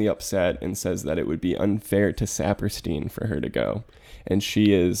extremely upset and says that it would be unfair to Saperstein for her to go. And she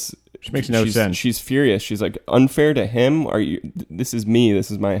makes no sense. She's furious. She's like, "Unfair to him? This is me.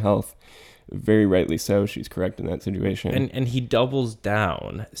 This is my health." Very rightly so. She's correct in that situation. And he doubles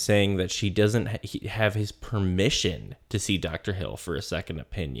down, saying that she doesn't have his permission to see Dr. Hill for a second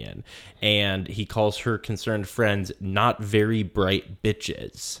opinion. And he calls her concerned friends not very bright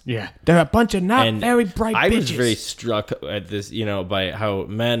bitches. Yeah, they're a bunch of not very bright bitches. I was very struck at this, by how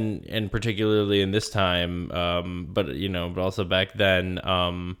men, and particularly in this time, but also back then,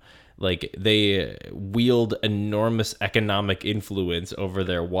 like they wield enormous economic influence over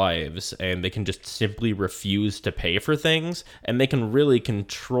their wives, and they can just simply refuse to pay for things, and they can really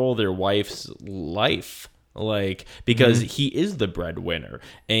control their wife's life, like, because he is the breadwinner.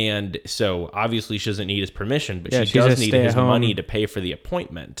 And so obviously she doesn't need his permission, but she does need his money to pay for the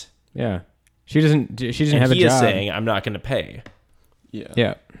appointment. Yeah, she doesn't have a job. He is saying, "I'm not going to pay."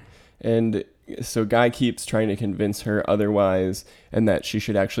 Yeah. And so Guy keeps trying to convince her otherwise, and that she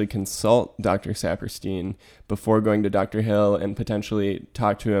should actually consult Dr. Saperstein before going to Dr. Hill and potentially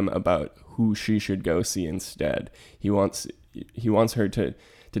talk to him about who she should go see instead. He wants her to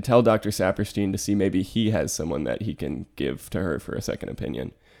tell Dr. Saperstein to see maybe he has someone that he can give to her for a second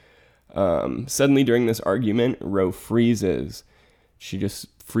opinion. Suddenly during this argument, Ro freezes. She just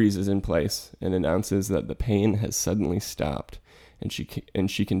freezes in place and announces that the pain has suddenly stopped. And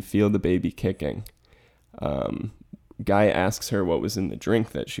she can feel the baby kicking. Guy asks her what was in the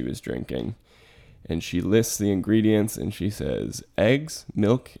drink that she was drinking, and she lists the ingredients, and she says eggs,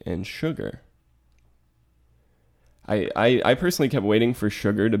 milk, and sugar. I personally kept waiting for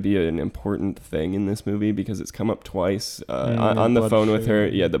sugar to be an important thing in this movie because it's come up twice on the phone with her.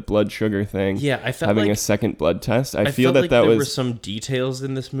 Yeah, the blood sugar thing. Yeah, I felt having like a second blood test. I feel felt that like that there was were some details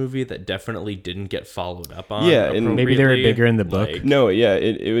in this movie that definitely didn't get followed up on. Yeah, and maybe they were appropriately. bigger in the book. Like, No, yeah,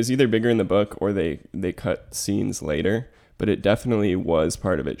 it was either bigger in the book or they cut scenes later, but it definitely was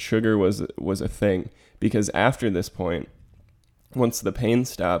part of it. Sugar was a thing because after this point, once the pain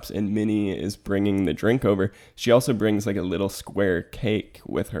stops and Minnie is bringing the drink over, she also brings like a little square cake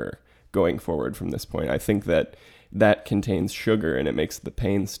with her going forward from this point. I think that contains sugar and it makes the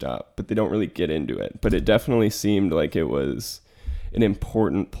pain stop, but they don't really get into it. But it definitely seemed like it was an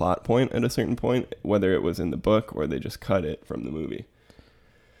important plot point at a certain point, whether it was in the book or they just cut it from the movie.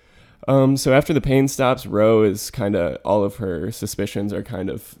 So after the pain stops, Ro is kind of, all of her suspicions are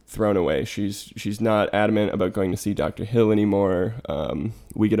kind of thrown away. She's not adamant about going to see Dr. Hill anymore.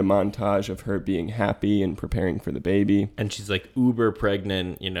 We get a montage of her being happy and preparing for the baby. and she's like uber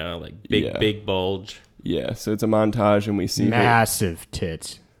pregnant, like big bulge. Yeah, so it's a montage and we see Massive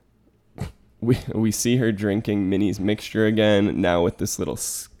tits. we see her drinking Minnie's mixture again, now with this little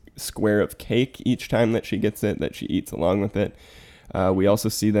square of cake each time that she gets it, that she eats along with it. We also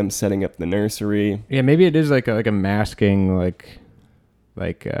see them setting up the nursery. Yeah, maybe it is like a masking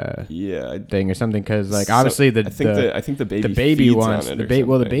Yeah, thing or something, because So, obviously I think the baby the baby feeds wants on it the or baby.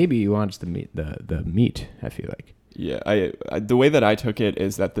 Well, the something. baby wants the meat. I feel like. Yeah, I the way that I took it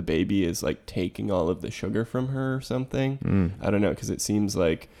is that the baby is like taking all of the sugar from her or something. I don't know, because it seems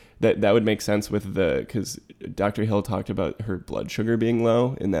like that would make sense with because Dr. Hill talked about her blood sugar being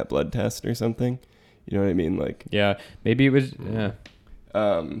low in that blood test or something. You know what I mean? Like, Yeah, maybe it was. Yeah,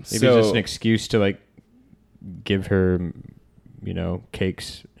 maybe so it's just an excuse to like give her,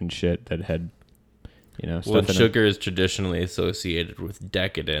 cakes and shit that had, stuff Well, in them. sugar is traditionally associated with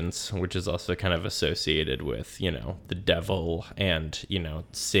decadence, which is also kind of associated with, the devil and,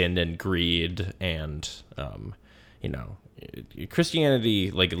 sin and greed and,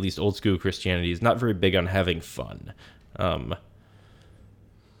 Christianity, like at least old school Christianity, is not very big on having fun.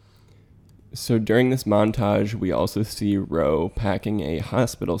 So during this montage, we also see Ro packing a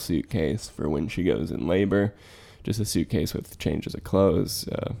hospital suitcase for when she goes in labor. Just a suitcase with changes of clothes,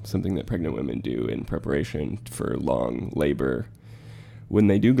 something that pregnant women do in preparation for long labor when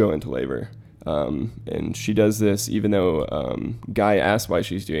they do go into labor. And she does this even though Guy asks why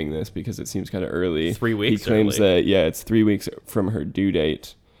she's doing this because it seems kind of early. 3 weeks He claims early. that, it's 3 weeks from her due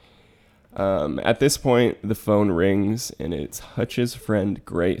date. At this point, the phone rings, and it's Hutch's friend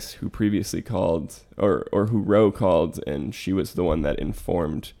Grace, who previously called, or who Ro called, and she was the one that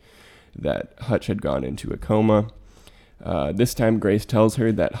informed that Hutch had gone into a coma. This time, Grace tells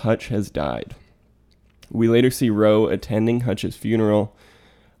her that Hutch has died. We later see Ro attending Hutch's funeral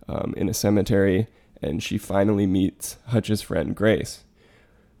in a cemetery, and she finally meets Hutch's friend Grace.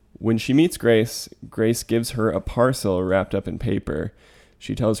 When she meets Grace, Grace gives her a parcel wrapped up in paper.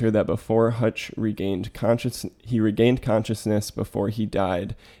 She tells her that before Hutch regained consciousness before he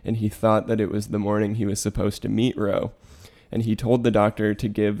died, and he thought that it was the morning he was supposed to meet Ro. And he told the doctor to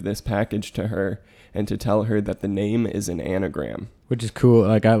give this package to her and to tell her that the name is an anagram. Which is cool.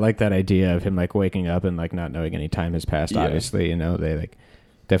 Like, I like that idea of him like waking up and like not knowing any time has passed. Yeah. Obviously, they like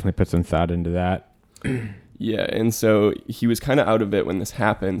definitely put some thought into that. Yeah, and so he was kind of out of it when this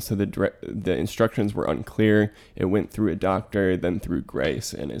happened, so the instructions were unclear. It went through a doctor, then through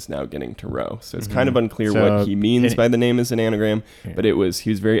Grace, and is now getting to Ro. So it's kind of unclear So, what he means by the name is an anagram, Yeah. but he was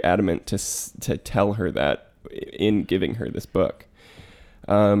very adamant to tell her that in giving her this book.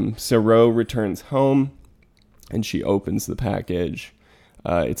 So Ro returns home, and she opens the package.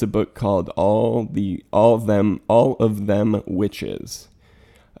 It's a book called All of Them Witches.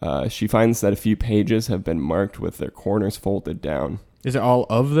 She finds that a few pages have been marked with their corners folded down. Is it all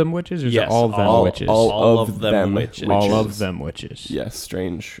of them witches, or is Yes, it all of them all- witches? all of them witches. All of them witches. Yes,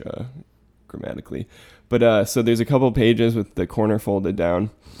 strange grammatically. But so there's a couple pages with the corner folded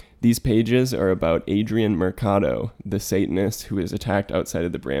down. These pages are about Adrian Mercado, the Satanist who was attacked outside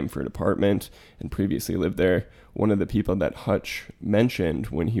of the Bramford apartment and previously lived there. One of the people that Hutch mentioned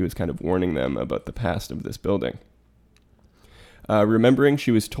when he was kind of warning them about the past of this building. Remembering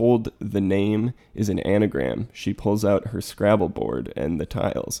she was told the name is an anagram, she pulls out her Scrabble board and the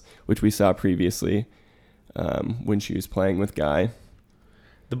tiles, which we saw previously when she was playing with Guy.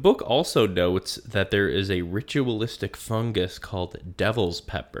 The book also notes that there is a ritualistic fungus called devil's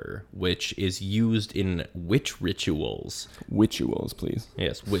pepper, which is used in witch rituals. Witchuals, please.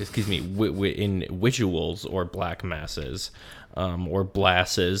 Yes, in witchuals or black masses, or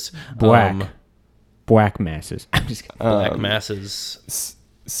blasses. Black masses. I'm just kidding. Black masses.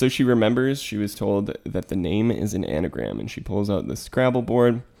 So she remembers she was told that the name is an anagram, and she pulls out the Scrabble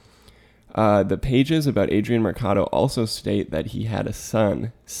board. The pages about Adrian Mercado also state that he had a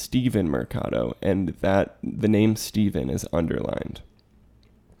son, Stephen Mercado, and that the name Stephen is underlined.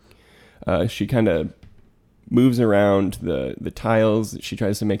 She kind of moves around the tiles. She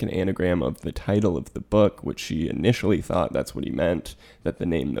tries to make an anagram of the title of the book, which she initially thought that's what he meant, that the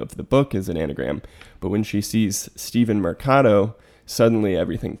name of the book is an anagram. But when she sees Stephen Mercado, suddenly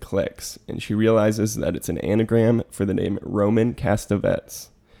everything clicks, and she realizes that it's an anagram for the name Roman Castavets.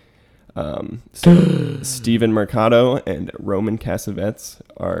 So Stephen Mercado and Roman Castavets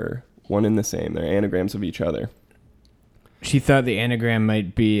are one and the same. They're anagrams of each other. She thought the anagram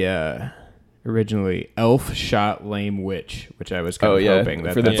might be originally Elf Shot Lame Witch, which I was kind of hoping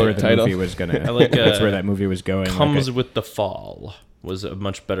that for the that's where book the title. movie was gonna. I like, that's where that movie was going. Comes with the Fall was a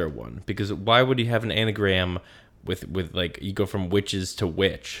much better one, because why would you have an anagram with like, you go from witches to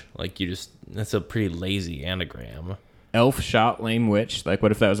witch? Like, that's a pretty lazy anagram. Elf Shot Lame Witch. Like,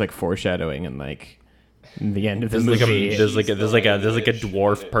 what if that was like foreshadowing and like in the end of the There's movie? there's like a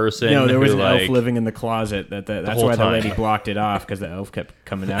dwarf person. No, there was who, an like, elf living in the closet. That's whole why the time. lady blocked it off, because the elf kept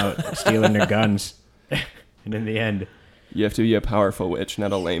coming out stealing their guns. And in the end, You have to be a powerful witch,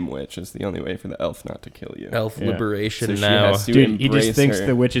 not a lame witch. Is the only way for the elf not to kill you. elf Yeah. liberation So she now. has to dude, he just embrace thinks her.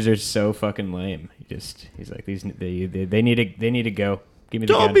 the witches are so fucking lame. He's like, they need to go. Give me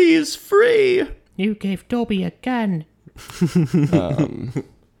the gun. Dobby is free. You gave Dobby a gun.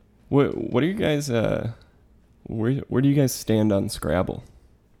 What are you guys? Where do you guys stand on Scrabble?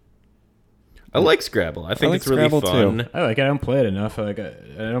 I like Scrabble. I think like it's really Scrabble, fun. too. I don't play it enough. I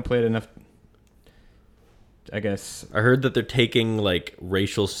don't play it enough. I guess. I heard that they're taking like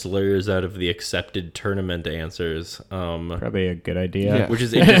racial slurs out of the accepted tournament answers, Probably a good idea. Yeah. which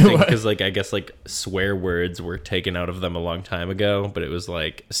is interesting because like I guess like swear words were taken out of them a long time ago, but it was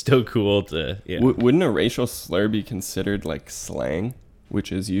like still cool to Wouldn't a racial slur be considered like slang,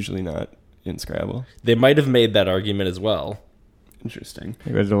 which is usually not in Scrabble? They might have made that argument as well. Interesting.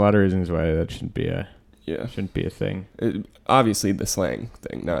 There's a lot of reasons why that shouldn't be a Yeah. thing. Obviously, the slang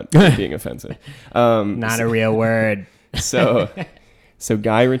thing, not being offensive. Not a real word. So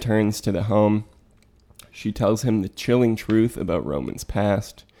Guy returns to the home. She tells him the chilling truth about Roman's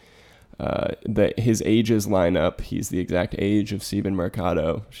past. That his ages line up. He's the exact age of Stephen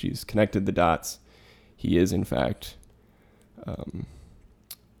Mercado. She's connected the dots. He is, in fact,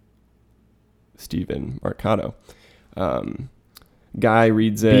 Stephen Mercado. Guy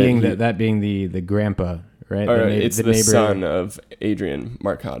reads it. Being the grandpa, right? It's the neighbor. son of Adrian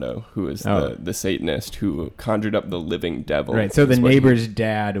Mercado, who is the Satanist who conjured up the living devil. Right. So the is what he- neighbor's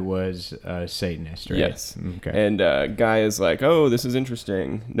dad was a Satanist, right? Yes. Okay. And Guy is like, oh, this is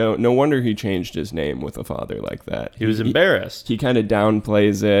interesting. No wonder he changed his name with a father like that. He was embarrassed. He kind of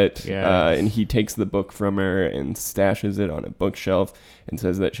downplays it, Yeah. and he takes the book from her and stashes it on a bookshelf and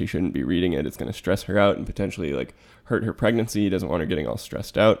says that she shouldn't be reading it. It's going to stress her out and potentially like hurt her pregnancy. He doesn't want her getting all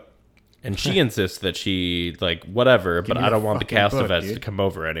stressed out. And she insists that she like whatever, but me I the don't want the fucking book, Castavets dude. to come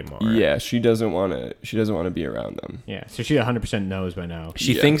over anymore. Yeah, she doesn't want to. She doesn't want to be around them. Yeah. So she 100% knows by now.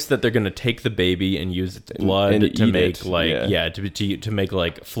 She Yeah. thinks that they're gonna take the baby and use its blood and to eat make it, like yeah. to make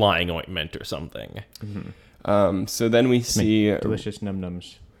like flying ointment or something. So then we see Delicious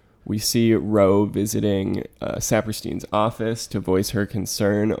num-nums. we see Ro visiting Saperstein's office to voice her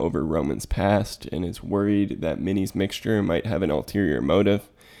concern over Roman's past and is worried that Minnie's mixture might have an ulterior motive.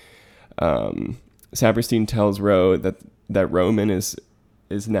 Saperstein tells Ro that Roman is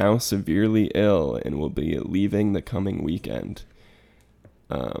now severely ill and will be leaving the coming weekend.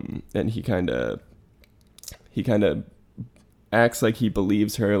 And he kind of acts like he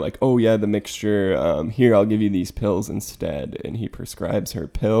believes her, like, oh yeah, the mixture, here, I'll give you these pills instead. And he prescribes her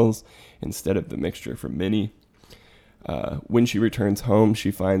pills instead of the mixture for Minnie. When she returns home,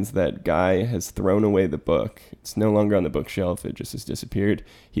 she finds that Guy has thrown away the book. It's no longer on the bookshelf. It just has disappeared.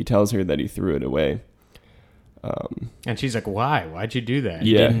 He tells her that he threw it away. And she's like, "Why? Why'd you do that?"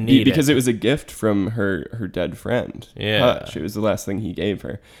 Yeah, didn't need because it was a gift from her dead friend. Yeah. Hutch. It was the last thing he gave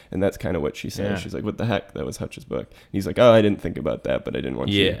her, and that's kind of what she says. Yeah. She's like, "What the heck? That was Hutch's book." And he's like, "Oh, I didn't think about that, but I didn't want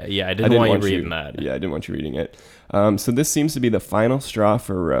you." Yeah, I didn't want you reading that. Yeah, I didn't want you reading it. So this seems to be the final straw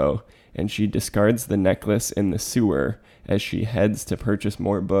for Ro, and she discards the necklace in the sewer as she heads to purchase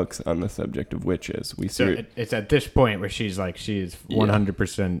more books on the subject of witches. We see So her, it's at this point where she is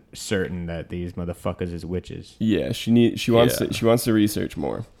 100% certain that these motherfuckers is witches. yeah, she wants Yeah. to research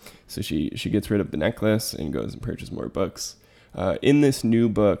more. So she gets rid of the necklace and goes and purchases more books. In this new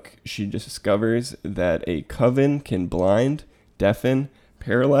book, she discovers that a coven can blind, deafen,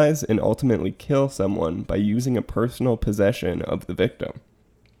 paralyze, and ultimately kill someone by using a personal possession of the victim.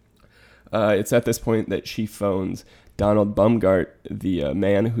 It's at this point that she phones Donald Bumgart, the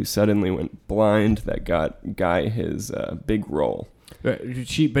man who suddenly went blind that got Guy his big role. But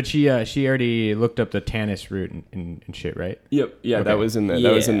she already looked up the Tannis root and shit, right? Yep. Yeah, Okay. that was in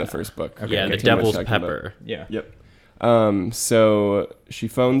the first book. Yeah, Okay, the too much devil's talking about- pepper. Yeah. Yep. So she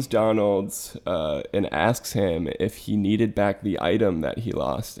phones Donald and asks him if he needed back the item that he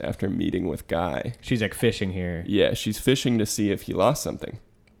lost after meeting with Guy. She's like fishing here. Yeah, she's fishing to see if he lost something.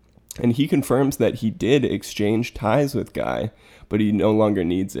 And he confirms that he did exchange ties with Guy, but he no longer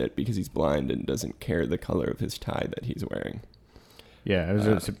needs it because he's blind and doesn't care the color of his tie that he's wearing. Yeah, it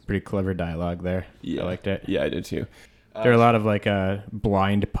was a pretty clever dialogue there. Yeah. I liked it. Yeah, I did too. There are a lot of like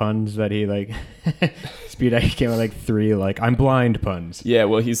blind puns that he like spewed out. He came with like 3 like I'm blind puns. Yeah,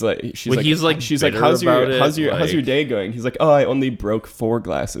 well, she's like, she's like, bitter how's your about it, how's your like- day going? He's like, oh, I only broke 4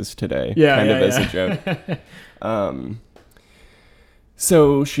 glasses today. Yeah, kind yeah, of as yeah. a joke.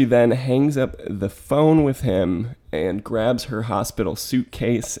 So she then hangs up the phone with him and grabs her hospital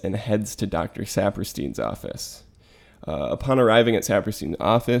suitcase and heads to Dr. Saperstein's office. Upon arriving at Saperstein's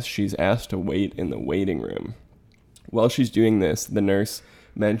office, she's asked to wait in the waiting room. While she's doing this, the nurse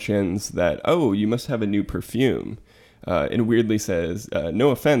mentions that, oh, you must have a new perfume, and weirdly says, no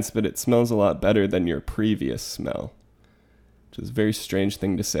offense, but it smells a lot better than your previous smell, which is a very strange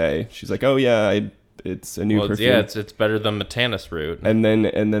thing to say. She's like, oh, yeah, it's a new perfume. Yeah, it's better than the Tannis root. And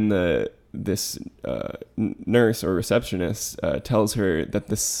then this nurse or receptionist tells her that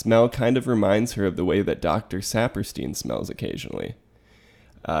the smell kind of reminds her of the way that Dr. Saperstein smells occasionally.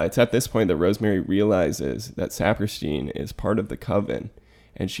 It's at this point that Rosemary realizes that Saperstein is part of the coven,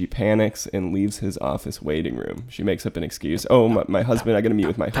 and she panics and leaves his office waiting room. She makes up an excuse. Oh, my husband, I got to meet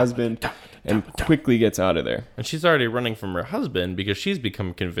with my husband, and quickly gets out of there. And she's already running from her husband because she's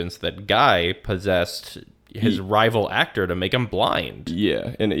become convinced that Guy possessed his rival actor to make him blind.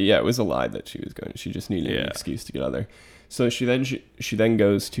 Yeah, and it was a lie that she was going. She just needed an excuse to get out of there. So she then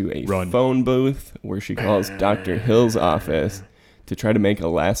goes to a phone booth where she calls Dr. Hill's office to try to make a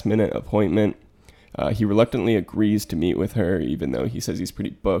last-minute appointment. He reluctantly agrees to meet with her, even though he says he's pretty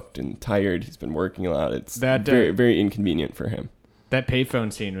booked and tired. He's been working a lot. It's very, very inconvenient for him. That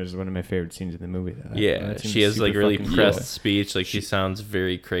payphone scene was one of my favorite scenes in the movie. Though. Yeah, That seems she has like super really fucking pressed cool. speech. Like she sounds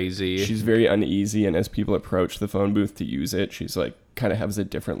very crazy. She's very uneasy, and as people approach the phone booth to use it, she's like kind of has a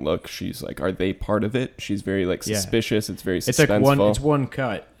different look. She's like, "Are they part of it?" She's very like suspicious. It's very suspenseful. It's one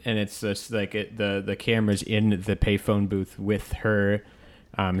cut, and it's just like the camera's in the payphone booth with her.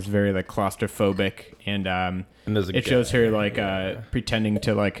 It's very like claustrophobic, and there's a it shows her like pretending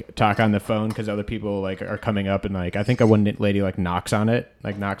to like talk on the phone because other people like are coming up, and like I think one lady like knocks on the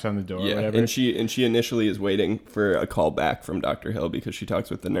door. Yeah, or whatever. and she initially is waiting for a call back from Dr. Hill because she talks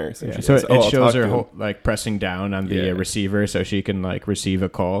with the nurse. And she So says, "Oh, it I'll shows talk her to him." like pressing down on the receiver so she can like receive a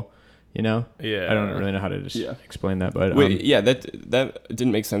call. You know? Yeah. I don't really know how to explain that, but Wait, that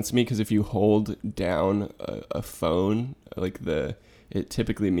didn't make sense to me because if you hold down a phone, like it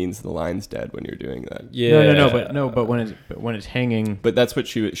typically means the line's dead when you're doing that. Yeah. but when it's hanging, But that's what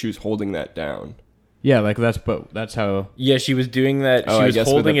she was holding that down. yeah, like that's how. Yeah, she was doing that. Oh, She I was guess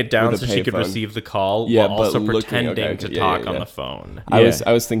holding with it down with so a she could payphone. receive the call Yeah, while but also looking- pretending okay, to yeah, talk yeah, on yeah. the phone. I Yeah.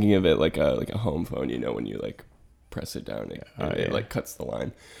 was thinking of it like a home phone, when you like press it down, it like cuts the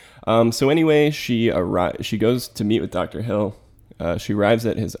line. So anyway, she goes to meet with Dr. Hill. She arrives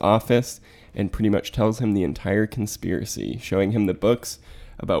at his office and pretty much tells him the entire conspiracy, showing him the books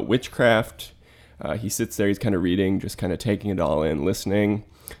about witchcraft. He sits there, he's kind of reading, just kind of taking it all in, listening,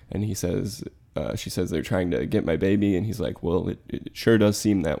 and she says they're trying to get my baby, and he's like, well, it sure does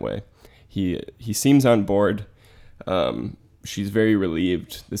seem that way. He seems on board. She's very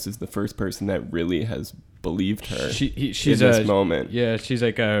relieved. This is the first person that really has believed her She's in this moment. Yeah, she's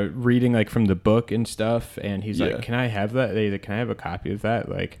like reading like from the book and stuff, and he's Yeah. like, "Can I have that? Can I have a copy of that?"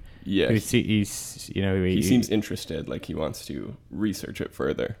 Like, Yeah, he's he seems interested, like he wants to research it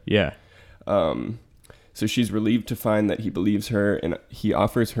further. yeah. So she's relieved to find that he believes her, and he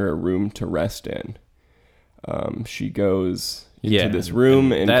offers her a room to rest in. She goes into this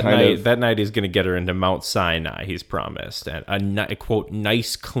room and that night he's going to get her into Mount Sinai. He's promised, and a quote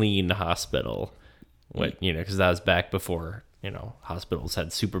nice clean hospital. Because that was back before hospitals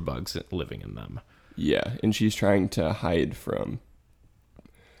had superbugs living in them. Yeah, and she's trying to hide from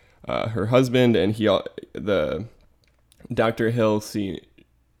her husband, and the Dr. Hill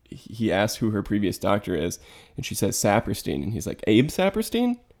he asks who her previous doctor is, and she says Saperstein, and he's like, Abe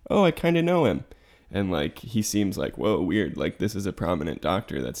Saperstein? Oh, I kind of know him. And like he seems like, whoa, weird, like this is a prominent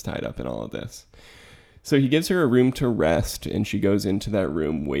doctor that's tied up in all of this. So he gives her a room to rest, and she goes into that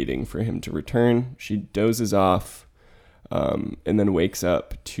room waiting for him to return. She dozes off. and then wakes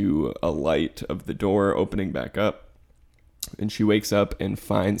up to a light of the door opening back up. And she wakes up and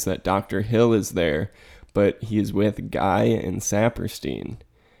finds that Dr. Hill is there, but he is with Guy and Saperstein.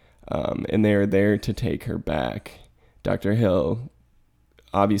 And they are there to take her back. Dr. Hill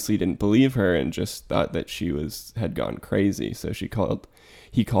obviously didn't believe her and just thought that she had gone crazy. So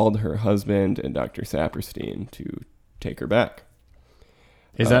he called her husband and Dr. Saperstein to take her back.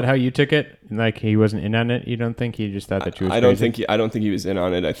 Is that how you took it? Like he wasn't in on it? You don't think he just thought that she was? I don't think he was in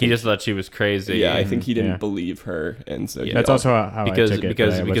on it. I think He just thought she was crazy. Yeah, I think he didn't Yeah. believe her, and so Yeah. That's also how because I took it.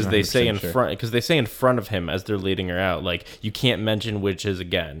 because they say in front. front because they say in front of him as they're leading her out, like, you can't mention witches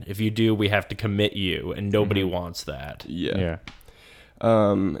again. If you do, we have to commit you, and nobody wants that. Yeah. Yeah.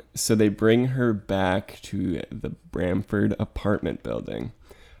 So they bring her back to the Bramford apartment building.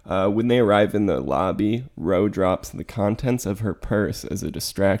 When they arrive in the lobby, Roe drops the contents of her purse as a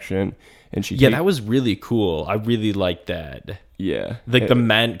distraction, and she That was really cool. I really liked that. yeah, Like the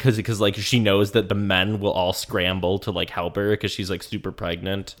men, because like she knows that the men will all scramble to like help her because she's like super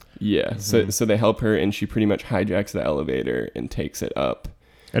pregnant. yeah. So they help her, and she pretty much hijacks the elevator and takes it up.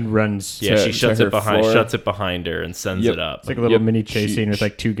 And runs. Yeah, To- she shuts to it her behind, floor. shuts it behind her, and sends Yep. it up. It's like a little Yep. mini chase She- scene with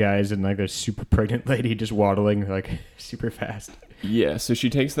like two guys and like a super pregnant lady just waddling like super fast. Yeah, so she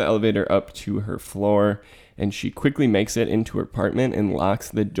takes the elevator up to her floor, and she quickly makes it into her apartment and locks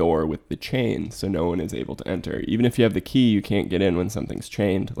the door with the chain so no one is able to enter. Even if you have the key, you can't get in when something's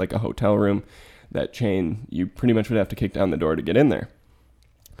chained, like a hotel room. That chain, you pretty much would have to kick down the door to get in there.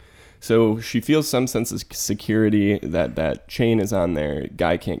 So she feels some sense of security that chain is on there.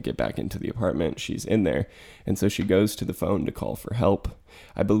 Guy can't get back into the apartment. She's in there. And so she goes to the phone to call for help.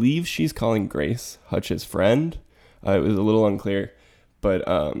 I believe she's calling Grace, Hutch's friend. It was a little unclear. But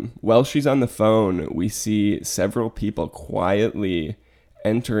while she's on the phone, we see several people quietly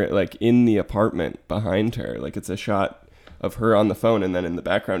enter, like, in the apartment behind her. Like, it's a shot of her on the phone, and then in the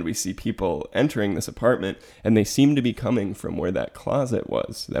background we see people entering this apartment, and they seem to be coming from where that closet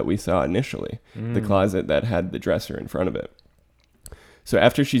was that we saw initially, the closet that had the dresser in front of it. So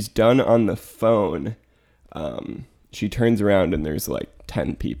after she's done on the phone, she turns around and there's like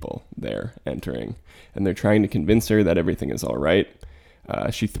 10 people there entering, and they're trying to convince her that everything is all right.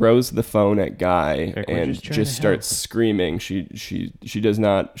 She throws the phone at Guy Like, we're and just trying just to starts screaming. She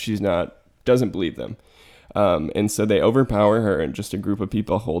doesn't believe them. And so they overpower her, and just a group of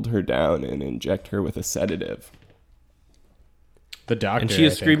people hold her down and inject her with a sedative. The doctor. And she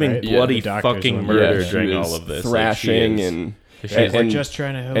is I think, screaming right? bloody The doctor's fucking one. murder she during was all of this. thrashing, Like, she is- and she's We're like, just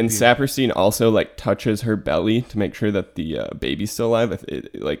trying to help and you. Saperstein also like touches her belly to make sure that the baby's still alive.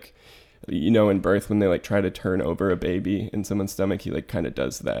 Like, you know, in birth when they like try to turn over a baby in someone's stomach, he like kind of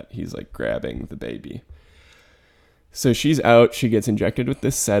does that. He's like grabbing the baby. So she's out. She gets injected with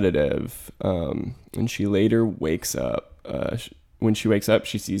this sedative, and she later wakes up. When she wakes up,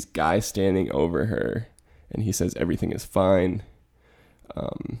 she sees Guy standing over her, and he says everything is fine.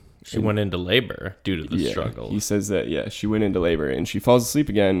 she went into labor due to the Yeah, struggle. he says that, she went into labor, and she falls asleep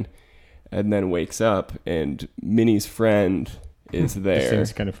again, and then wakes up, and Minnie's friend is This there.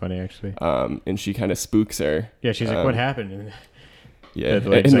 scene's kind of funny actually. And she kind of spooks her. Yeah, she's like, "What happened?" And Yeah, the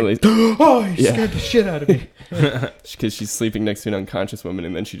lady's and like, the "Oh, you Yeah. scared the shit out of me." because she's sleeping next to an unconscious woman,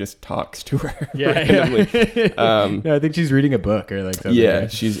 and then she just talks to her Yeah, randomly. yeah. No, I think she's reading a book or like something. Yeah,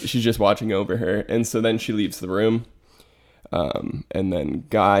 right? she's just watching over her, and so then she leaves the room. And then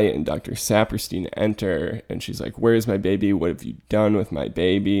Guy and Dr. Saperstein enter, and she's like, "Where's my baby? What have you done with my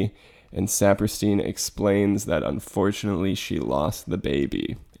baby?" And Saperstein explains that unfortunately she lost the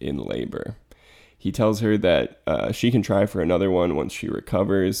baby in labor. He tells her that she can try for another one once she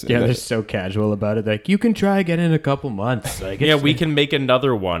recovers. Yeah, and they're that- so casual about it. Like, you can try again in a couple months. Like, Yeah, we can make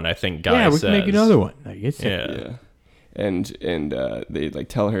another one, I think Guy Yeah, we says. can make another one. Like, it's Yeah. yeah. And they like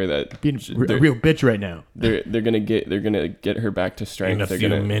tell her that being a they're, real bitch right now. they're gonna get her back to strength. In a They're few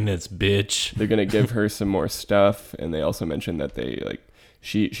gonna minutes, bitch. they're gonna give her some more stuff, and they also mention that they like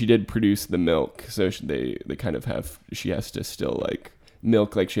she did produce the milk, so they kind of have, she has to still like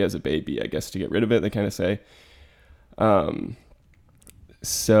milk like she has a baby, I guess, to get rid of it. They kind of say.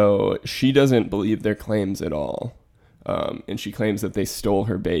 So she doesn't believe their claims at all. And she claims that they stole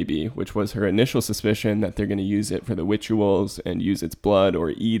her baby, which was her initial suspicion, that they're going to use it for the rituals and use its blood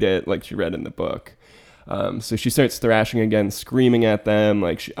or eat it, like she read in the book. So she starts thrashing again, screaming at them,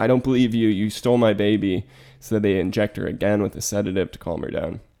 like, I don't believe you, you stole my baby. So they inject her again with a sedative to calm her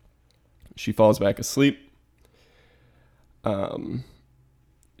down. She falls back asleep.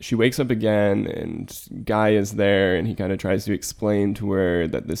 She wakes up again, and Guy is there, and he kind of tries to explain to her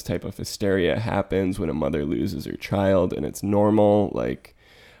that this type of hysteria happens when a mother loses her child, and it's normal. Like,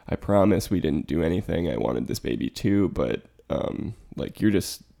 I promise we didn't do anything. I wanted this baby too, but like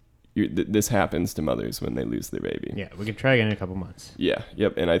this happens to mothers when they lose their baby. Yeah, we can try again in a couple months. Yeah,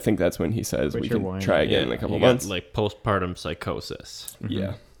 yep. And I think that's when he says Quit we your can whining. try again in a couple you got, months. like postpartum psychosis.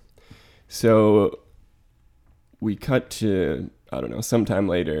 Yeah. So we cut to, I don't know, sometime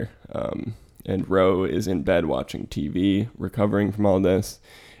later, and Ro is in bed watching TV, recovering from all this.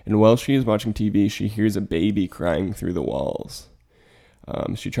 And while she is watching TV, she hears a baby crying through the walls.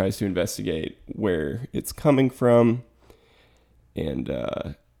 She tries to investigate where it's coming from. And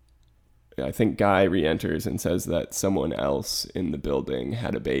I think Guy re-enters and says that someone else in the building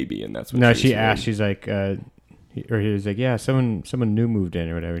had a baby, and that's what No, she's she asked. hearing. She's like, he was like, yeah, someone new moved in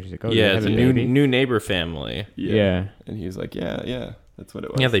or whatever. She's like, oh, Yeah, they have it's a a baby. new neighbor family. Yeah. And he's like, yeah, that's what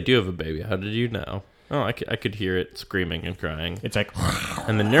it was. Yeah, they do have a baby. How did you know? Oh, I could hear it screaming and crying. It's like,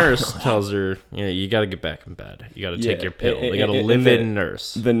 And the nurse tells her, you got to get back in bed. You got to take Yeah, your pill. and- They got a and live-in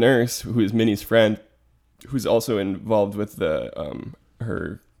nurse. The nurse, who is Minnie's friend, who's also involved with the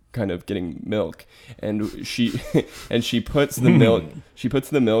her kind of getting milk, and she puts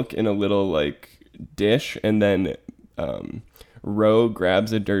the milk in a little like dish, and then Ro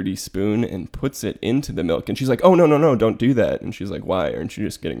grabs a dirty spoon and puts it into the milk, and she's like, oh no, don't do that. And she's like, why? Aren't you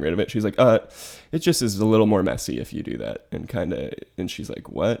just getting rid of it? She's like, it just is a little more messy if you do that. And she's like,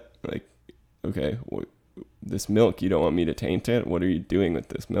 what? Like, okay, this milk, you don't want me to taint it? What are you doing with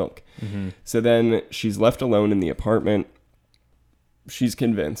this milk? So then she's left alone in the apartment. She's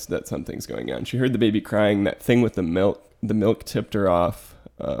convinced that something's going on. She heard the baby crying. That thing with the milk tipped her off.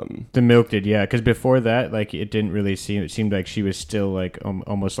 the milk did, yeah. Because before that, like, it didn't really seem, it seemed like she was still, like,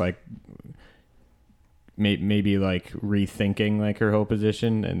 almost like, maybe like rethinking like her whole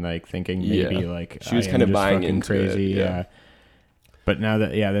position and like thinking maybe like she was I kind am of just buying fucking into crazy, it, yeah. But now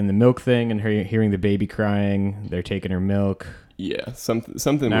that then the milk thing and her hearing the baby crying, they're taking her milk. Yeah,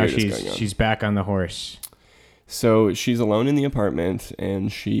 something Now weird is going on. she's back on the horse. So she's alone in the apartment,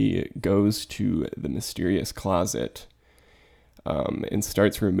 and she goes to the mysterious closet and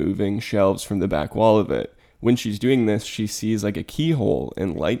starts removing shelves from the back wall of it. When she's doing this, she sees like a keyhole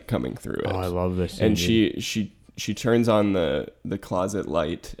and light coming through it. Oh, I love this. And scene, she turns on the closet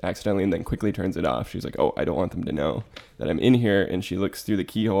light accidentally and then quickly turns it off. She's like, oh, I don't want them to know that I'm in here. And she looks through the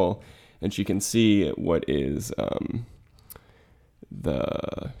keyhole, and she can see what is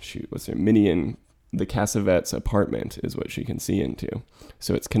Minnie and the Cassavetes' apartment is what she can see into.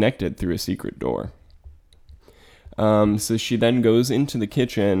 So it's connected through a secret door. So she then goes into the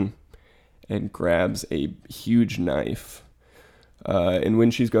kitchen and grabs a huge knife. And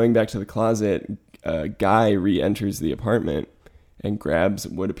when she's going back to the closet, Guy re-enters the apartment and grabs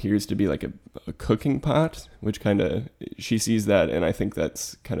what appears to be like a cooking pot, which kind of, she sees that, and I think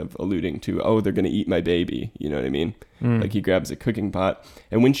that's kind of alluding to, oh, they're going to eat my baby. You know what I mean? Like, he grabs a cooking pot,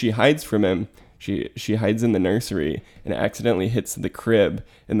 and when she hides from him, she hides in the nursery and accidentally hits the crib,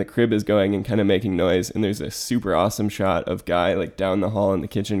 and the crib is going and kind of making noise, and there's a super awesome shot of Guy like down the hall in the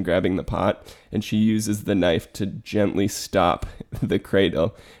kitchen grabbing the pot, and she uses the knife to gently stop the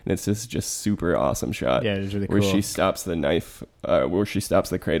cradle, and it's just super awesome shot. Yeah, it's really where cool. she stops the knife, where she stops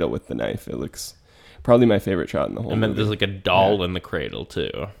the cradle with the knife. It looks probably my favorite shot in the whole And then movie. there's like a doll in the cradle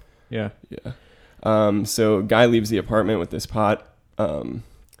too. yeah. Yeah. So Guy leaves the apartment with this pot.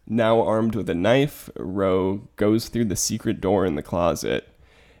 Now armed with a knife, Ro goes through the secret door in the closet.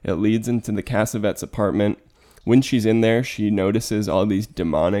 It leads into the Cassavetes' apartment. When she's in there, she notices all these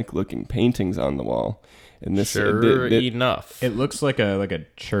demonic-looking paintings on the wall. And this, Sure enough. It looks like a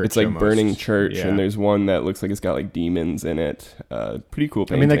church. it's like almost. burning church, Yeah. and there's one that looks like it's got like demons in it. Pretty cool I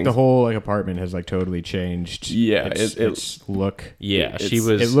paintings. mean, like the whole like apartment has like totally changed. Yeah, its look. Yeah, It's- she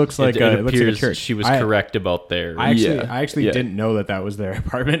was. it looks like it it looks like a appears church. She was I- correct about their. I actually Yeah. didn't know that was their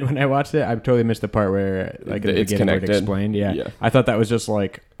apartment when I watched it. I totally missed the part where like in the It's beginning where it connected. explained. Yeah. Yeah. I thought that was just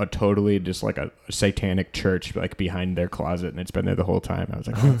like a totally just like a satanic church like behind their closet, and it's been there the whole time. I was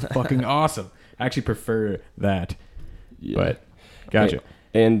like, oh, that's fucking awesome. I actually prefer that, Yeah. but gotcha.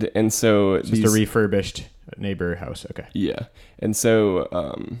 And so It's just a refurbished neighbor house. Okay. Yeah. And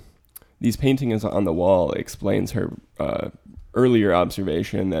so these paintings on the wall explains her earlier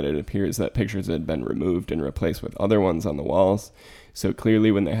observation that it appears that pictures had been removed and replaced with other ones on the walls. So clearly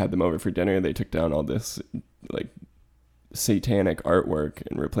when they had them over for dinner, they took down all this like satanic artwork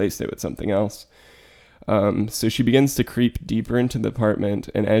and replaced it with something else. So she begins to creep deeper into the apartment,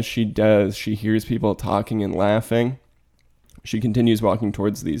 and as she does, she hears people talking and laughing. She continues walking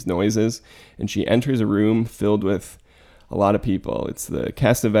towards these noises, and she enters a room filled with a lot of people. It's the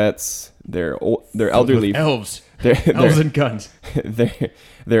Cassavetes. They're elderly. Elves. They're Elves and guns.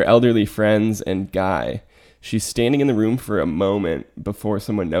 they're elderly friends and Guy. She's standing in the room for a moment before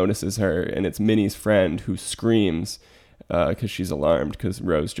someone notices her, and it's Minnie's friend who screams because she's alarmed because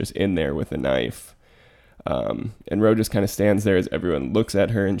Ro's just in there with a knife. And Ro just kind of stands there as everyone looks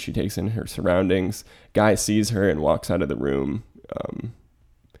at her, and she takes in her surroundings. Guy sees her and walks out of the room.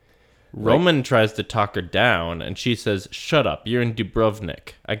 Roman tries to talk her down, and she says, "Shut up! You're in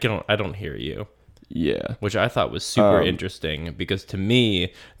Dubrovnik. I don't hear you." Yeah. Which I thought was super interesting, because to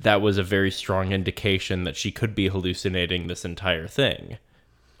me that was a very strong indication that she could be hallucinating this entire thing.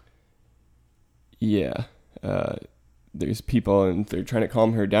 Yeah. There's people, and they're trying to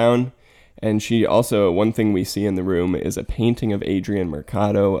calm her down. And she also, one thing we see in the room is a painting of Adrian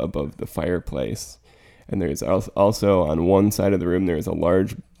Mercado above the fireplace. And there's also on one side of the room, there's a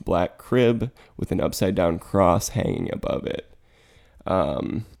large black crib with an upside down cross hanging above it.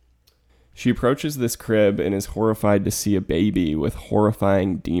 She approaches this crib and is horrified to see a baby with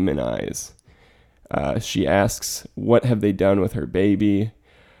horrifying demon eyes. She asks, what have they done with her baby?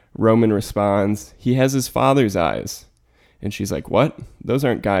 Roman responds, he has his father's eyes. And she's like, what? Those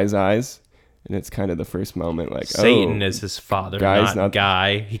aren't Guy's eyes. And it's kind of the first moment like, Satan is his father, Guy's not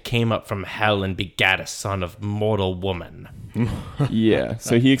Guy. He came up from hell and begat a son of mortal woman. Yeah.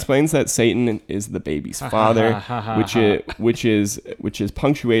 So he explains that Satan is the baby's father, which is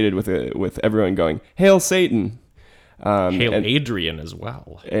punctuated with everyone going, "Hail Satan!" Hail Adrian as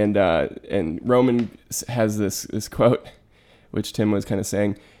well. And Roman has this quote, which Tim was kind of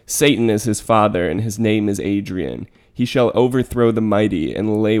saying: "Satan is his father, and his name is Adrian. He shall overthrow the mighty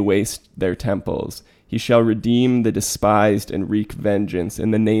and lay waste their temples. He shall redeem the despised and wreak vengeance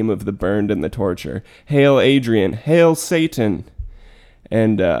in the name of the burned and the torture. Hail Adrian! Hail Satan!"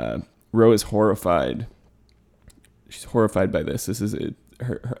 And Ro is horrified. She's horrified by this. This is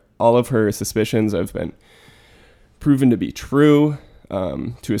all of her suspicions have been proven to be true.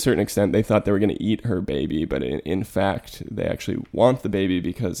 To a certain extent, they thought they were going to eat her baby, but in fact, they actually want the baby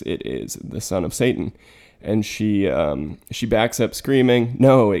because it is the son of Satan. And she backs up screaming,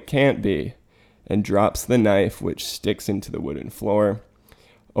 "No, it can't be," and drops the knife, which sticks into the wooden floor.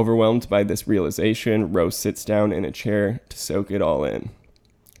 Overwhelmed by this realization, Ro sits down in a chair to soak it all in.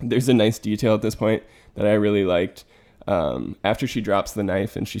 There's a nice detail at this point that I really liked. After she drops the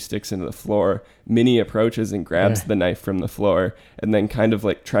knife and she sticks into the floor, Minnie approaches and grabs the knife from the floor and then kind of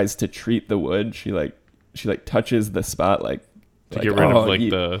like tries to treat the wood. She touches the spot to get rid of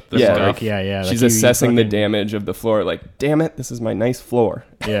the stuff. Like she's assessing the damage of the floor. Like, damn it, this is my nice floor.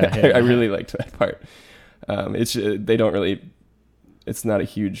 I really liked that part. They don't really. It's not a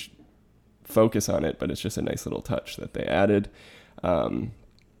huge focus on it, but it's just a nice little touch that they added.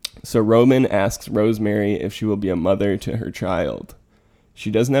 So Roman asks Rosemary if she will be a mother to her child. She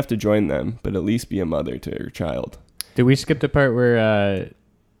doesn't have to join them, but at least be a mother to her child. Did we skip the part where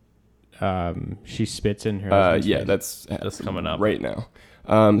she spits in her husband's face? That's coming up right now.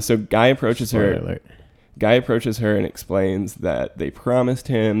 So Guy approaches Spoiler her. alert. Guy approaches her and explains that they promised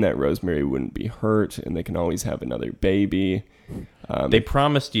him that Rosemary wouldn't be hurt and they can always have another baby. They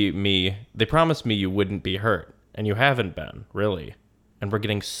promised me you wouldn't be hurt, and you haven't been, really. And we're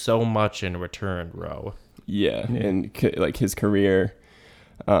getting so much in return, Ro. Yeah. And like his career.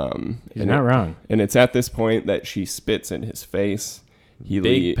 He's not wrong. And it's at this point that she spits in his face.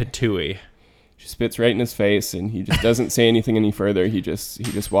 Big patooey. She spits right in his face, and he just doesn't say anything any further. He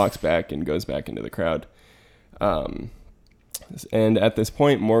just walks back and goes back into the crowd. And at this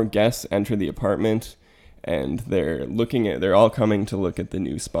point, more guests enter the apartment, and they're all coming to look at the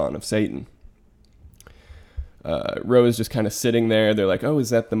new spawn of Satan. Ro is just kind of sitting there. They're like, "Oh,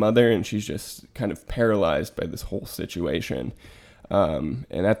 is that the mother?" And she's just kind of paralyzed by this whole situation. And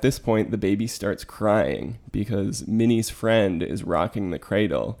at this point, the baby starts crying because Minnie's friend is rocking the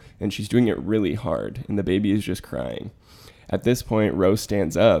cradle, and she's doing it really hard, and the baby is just crying. At this point, Ro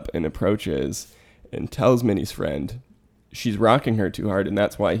stands up and approaches and tells Minnie's friend she's rocking her too hard, and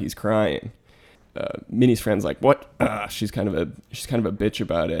that's why he's crying. Minnie's friend's like, "What?" She's kind of a bitch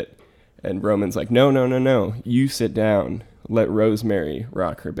about it. And Roman's like, no, you sit down. Let Rosemary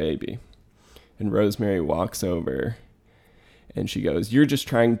rock her baby. And Rosemary walks over and she goes, "You're just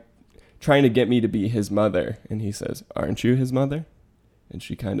trying to get me to be his mother." And he says, "Aren't you his mother?" And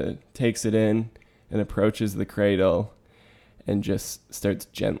she kind of takes it in and approaches the cradle and just starts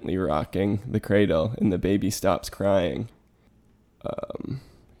gently rocking the cradle, and the baby stops crying.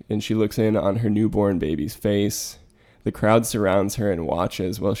 And she looks in on her newborn baby's face. The crowd surrounds her and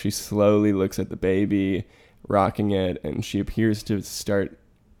watches while she slowly looks at the baby, rocking it, and she appears to start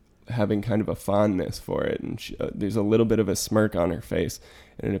having kind of a fondness for it. And there's a little bit of a smirk on her face,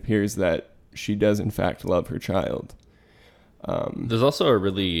 and it appears that she does in fact love her child. There's also a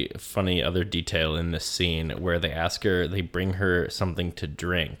really funny other detail in this scene where they bring her something to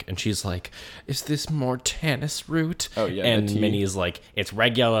drink, and she's like, "Is this Mortanis root?" Oh, yeah, and the tea. Minnie's like, "It's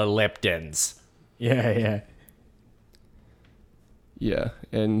regular Lipton's." Yeah. Yeah,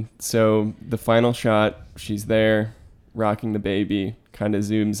 and so the final shot, she's there, rocking the baby, kind of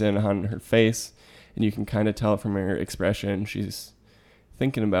zooms in on her face, and you can kind of tell from her expression she's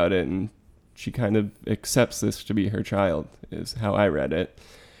thinking about it, and she kind of accepts this to be her child, is how I read it.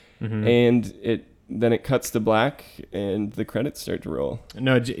 Mm-hmm. And then it cuts to black, and the credits start to roll.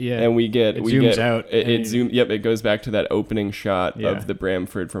 No, yeah. And we get It zooms out, It goes back to that opening shot Yeah. of the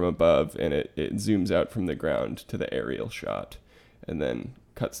Bramford from above, and it zooms out from the ground to the aerial shot, and then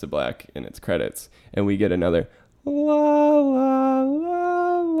cuts to black, and it's credits, and we get another la la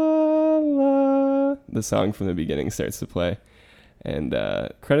la la la. The song from the beginning starts to play, and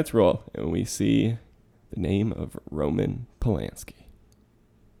credits roll, and we see the name of Roman Polanski.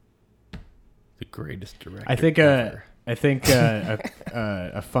 The greatest director. I think ever.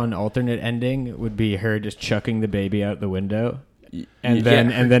 a fun alternate ending would be her just chucking the baby out the window, and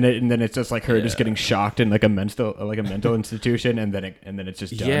Yeah. then it's just like her just Yeah. getting shocked in like a mental institution, and then it's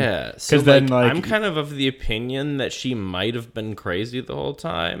just done. Yeah, so 'Cause then, like- I'm kind of the opinion that she might have been crazy the whole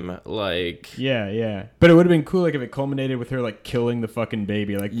time. Like, Yeah. But it would have been cool like if it culminated with her like killing the fucking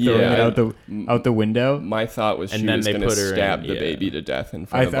baby, like throwing Yeah, it out the window. My thought was And she then was they going to put her in, stab the yeah. baby to death in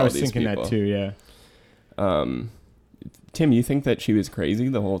front of I all was these thinking people. that too. Yeah. Tim, you think that she was crazy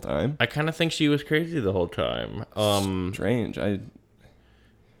the whole time? I kind of think she was crazy the whole time. Strange. I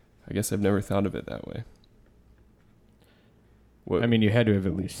guess I've never thought of it that way. What? I mean, you had to have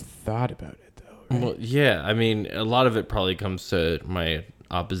at least thought about it though. Right? Well, yeah, I mean, a lot of it probably comes to my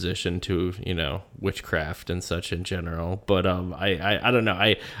opposition to, witchcraft and such in general. But I don't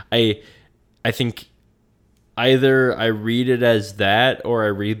know. I think either I read it as that, or I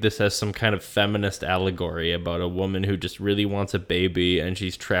read this as some kind of feminist allegory about a woman who just really wants a baby, and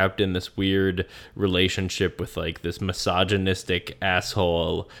she's trapped in this weird relationship with like this misogynistic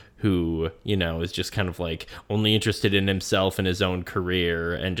asshole who, is just kind of like only interested in himself and his own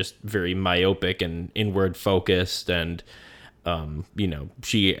career, and just very myopic and inward focused, and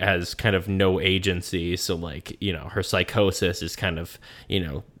she has kind of no agency. So like, her psychosis is kind of,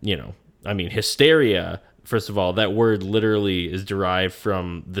 hysteria. First of all, that word literally is derived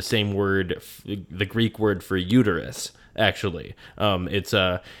from the same word, the Greek word for uterus, actually. It's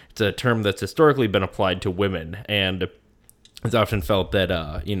a term that's historically been applied to women, and it's often felt that,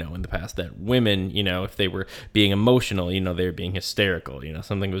 in the past that women, if they were being emotional, they were being hysterical,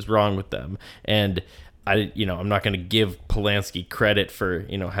 something was wrong with them. And I'm not going to give Polanski credit for,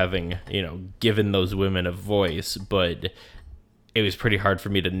 having, given those women a voice, but it was pretty hard for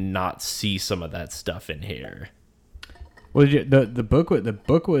me to not see some of that stuff in here. Well, the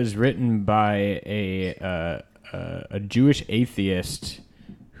book was written by a Jewish atheist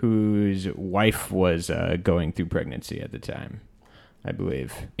whose wife was going through pregnancy at the time, I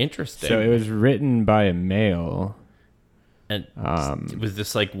believe. Interesting. So it was written by a male. And was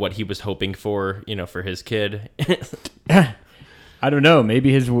this like what he was hoping for, for his kid? I don't know.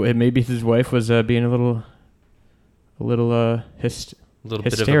 Maybe his wife was being a little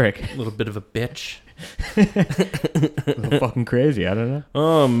hysteric, a little bit of a bitch. a little fucking crazy. I don't know.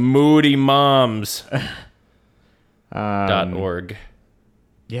 Oh, moodymoms.org.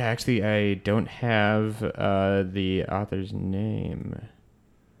 Yeah, actually, I don't have the author's name.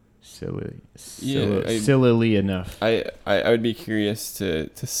 Sillily enough. I would be curious to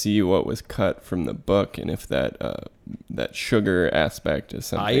see what was cut from the book, and if that sugar aspect is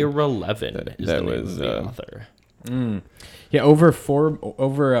something. Ira Levin is the that name was of the author. Yeah, over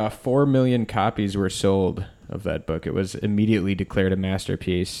 4 million copies were sold of that book. It was immediately declared a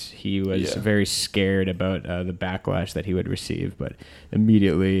masterpiece. He was very scared about the backlash that he would receive, but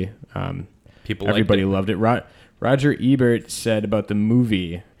immediately everybody loved it. Roger Ebert said about the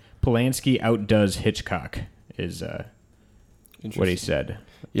movie, Polanski outdoes Hitchcock, is what he said.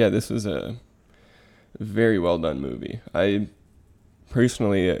 Yeah, this was a very well done movie. I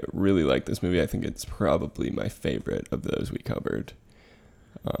personally really like this movie. I think it's probably my favorite of those we covered.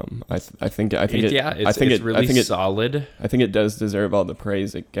 I think it's really solid. I think it does deserve all the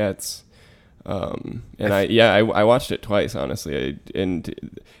praise it gets. I watched it twice, honestly,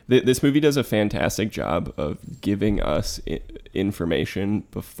 this movie does a fantastic job of giving us information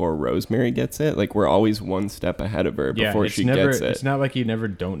before Rosemary gets it. Like, we're always one step ahead of her before she gets it. It's not like you never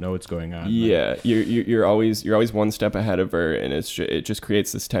don't know what's going on. Yeah, you're always one step ahead of her, and it just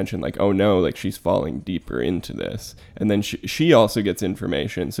creates this tension. Like, oh no, like she's falling deeper into this, and then she also gets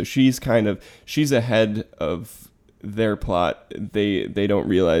information, so she's ahead of their plot, they don't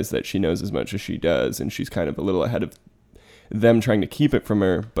realize that she knows as much as she does, and she's kind of a little ahead of them trying to keep it from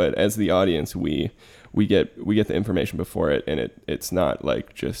her. But as the audience, we get the information before it, and it's not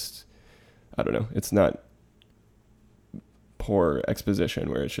like just, I don't know, it's not poor exposition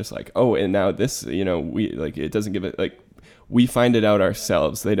where it's just like, oh, and now this, we like, it doesn't give it, like, we find it out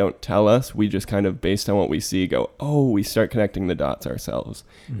ourselves. They don't tell us. We just kind of, based on what we see, go, oh, we start connecting the dots ourselves.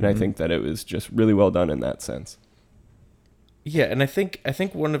 And I think that it was just really well done in that sense. Yeah, and I think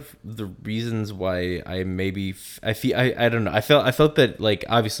one of the reasons why I maybe I don't know, I felt that, like,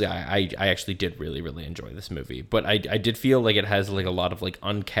 obviously I actually did really enjoy this movie, but I did feel like it has like a lot of like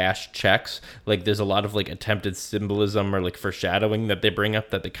uncashed checks. Like there's a lot of like attempted symbolism or like foreshadowing that they bring up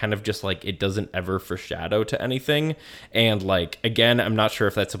that they kind of just like, it doesn't ever foreshadow to anything. And like, again, I'm not sure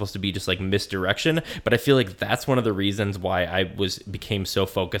if that's supposed to be just like misdirection, but I feel like that's one of the reasons why I became so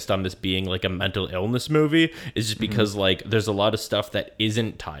focused on this being like a mental illness movie, is just because like there's a lot of stuff that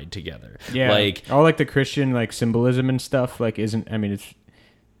isn't tied together. Yeah, like all like the Christian like symbolism and stuff like isn't. I mean,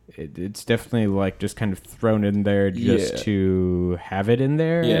 it's definitely like just kind of thrown in there just to have it in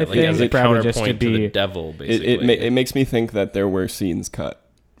there. Yeah, I like think. as a Probably counterpoint just to be to the devil, basically. It makes me think that there were scenes cut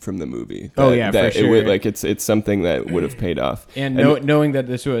from the movie. Oh, yeah, that for it sure. would, like it's something that would have paid off. And knowing that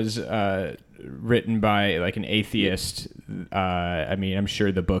this was written by like an atheist, I mean, I'm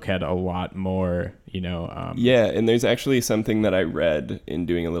sure the book had a lot more, Yeah, and there's actually something that I read in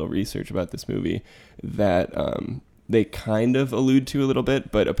doing a little research about this movie that they kind of allude to a little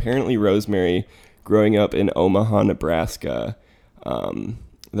bit, but apparently Rosemary, growing up in Omaha, Nebraska,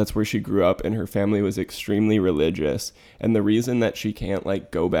 that's where she grew up, and her family was extremely religious. And the reason that she can't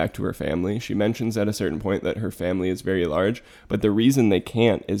like go back to her family, she mentions at a certain point that her family is very large, but the reason they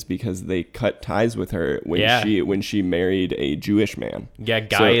can't is because they cut ties with her when she married a Jewish man. Yeah,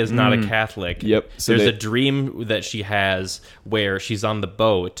 Guy is not a Catholic. Yep. So there's a dream that she has where she's on the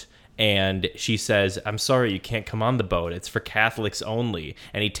boat and she says, "I'm sorry, you can't come on the boat. It's for Catholics only."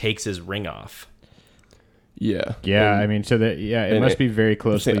 And he takes his ring off. Yeah. Yeah, And- I mean, so that it must be very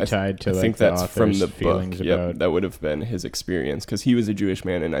closely tied to I like think the that's from author's the book. feelings Yep, about. that would have been his experience because he was a Jewish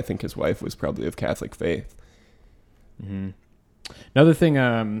man, and I think his wife was probably of Catholic faith. Another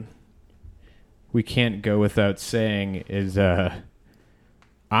thing we can't go without saying is I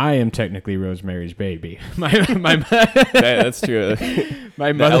am technically Rosemary's baby. That's true. My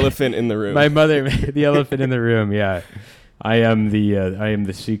The mother, elephant in the room. my mother, the elephant in the room. Yeah, I am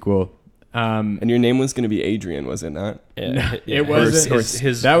the sequel. And your name was going to be Adrian, was it not? Yeah, it wasn't.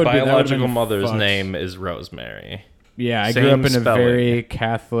 His That would be- that would've biological been mother's fucked. name is Rosemary. Yeah, I Same grew up in a spelling. very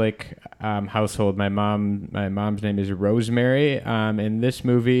Catholic household. My mom's name is Rosemary. In this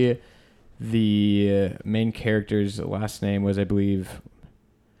movie, the main character's last name was, I believe,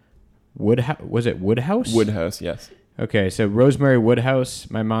 Woodhouse. Was it Woodhouse? Woodhouse, yes. Okay, so Rosemary Woodhouse.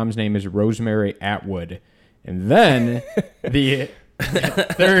 My mom's name is Rosemary Atwood. And then the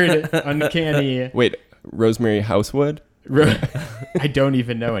third uncanny... Wait, Rosemary Housewood? I don't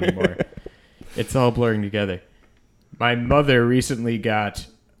even know anymore. It's all blurring together. My mother recently got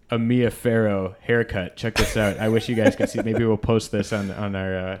a Mia Farrow haircut. Check this out. I wish you guys could see. Maybe we'll post this on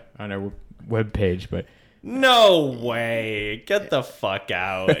our webpage. But No way! Get the fuck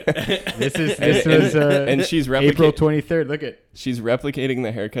out! this was and she's April 23rd. Look at. She's replicating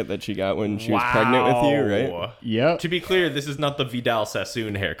the haircut that she got when she was pregnant with you, right? Wow. Yep. To be clear, this is not the Vidal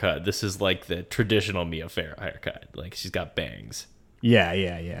Sassoon haircut. This is like the traditional Mia Farrow haircut. Like she's got bangs.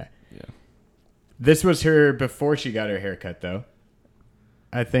 Yeah. This was her before she got her haircut, though.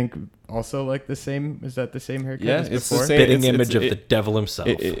 I think also like the same. Is that the same haircut Yeah, as it's the before? same. Spitting It's- image it's- of the devil himself.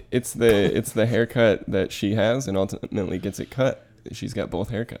 It's the haircut that she has, and ultimately gets it cut. She's got both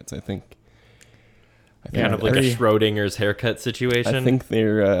haircuts, I think. kind of like a Schrodinger's haircut situation.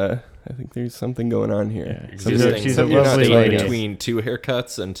 I think there's something going on here. Yeah. Existing She's a something lovely state lady. between two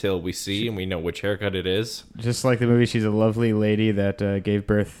haircuts until we see and we know which haircut it is. Just like the movie, she's a lovely lady that gave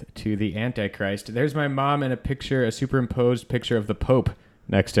birth to the Antichrist. There's my mom in a superimposed picture of the Pope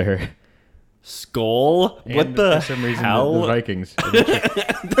next to her. Skull? What And the for some reason, hell? the Vikings.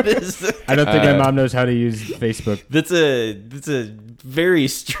 That is- I don't think my mom knows how to use Facebook. that's a very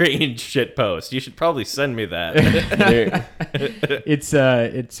strange shit post. You should probably send me that. There-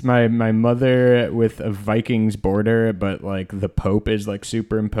 It's my mother with a Vikings border, but like the Pope is like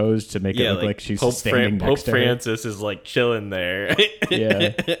superimposed to make it look like she's standing Pope next to her. Francis is like chilling there.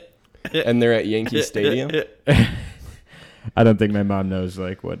 Yeah. and they're at Yankee Stadium. I don't think my mom knows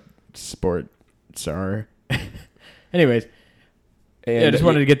like what sports are. Anyways, And I just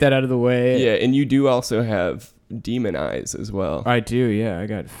wanted to get that out of the way. Yeah, and you do also have demon eyes as well. I do, yeah. I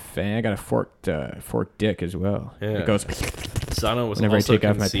got a forked dick as well. Yeah. It goes. Sano was Whenever I also take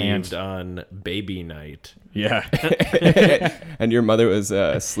off my pants. conceived on baby night. Yeah. And your mother was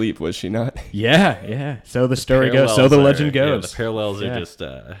asleep, was she not? Yeah. So the story goes. So Parallels the are- legend Yeah, goes. the parallels Yeah. are just.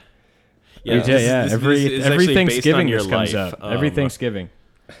 Every is actually based Thanksgiving on your this comes life. up. Every Thanksgiving.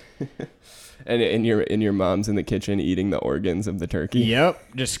 And your mom's in the kitchen eating the organs of the turkey.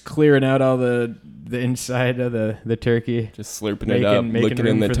 Yep. Just clearing out all the inside of the turkey. Just slurping it up, Making looking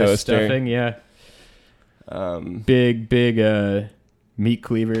room in the for toaster. The stuffing, yeah. Big meat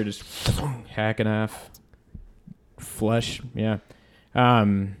cleaver just hacking off flesh. Yeah.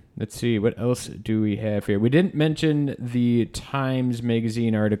 Let's see, what else do we have here? We didn't mention the Times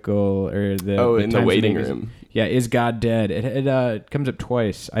Magazine article or the in the Times waiting Magazine. room. Yeah, Is God Dead? It comes up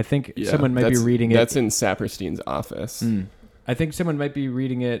twice. I think someone might be reading it. That's in Saperstein's office. I think someone might be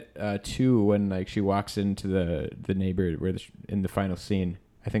reading it too when like she walks into the neighbor where in the final scene.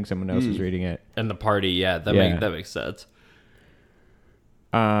 I think someone else is reading it. And the party, yeah, that makes sense.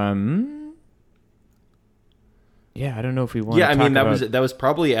 Yeah, I don't know if we want. Yeah, to I mean talk that was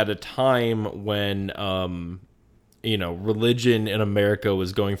probably at a time when religion in America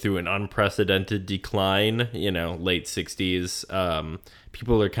was going through an unprecedented decline. Late 60s.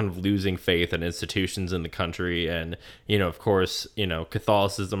 People are kind of losing faith in institutions in the country, and of course,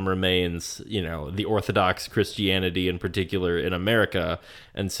 Catholicism remains the Orthodox Christianity in particular in America,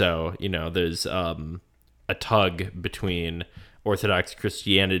 and so there's a tug between Orthodox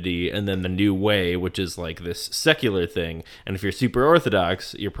Christianity and then the New Way, which is like this secular thing. And if you're super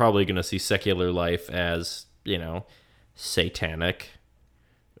Orthodox, you're probably going to see secular life as satanic,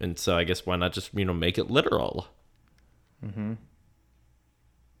 and so I guess why not just make it literal.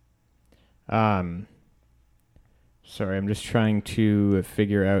 Sorry, I'm just trying to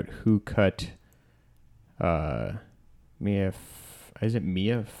figure out who cut Mia. Is it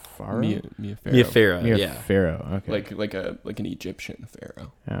Mia Farrow? Mia Farrow. Mia Farrow, Mia yeah. Farrow. Okay. Like an Egyptian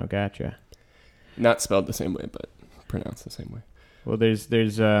pharaoh. Oh, gotcha. Not spelled the same way, but pronounced the same way. Well, there's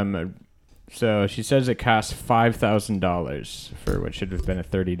so she says it costs $5,000 for what should have been a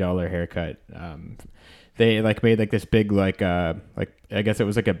 $30 haircut. They made this big I guess it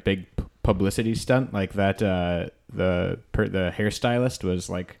was like a big publicity stunt, like that. The hairstylist was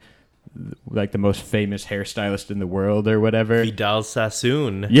like the most famous hairstylist in the world or whatever. Vidal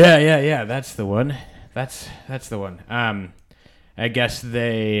Sassoon. Yeah. That's the one. That's the one. I guess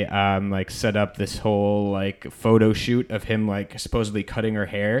they set up this whole photo shoot of him supposedly cutting her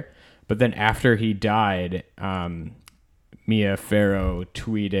hair, but then after he died, Mia Farrow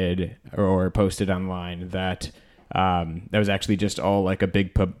tweeted or posted online that that was actually just all a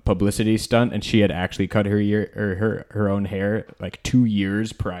big publicity stunt, and she had actually cut her own hair 2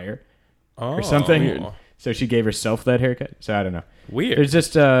 years prior or something. Weird. So she gave herself that haircut. So I don't know. Weird. There's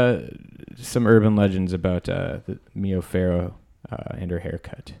just some urban legends about the Mia Farrow and her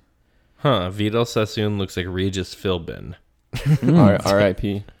haircut. Vidal Sassoon looks like Regis Philbin.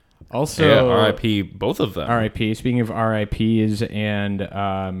 R.I.P. Also, Yeah, R.I.P. both of them. R.I.P. Speaking of R.I.P.s and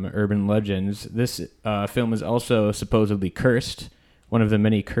urban legends, this film is also supposedly cursed. One of the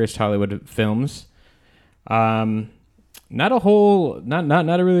many cursed Hollywood films. Not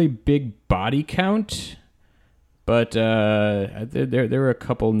a really big body count, but there were a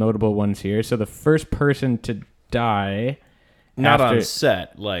couple notable ones here. So the first person to die, Not after, on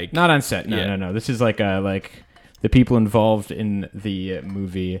set, not on set. Yeah. No. This is like the people involved in the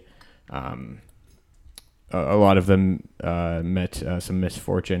movie. A lot of them met some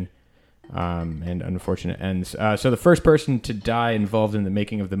misfortune and unfortunate ends. So the first person to die involved in the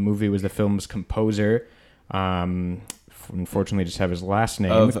making of the movie was the film's composer. Unfortunately, just have his last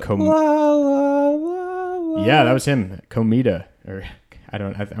name. Yeah, that was him. Komeda, or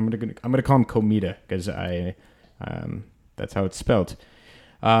I'm gonna call him Komeda because that's how it's spelled.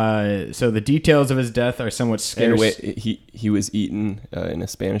 So the details of his death are somewhat scarce. And wait, he was eaten in a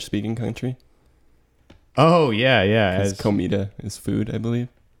Spanish-speaking country. Oh yeah. As comida is food, I believe.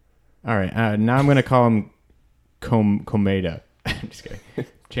 All right. Now I'm gonna call him Komeda. I'm just kidding.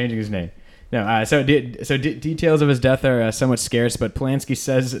 Changing his name. No. Details of his death are somewhat scarce, but Polanski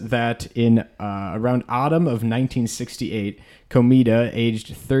says that in around autumn of 1968, Komeda,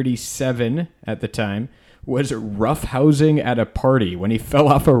 aged 37 at the time, was roughhousing at a party when he fell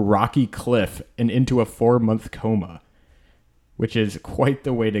off a rocky cliff and into a 4-month coma, which is quite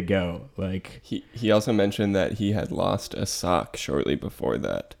the way to go. He also mentioned that he had lost a sock shortly before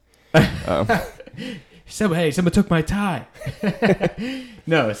that. Someone took my tie.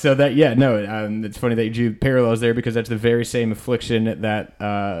 It's funny that you drew parallels there because that's the very same affliction that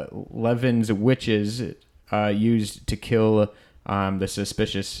Levin's witches used to kill the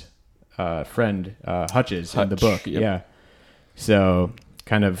suspicious friend Hutches in the book. Yep. Yeah. So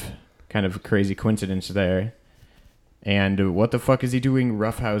kind of crazy coincidence there. And what the fuck is he doing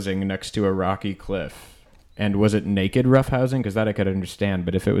roughhousing next to a rocky cliff? And was it naked roughhousing? Because that I could understand.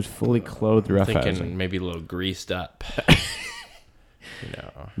 But if it was fully clothed roughhousing, Thinking maybe a little greased up.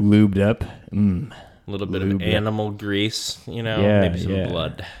 lubed up. A little bit of Lubed up. animal grease, Yeah, maybe some yeah.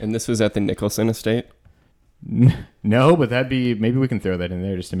 blood. And this was at the Nicholson estate. No, but that'd be, maybe we can throw that in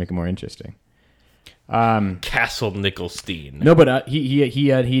there just to make it more interesting. Castle Nicholstein. No, but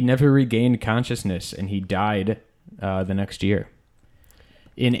he never regained consciousness, and he died the next year.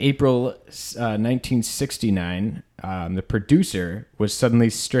 In April 1969, the producer was suddenly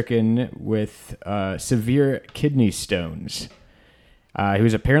stricken with severe kidney stones. He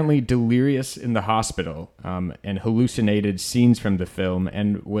was apparently delirious in the hospital and hallucinated scenes from the film,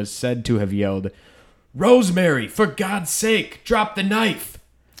 and was said to have yelled, "Rosemary, for God's sake, drop the knife!"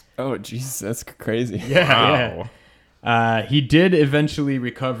 Oh, jeez, that's crazy. Yeah. He did eventually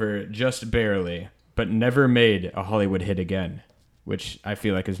recover, just barely, but never made a Hollywood hit again, which I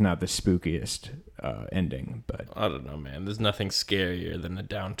feel like is not the spookiest ending. But I don't know, man. There's nothing scarier than a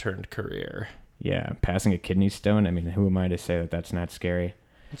downturned career. yeah, passing a kidney stone. I mean, who am I to say that that's not scary?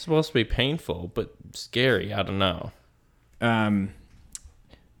 It's supposed to be painful, but scary. I don't know.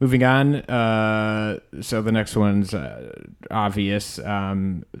 Moving on. So the next one's obvious.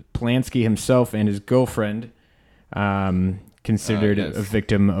 Polanski himself and his girlfriend considered Yes. a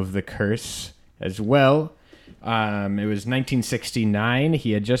victim of the curse as well. It was 1969.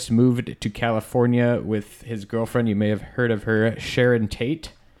 He had just moved to California with his girlfriend. You may have heard of her, Sharon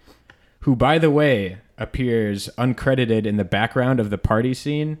Tate, who, by the way, appears uncredited in the background of the party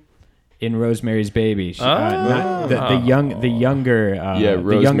scene in Rosemary's Baby. Not the younger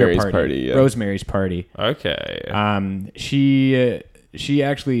Rosemary's Party, yeah. Rosemary's Party. Okay. She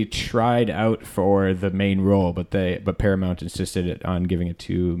actually tried out for the main role, but Paramount insisted on giving it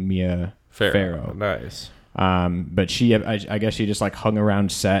to Mia Farrow. Nice. But I guess she just like hung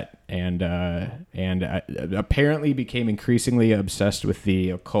around set and apparently became increasingly obsessed with the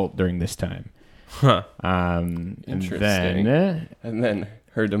occult during this time. Huh. And Interesting. then And then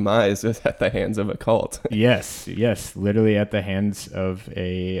her demise was at the hands of a cult. yes, literally at the hands of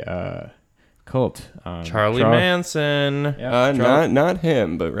a cult. Charlie Manson. Yeah, Not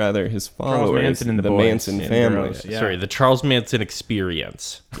him, but rather his followers. Manson and the the boys. Manson And family. Burroughs, yeah. Sorry, the Charles Manson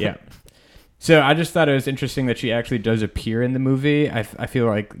experience. Yeah. So I just thought it was interesting that she actually does appear in the movie. I feel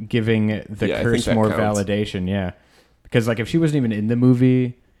like giving the Yeah, I curse think that more counts. validation. Yeah. Because like if she wasn't even in the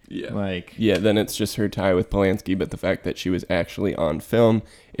movie, Yeah. like Yeah, then it's just her tie with Polanski, but the fact that she was actually on film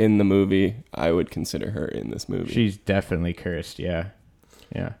in the movie, I would consider her in this movie. she's definitely cursed. Yeah.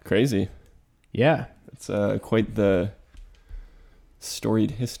 Yeah. Crazy. Yeah. It's quite the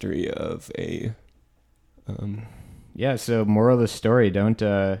storied history of a... Yeah. So moral of the story, don't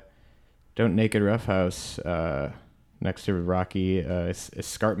naked roughhouse next to rocky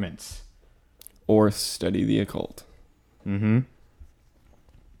escarpments. or study the occult. Mm-hmm.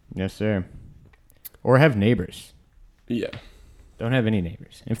 Yes, sir. Or have neighbors. Yeah. Don't have any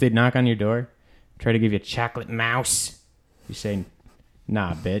neighbors. If they knock on your door, try to give you a chocolate mouse, you say,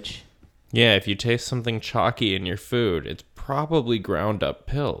 "Nah, bitch." Yeah, if you taste something chalky in your food, it's probably ground up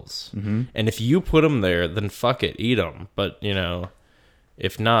pills. Mm-hmm. And if you put them there, then fuck it, eat them. But,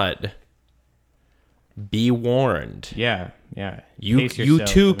 if not, be warned. Yeah, yeah. You Pace you yourself.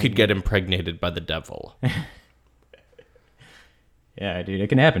 too I could mean, get impregnated by the devil. Yeah, dude, it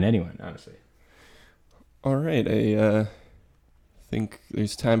can happen to anyone, honestly. All right. I think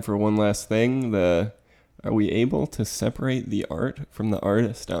there's time for one last thing. Are we able to separate the art from the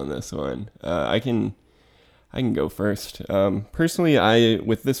artist on this one? I can go first. Personally,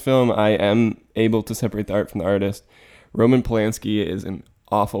 with this film, I am able to separate the art from the artist. Roman Polanski is an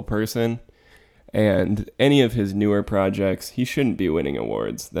awful person, and any of his newer projects, he shouldn't be winning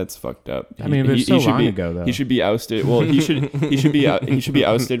awards. That's fucked up. I mean, but it's so should long be, ago, though. He should be ousted. Well, he should be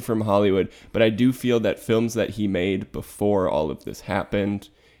ousted from Hollywood. But I do feel that films that he made before all of this happened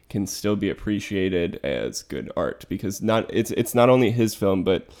can still be appreciated as good art, because it's not only his film,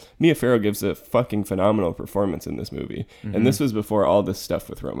 but Mia Farrow gives a fucking phenomenal performance in this movie. Mm-hmm. And this was before all this stuff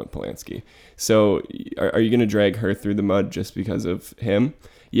with Roman Polanski. So are you going to drag her through the mud just because of him?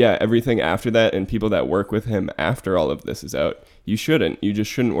 Yeah, everything after that and people that work with him after all of this is out, you shouldn't. You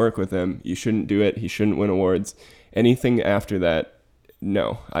just shouldn't work with him. You shouldn't do it. He shouldn't win awards. Anything after that,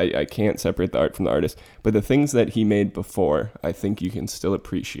 no, I can't separate the art from the artist. But the things that he made before, I think you can still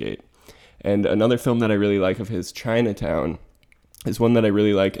appreciate. And another film that I really like of his, Chinatown, is one that I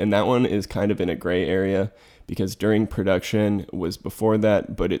really like, and that one is kind of in a gray area because during production was before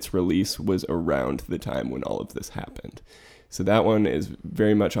that, but its release was around the time when all of this happened. So that one is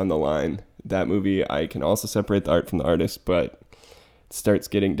very much on the line. That movie, I can also separate the art from the artist, but it starts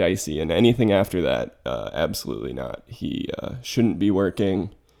getting dicey, and anything after that, absolutely not. He shouldn't be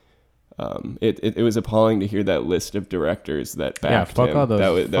working. It was appalling to hear that list of directors that backed fuck him. all those-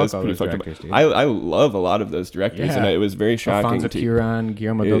 that was fuck all pretty those fucked up. directors, dude. I love a lot of those directors, Yeah. and it was very shocking Alfonso to Cuarón,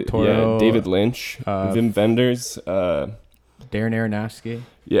 Guillermo del Toro, David Lynch, Wim Wenders. Darren Aronofsky.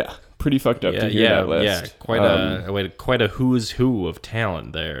 Yeah, pretty fucked up to hear that list. Quite a who's who of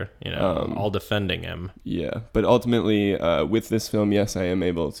talent there. All defending him. Yeah, but ultimately, with this film, yes, I am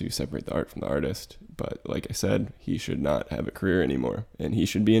able to separate the art from the artist. But like I said, he should not have a career anymore, and he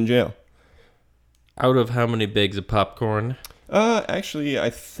should be in jail. Out of how many bags of popcorn? Actually, I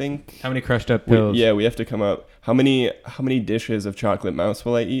think How many crushed up pills? we have to come up. How many dishes of chocolate mouse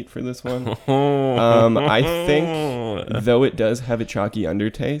will I eat for this one? I think, though it does have a chalky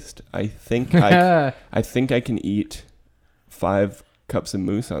undertaste, I think I can eat 5 cups of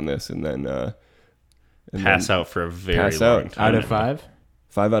mousse on this, and then Pass out for a very pass long out. time. Out of 5?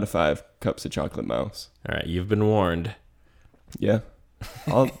 5 out of 5 cups of chocolate mouse. All right, you've been warned. Yeah,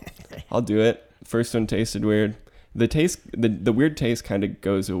 I'll do it. First one tasted weird. The weird taste kind of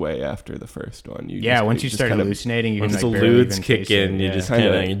goes away after the first one. Once you start hallucinating, you can Once like the barely lewds even kick taste it, in, you yeah. just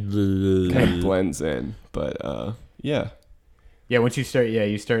kind kind of blends in. But yeah. Yeah, once you start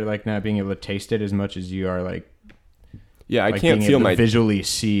like not being able to taste it as much as you are like Yeah, I like can't being feel able to my visually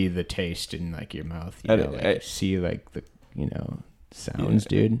see the taste in like your mouth. You know, I- see like the sounds,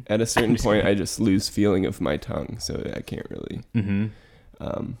 dude. At a certain point, I just lose feeling of my tongue, so I can't really. Mm-hmm.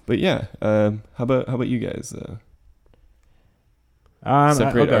 But yeah, how about you guys? Separate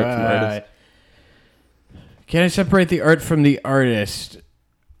Separate art from artist. Can I separate the art from the artist?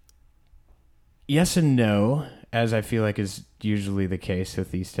 Yes and no, as I feel like is usually the case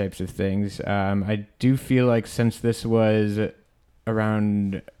with these types of things. I do feel like since this was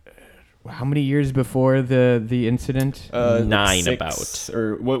around how many years before the incident? 9 6, about.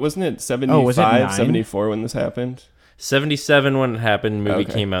 or what wasn't it? 75, was it 9? 74 when this happened. 77 when it happened. Movie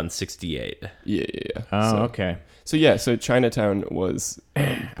Okay. came out in 68. Yeah. Oh, so, okay. So Chinatown was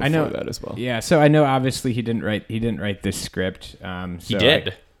I know before that as well. Yeah, so I know obviously he didn't write this script. He So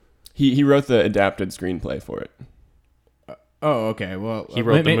did. He wrote the adapted screenplay for it. Oh, okay. Well, He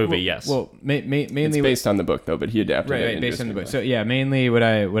wrote the movie, yes. Well, mainly It's based on the book though, but he adapted it. right, into based a on the book. screenplay. So yeah, mainly what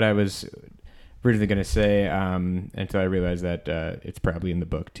I was originally going to say until I realized that it's probably in the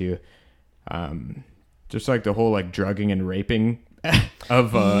book too. Just like the whole like drugging and raping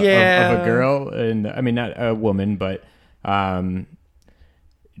of a girl, and I mean not a woman, but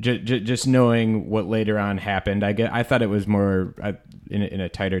just knowing what later on happened. I thought it was more in a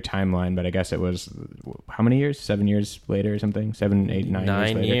tighter timeline, but I guess it was how many years? 7 years later or something? 7, 8, 9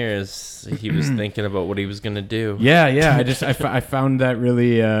 9 years. years. He was thinking about what he was going to do. Yeah. I found that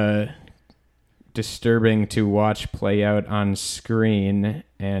really disturbing to watch play out on screen,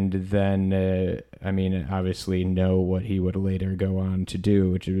 and then I mean, obviously know what he would later go on to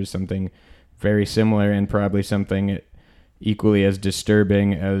do, which was something very similar and probably something equally as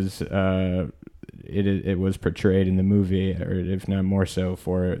disturbing as it was portrayed in the movie, or if not more so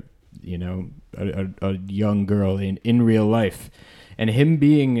for a young girl in real life, and him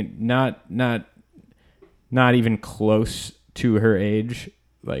being not even close to her age,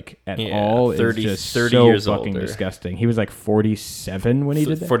 like at all, 30 is just 30 so years fucking older. disgusting. He was like 47 when he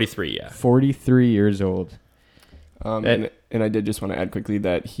did that. 43, yeah. 43 years old. And I did just want to add quickly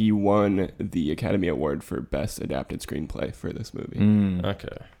that he won the Academy Award for Best Adapted Screenplay for this movie.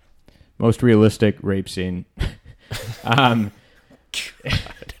 Okay. Most realistic rape scene.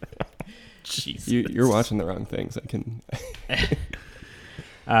 Jesus. You're watching the wrong things. I can.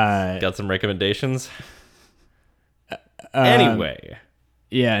 Got some recommendations? Anyway.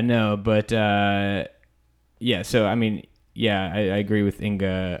 Yeah, no, but yeah. So I mean, yeah, I agree with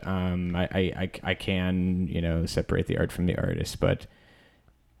Inga. I can separate the art from the artist, but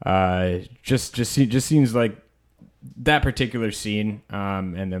just seems like that particular scene,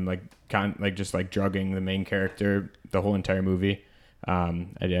 and then like just like drugging the main character the whole entire movie.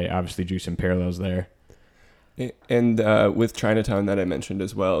 I obviously drew some parallels there. And with Chinatown that I mentioned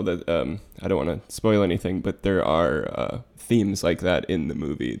as well, that I don't want to spoil anything, but there are themes like that in the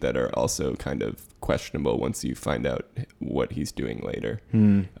movie that are also kind of questionable once you find out what he's doing later.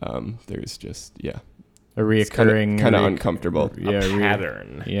 There's just, a reoccurring kind of uncomfortable.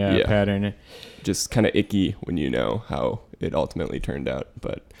 Pattern. A pattern. Just kind of icky when you know how it ultimately turned out.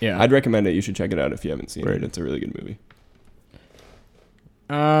 But Yeah. I'd recommend it. You should check it out if you haven't seen Right. it. It's a really good movie.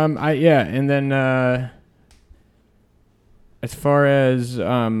 And then as far as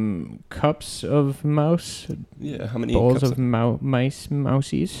cups of mouse, Yeah, how many bowls cups of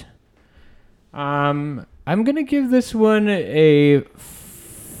mousies. I'm gonna give this one a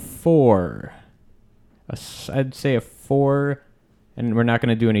 4. I'd say a 4, and we're not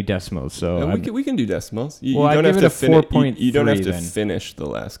gonna do any decimals. So we can do decimals. You Well, don't I'd have give to it a 4.3 You don't have to then. finish the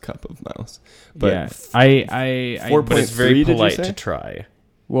last cup of mouse. But yeah, I 4 But it's 0.3, very did you polite say? to try.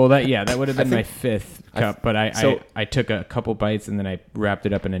 Well, that would have I been my think- 5th cup, but so- I took a couple bites and then I wrapped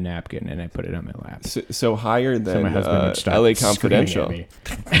it up in a napkin and I put it on my lap. So higher So than my husband would stop LA screaming at Confidential. me.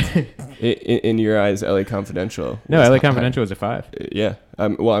 In your eyes, LA Confidential. No, was LA high- Confidential was a 5. Yeah.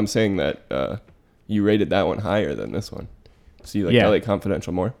 Well, I'm saying that you rated that one higher than this one. So you like Yeah. LA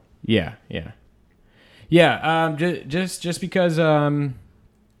Confidential more? Yeah. Just because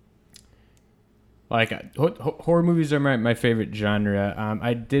horror movies are my favorite genre.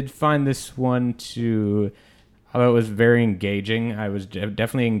 I did find this one although it was very engaging. I was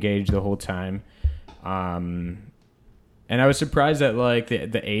definitely engaged the whole time. And I was surprised that like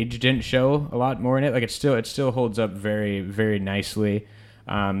the age didn't show a lot more in it. Like it still holds up very, very nicely.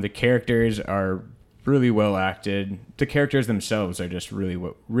 The characters are really well acted. The characters themselves are just really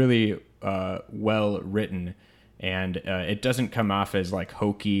well written, and it doesn't come off as like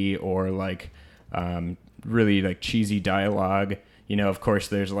hokey or like really like cheesy dialogue. You know, of course,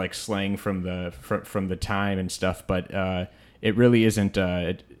 there's like slang from the time and stuff, but it really isn't.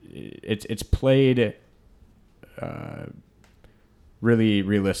 It's played really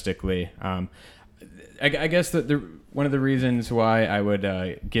realistically. I guess that one of the reasons why I would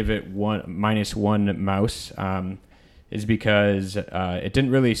give it -1 mouse is because it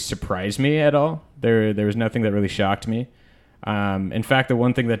didn't really surprise me at all. There was nothing that really shocked me. In fact, the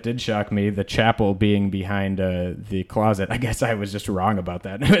one thing that did shock me, the chapel being behind the closet, I guess I was just wrong about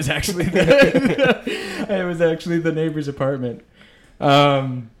that. It was actually the neighbor's apartment.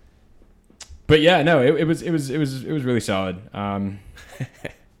 But yeah, no, it was really solid.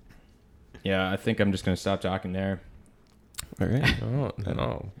 Yeah, I think I'm just gonna stop talking there. All right. Oh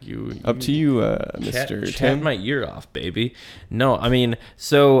no, Up to you, Mr. Chat Tim. my ear off, baby. No, I mean,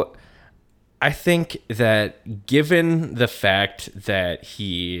 so I think that given the fact that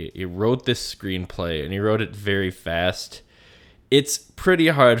he wrote this screenplay and he wrote it very fast, it's pretty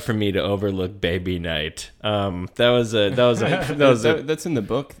hard for me to overlook Baby Night. That's in the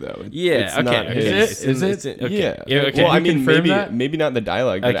book though. Yeah, It's okay. not his. Is it? Okay. Yeah. Okay. Well, I You mean, confirm maybe that? maybe not the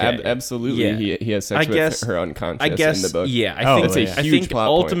dialogue, but Okay. absolutely, Yeah. he has sex I guess- with her unconscious I guess, in the book. yeah. I Oh, think It's a yeah. I huge think plot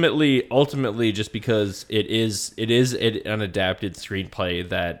ultimately, just because it is an adapted screenplay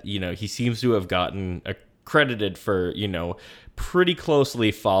that he seems to have gotten credited for pretty closely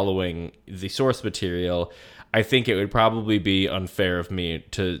following the source material. I think it would probably be unfair of me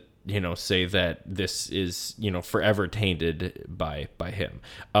to say that this is forever tainted by him.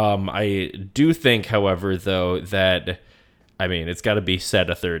 I do think, however, though, that it's got to be said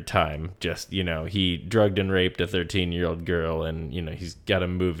a third time. Just he drugged and raped a 13-year-old girl, and he's got a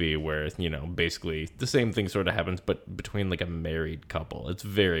movie where basically the same thing sort of happens, but between like a married couple. It's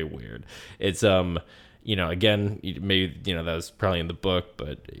very weird. It's again, maybe that was probably in the book,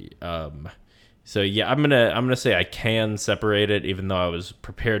 but so yeah, I'm gonna say I can separate it, even though I was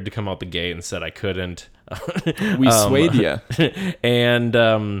prepared to come out the gate and said I couldn't. We swayed you. And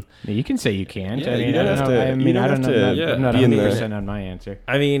You can say you can't. Yeah, I mean, you don't I have don't know. to- I you mean, don't I don't have know. to I'm not be in the- 100% on my answer.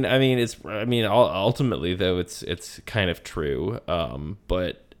 ultimately though, it's kind of true.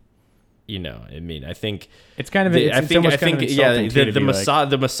 But I think It's kind of. the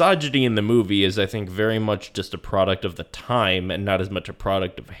misogyny in the movie is, I think, very much just a product of the time and not as much a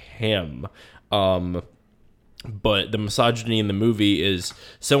product of him. But the misogyny in the movie is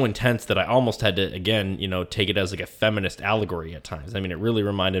so intense that I almost had to, again, take it as like a feminist allegory at times. It really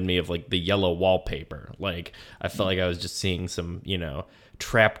reminded me of like the Yellow Wallpaper. Like I felt like I was just seeing some,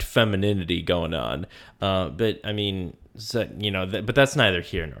 trapped femininity going on. But but that's neither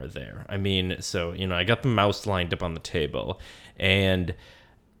here nor there. I got the mouse lined up on the table, and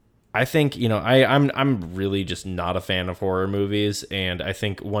I think, I'm really just not a fan of horror movies, and I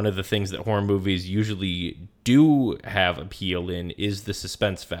think one of the things that horror movies usually do have appeal in is the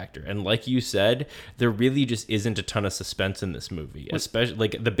suspense factor. And like you said, there really just isn't a ton of suspense in this movie. Especially,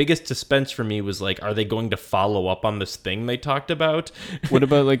 like, the biggest suspense for me was, like, are they going to follow up on this thing they talked about? What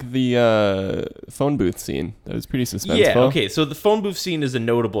about like the phone booth scene? That was pretty suspenseful. Yeah, okay, so the phone booth scene is a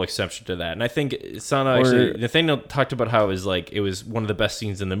notable exception to that. And I think Nathaniel talked about how it was one of the best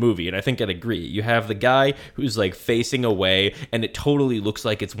scenes in the movie, and I think I'd agree. You have the guy who's like facing away, and it totally looks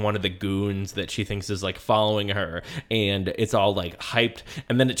like it's one of the goons that she thinks is like following following her, and it's all like hyped,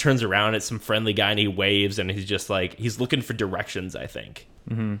 and then it turns around, it's some friendly guy, and he waves, and he's just like, he's looking for directions, I think.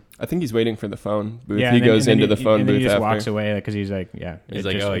 I think he's waiting for the phone booth. Yeah, he and then- goes and then into the he- phone and then booth he just after. walks away because he's like, He's it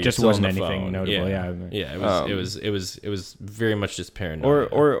like, just, oh, it you're just still wasn't on the anything phone. notable. Yeah. It was very much just paranoia.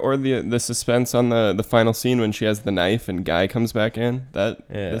 Or the suspense on the final scene when she has the knife and Guy comes back in.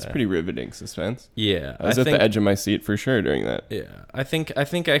 That's pretty riveting suspense. Yeah, I was at the edge of my seat for sure during that. Yeah, I think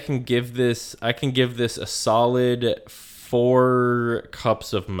I can give this a solid 4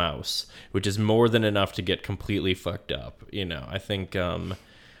 cups of mouse, which is more than enough to get completely fucked up. You know, I think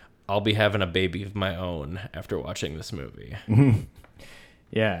I'll be having a baby of my own after watching this movie.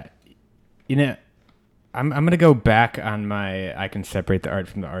 Yeah. You know, I'm going to go back on my I can separate the art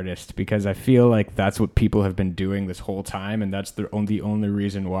from the artist, because I feel like that's what people have been doing this whole time, and that's the only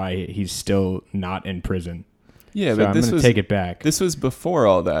reason why he's still not in prison. Yeah, So but I'm this going was to take it back. This was before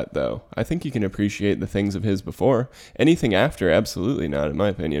all that, though. I think you can appreciate the things of his before. Anything after, absolutely not, in my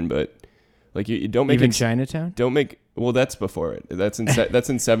opinion. But like, you don't make Even Chinatown? Don't make. Well, that's before it. That's in that's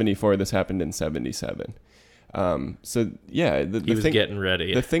in 74. This happened in 77. So yeah, He was getting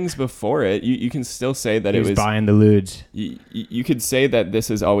ready. The things before it, you can still say that He it was was buying the lewds. You could say that this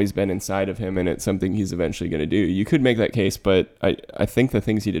has always been inside of him and it's something he's eventually going to do. You could make that case, but I think the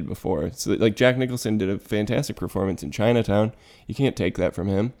things he did before, so like Jack Nicholson did a fantastic performance in Chinatown. You can't take that from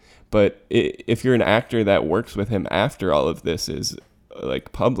him. But if you're an actor that works with him after all of this is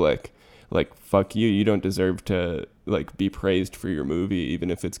like public, like fuck you, you don't deserve to like be praised for your movie even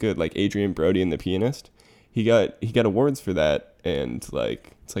if it's good. Like Adrian Brody in The Pianist, he got awards for that, and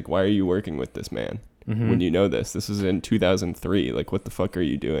like it's like, why are you working with this man when you know this? This was in 2003. Like, what the fuck are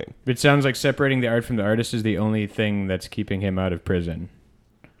you doing? It sounds like separating the art from the artist is the only thing that's keeping him out of prison.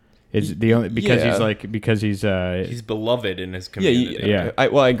 Is the only because he's beloved in his community. Yeah.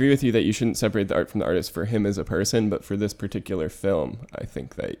 I agree with you that you shouldn't separate the art from the artist for him as a person, but for this particular film, I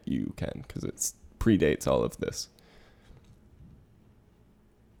think that you can, because it predates all of this.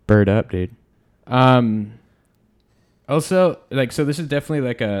 Bird up, dude. Also, like, so this is definitely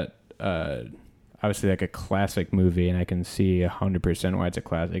like obviously like a classic movie, and I can see 100% why it's a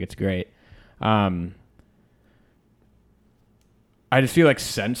classic. It's great. I just feel like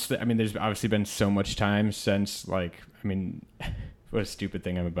there's obviously been so much time since, like, what a stupid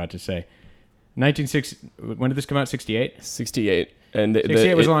thing I'm about to say. 1960. When did this come out? 68. 68. And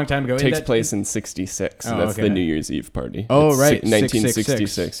 68 was a long time ago. Takes place in 66. So that's the New Year's Eve party. Oh, It's right.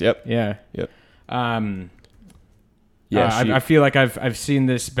 1966. Yep. Yeah. Yep. I feel like I've seen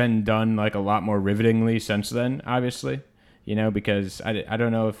this been done like a lot more rivetingly since then, obviously, you know, because I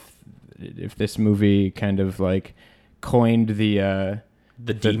don't know if this movie kind of like coined the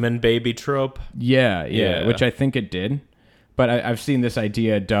demon baby trope. Yeah, which I think it did, but I've seen this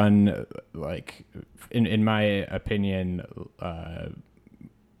idea done like in my opinion,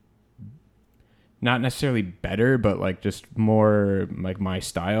 not necessarily better, but like just more like my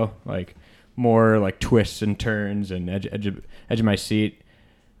style, like more like twists and turns and edge of my seat.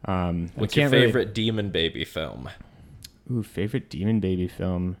 What's your favorite demon baby film? Ooh, favorite demon baby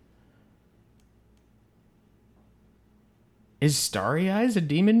film. Is Starry Eyes a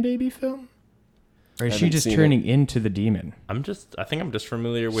demon baby film? Or is she just turning into the demon? I think I'm just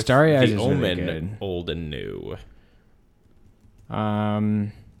familiar with Starry Eyes The is Omen, really good. old and new.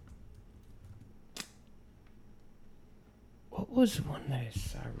 What was one that I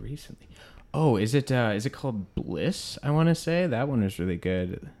saw recently? Oh, is it called Bliss? I want to say that one is really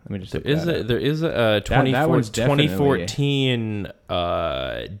good. Let me just. There is a 2014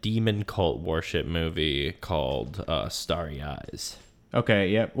 demon cult worship movie called Starry Eyes. Okay.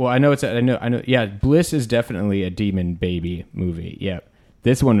 Yep. Well, I know. Yeah, Bliss is definitely a demon baby movie. Yep.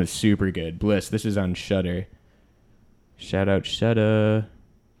 This one is super good. Bliss. This is on Shudder. Shout out Shudder.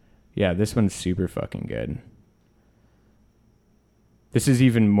 Yeah, this one's super fucking good. This is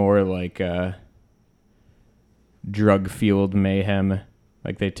even more like drug-fueled mayhem.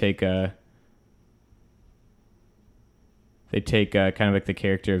 Like they take kind of like the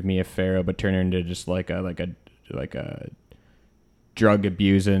character of Mia Farrow, but turn her into just like a drug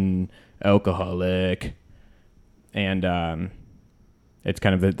abusing alcoholic, and it's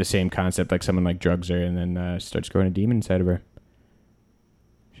kind of the same concept. Like someone like drugs her and then starts growing a demon inside of her.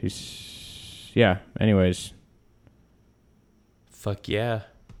 Anyways. Fuck yeah.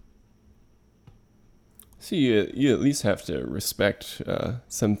 So you at least have to respect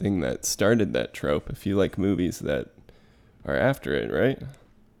something that started that trope if you like movies that are after it, right?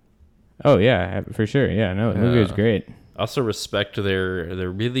 Oh yeah, for sure. Yeah, no, the movie was great. Also respect their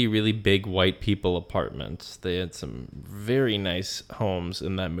really, really big white people apartments. They had some very nice homes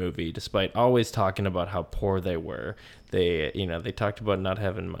in that movie, despite always talking about how poor they were. They talked about not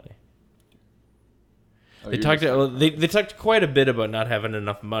having money. They talked quite a bit about not having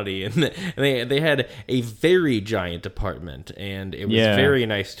enough money, and they had a very giant apartment, and it was very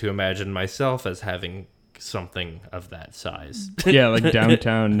nice to imagine myself as having something of that size. Yeah, like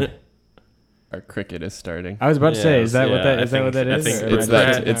downtown. Our cricket is starting. I was about to say, is that what that is? It's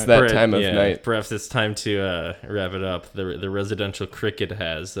that time of night. Perhaps it's time to wrap it up. The residential cricket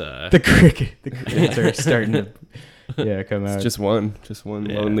has the crickets are starting to come out. It's just one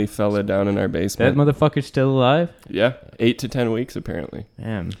lonely fella down in our basement. That motherfucker's still alive? Yeah, 8 to 10 weeks apparently.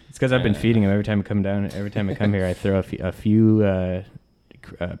 Damn, it's because I've been feeding him every time I come down. Every time I come here, I throw a few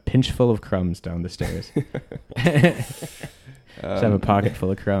pinch full of crumbs down the stairs. Just have a pocket full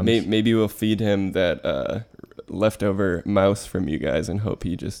of crumbs. Maybe we'll feed him that leftover mouse from you guys and hope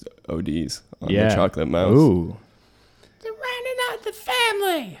he just ODs on the chocolate mouse. Ooh. They're rounding out the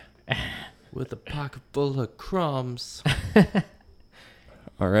family with a pocket full of crumbs.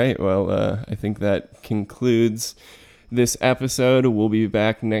 All right. Well, I think that concludes this episode. We'll be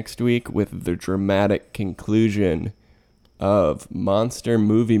back next week with the dramatic conclusion of Monster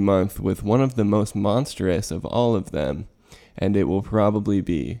Movie Month with one of the most monstrous of all of them. And it will probably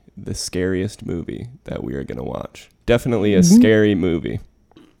be the scariest movie that we are going to watch. Definitely a scary movie.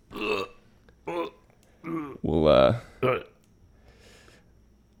 We'll,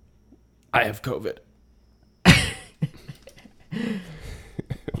 I have COVID.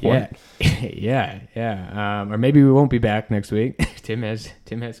 Yeah. Or maybe we won't be back next week. Tim has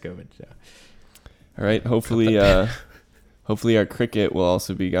COVID. So. All right. Hopefully our cricket will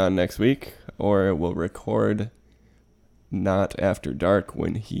also be gone next week, or we'll record not after dark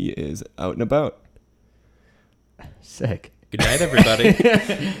when he is out and about. Sick. Good night, everybody.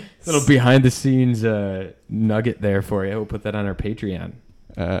 Little behind the scenes nugget there for you. We'll put that on our Patreon.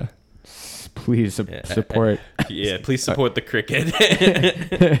 Please support. Please support the cricket.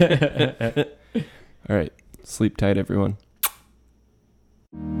 All right. Sleep tight, everyone.